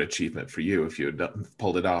bigger achievement for you if you had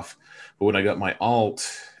pulled it off. But when I got my alt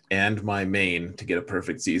and my main to get a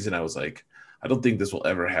perfect season, I was like, I don't think this will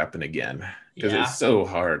ever happen again because it's so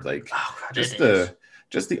hard. Like just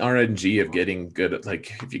the RNG of getting good at,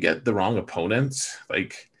 like, if you get the wrong opponents,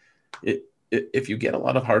 like if you get a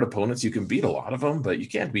lot of hard opponents, you can beat a lot of them, but you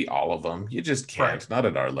can't beat all of them. You just can't, right. Not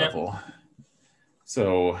at our level. Yep.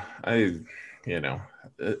 So I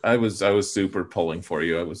was super pulling for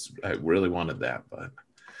you. I really wanted that, but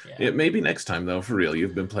maybe next time though, for real.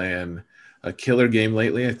 You've been playing a killer game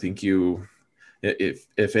lately. I think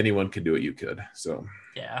if anyone could do it, you could. So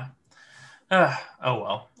yeah. Oh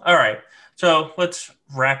well. All right. So let's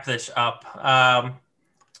wrap this up. I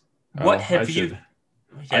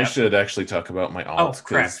should actually talk about my alt. Oh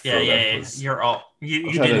crap! Yeah. Your alt.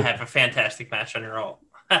 You did have a fantastic match on your alt.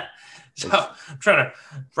 So I'm trying to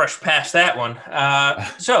brush past that one.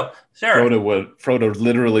 So Sarah, Frodo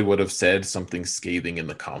literally would have said something scathing in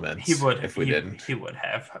the comments. He would if we didn't. He would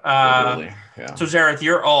have. Literally, yeah. So Zareth,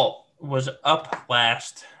 your alt was up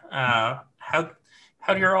last. How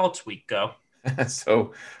did your alt's week go?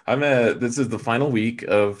 So this is the final week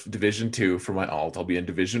of Division 2 for my alt. I'll be in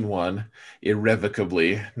Division 1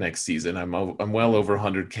 irrevocably next season. I'm well over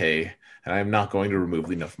 100K, and I'm not going to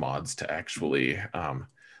remove enough mods to actually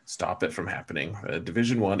stop it from happening.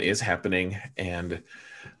 Division 1 is happening, and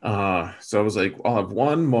so I was like, I'll have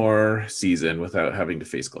one more season without having to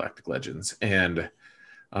face Galactic Legends. And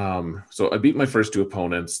so I beat my first 2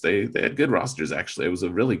 opponents. They had good rosters, actually. It was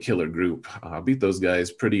a really killer group. I beat those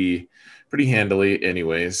guys pretty handily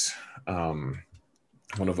anyways. One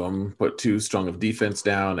of them put too strong of defense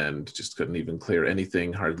down and just couldn't even clear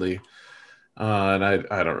anything hardly. And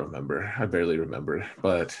I don't remember. I barely remember.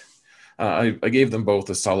 But I gave them both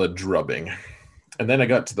a solid drubbing. And then I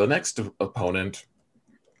got to the next opponent.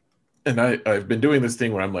 And I've been doing this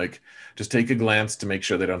thing where I'm like, just take a glance to make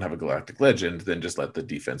sure they don't have a Galactic Legend, then just let the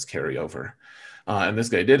defense carry over. And this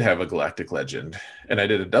guy did have a Galactic Legend. And I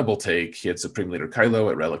did a double take. He had Supreme Leader Kylo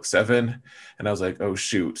at Relic 7. And I was like, oh,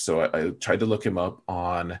 shoot. So I tried to look him up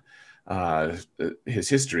on his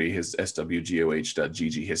history, his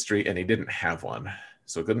swgoh.gg history, and he didn't have one.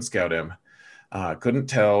 So I couldn't scout him. Couldn't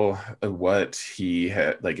tell what he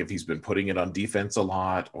had, like if he's been putting it on defense a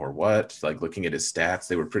lot or what, like looking at his stats,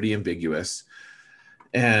 they were pretty ambiguous.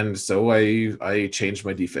 And so I changed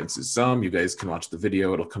my defenses some. You guys can watch the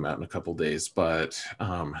video. It'll come out in a couple days. But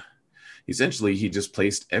essentially, he just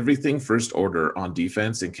placed everything first order on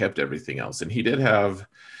defense and kept everything else. And he had Jedi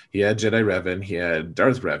Revan. He had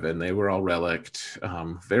Darth Revan. They were all relict.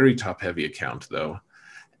 Very top-heavy account, though.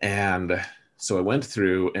 And so I went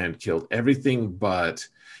through and killed everything but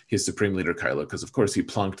his Supreme Leader Kylo, because, of course, he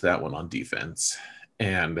plunked that one on defense.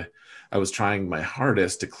 And I was trying my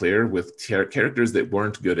hardest to clear with characters that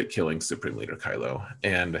weren't good at killing Supreme Leader Kylo.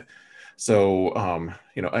 And so,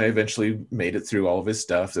 I eventually made it through all of his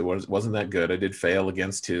stuff. It wasn't that good. I did fail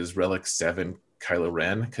against his Relic 7 Kylo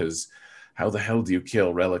Ren, because how the hell do you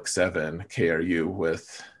kill Relic 7 KRU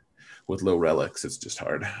with low relics? It's just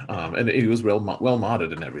hard. And he was well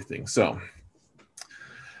modded and everything. So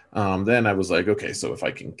then I was like, okay, so if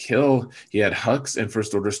I can kill, he had Hux and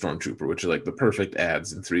First Order Stormtrooper, which are like the perfect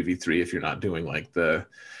ads in 3v3 if you're not doing like the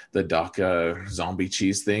DACA zombie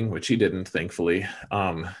cheese thing, which he didn't, thankfully.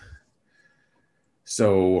 I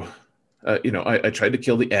tried to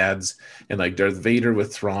kill the ads, and like Darth Vader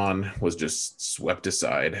with Thrawn was just swept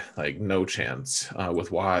aside, like no chance.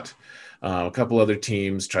 With Watt, a couple other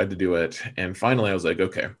teams tried to do it, and finally I was like,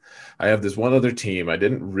 okay, I have this one other team. I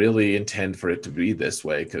didn't really intend for it to be this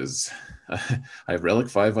way, because I have Relic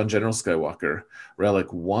 5 on General Skywalker,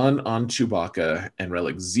 Relic 1 on Chewbacca, and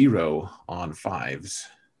Relic 0 on 5s.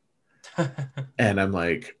 And I'm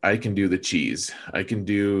like, I can do the cheese. I can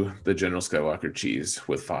do the General Skywalker cheese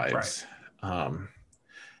with 5s. Right.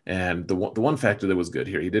 And the one factor that was good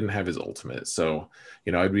here, he didn't have his ultimate. So,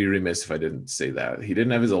 I'd be remiss if I didn't say that. He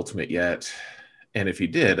didn't have his ultimate yet. And if he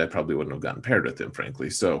did, I probably wouldn't have gotten paired with him, frankly.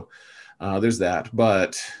 So there's that.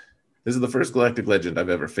 But this is the first Galactic Legend I've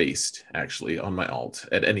ever faced, actually, on my alt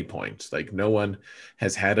at any point. Like, no one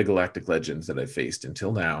has had a Galactic Legend that I've faced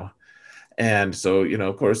until now. And so,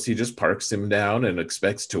 of course, he just parks him down and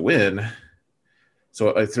expects to win.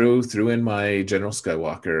 So I threw in my General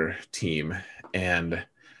Skywalker team, and,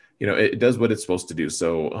 it does what it's supposed to do.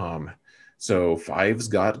 So 5's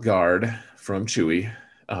got guard from Chewie.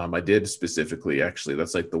 I did specifically, actually,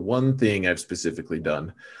 that's like the one thing I've specifically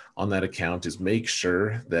done on that account is make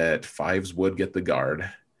sure that 5s would get the guard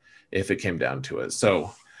if it came down to it.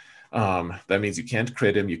 So that means you can't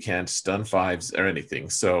crit him, you can't stun 5s or anything.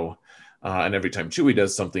 So and every time Chewie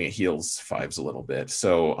does something, it heals 5s a little bit.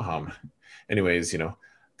 So anyways,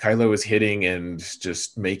 Kylo is hitting and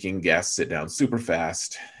just making gas sit down super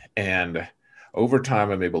fast. And over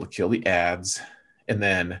time, I'm able to kill the ads. And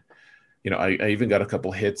then, I even got a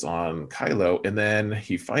couple hits on Kylo. And then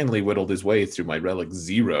he finally whittled his way through my Relic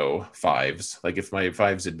 0 5s. Like, if my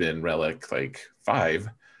 5s had been Relic, 5,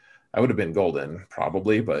 I would have been golden,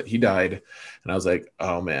 probably. But he died. And I was like,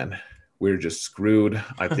 oh, man, we're just screwed.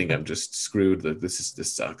 I think I'm just screwed. This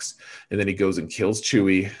sucks. And then he goes and kills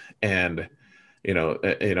Chewie. And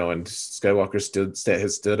and Skywalker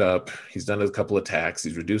has stood up. He's done a couple attacks.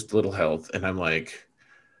 He's reduced a little health. And I'm like,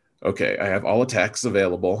 okay, I have all attacks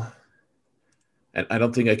available. And I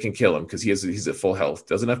don't think I can kill him because he's at full health.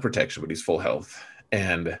 Doesn't have protection, but he's full health.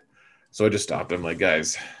 And so I just stopped. I'm like,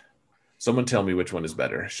 guys, someone tell me which one is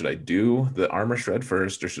better. Should I do the armor shred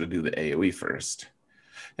first, or should I do the AoE first?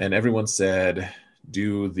 And everyone said,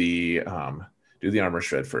 do the armor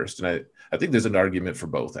shred first. And I think there's an argument for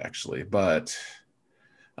both, actually. But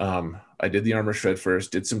I did the armor shred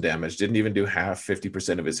first, did some damage, didn't even do half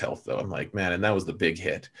 50% of his health, though. I'm like, man, and that was the big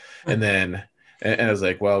hit. And then and I was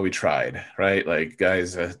like, well, we tried, right? Like,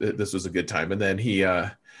 guys, this was a good time. And then he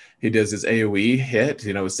does his AoE hit,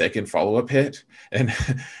 his second follow-up hit, and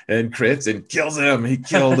crits and kills him. He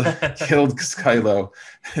killed Kylo,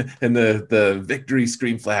 and the victory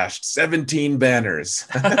screen flashed 17 banners.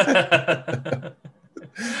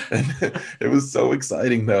 And it was so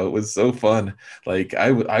exciting, though. It was so fun. Like,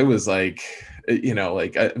 I was like,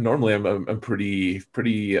 normally I'm pretty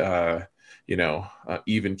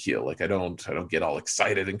even keel. Like, I don't get all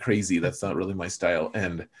excited and crazy. That's not really my style.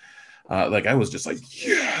 And I was just like,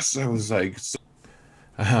 yes. I was like,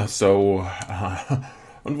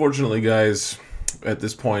 unfortunately, guys, at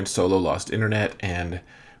this point, Solo lost internet, and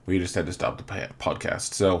we just had to stop the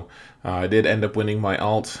podcast. So I did end up winning my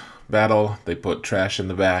alt battle. They put trash in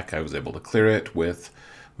the back. I was able to clear it with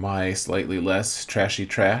my slightly less trashy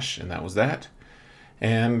trash, and that was that.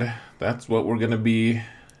 And that's what we're going to be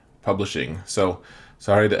publishing. So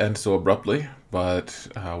sorry to end so abruptly, but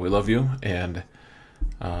we love you, and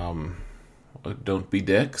um, don't be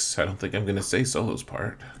dicks. I don't think I'm going to say Solo's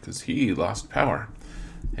part because he lost power,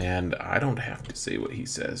 and I don't have to say what he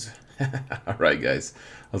says. All right, guys.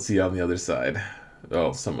 I'll see you on the other side.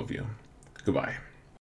 Well, some of you. Goodbye.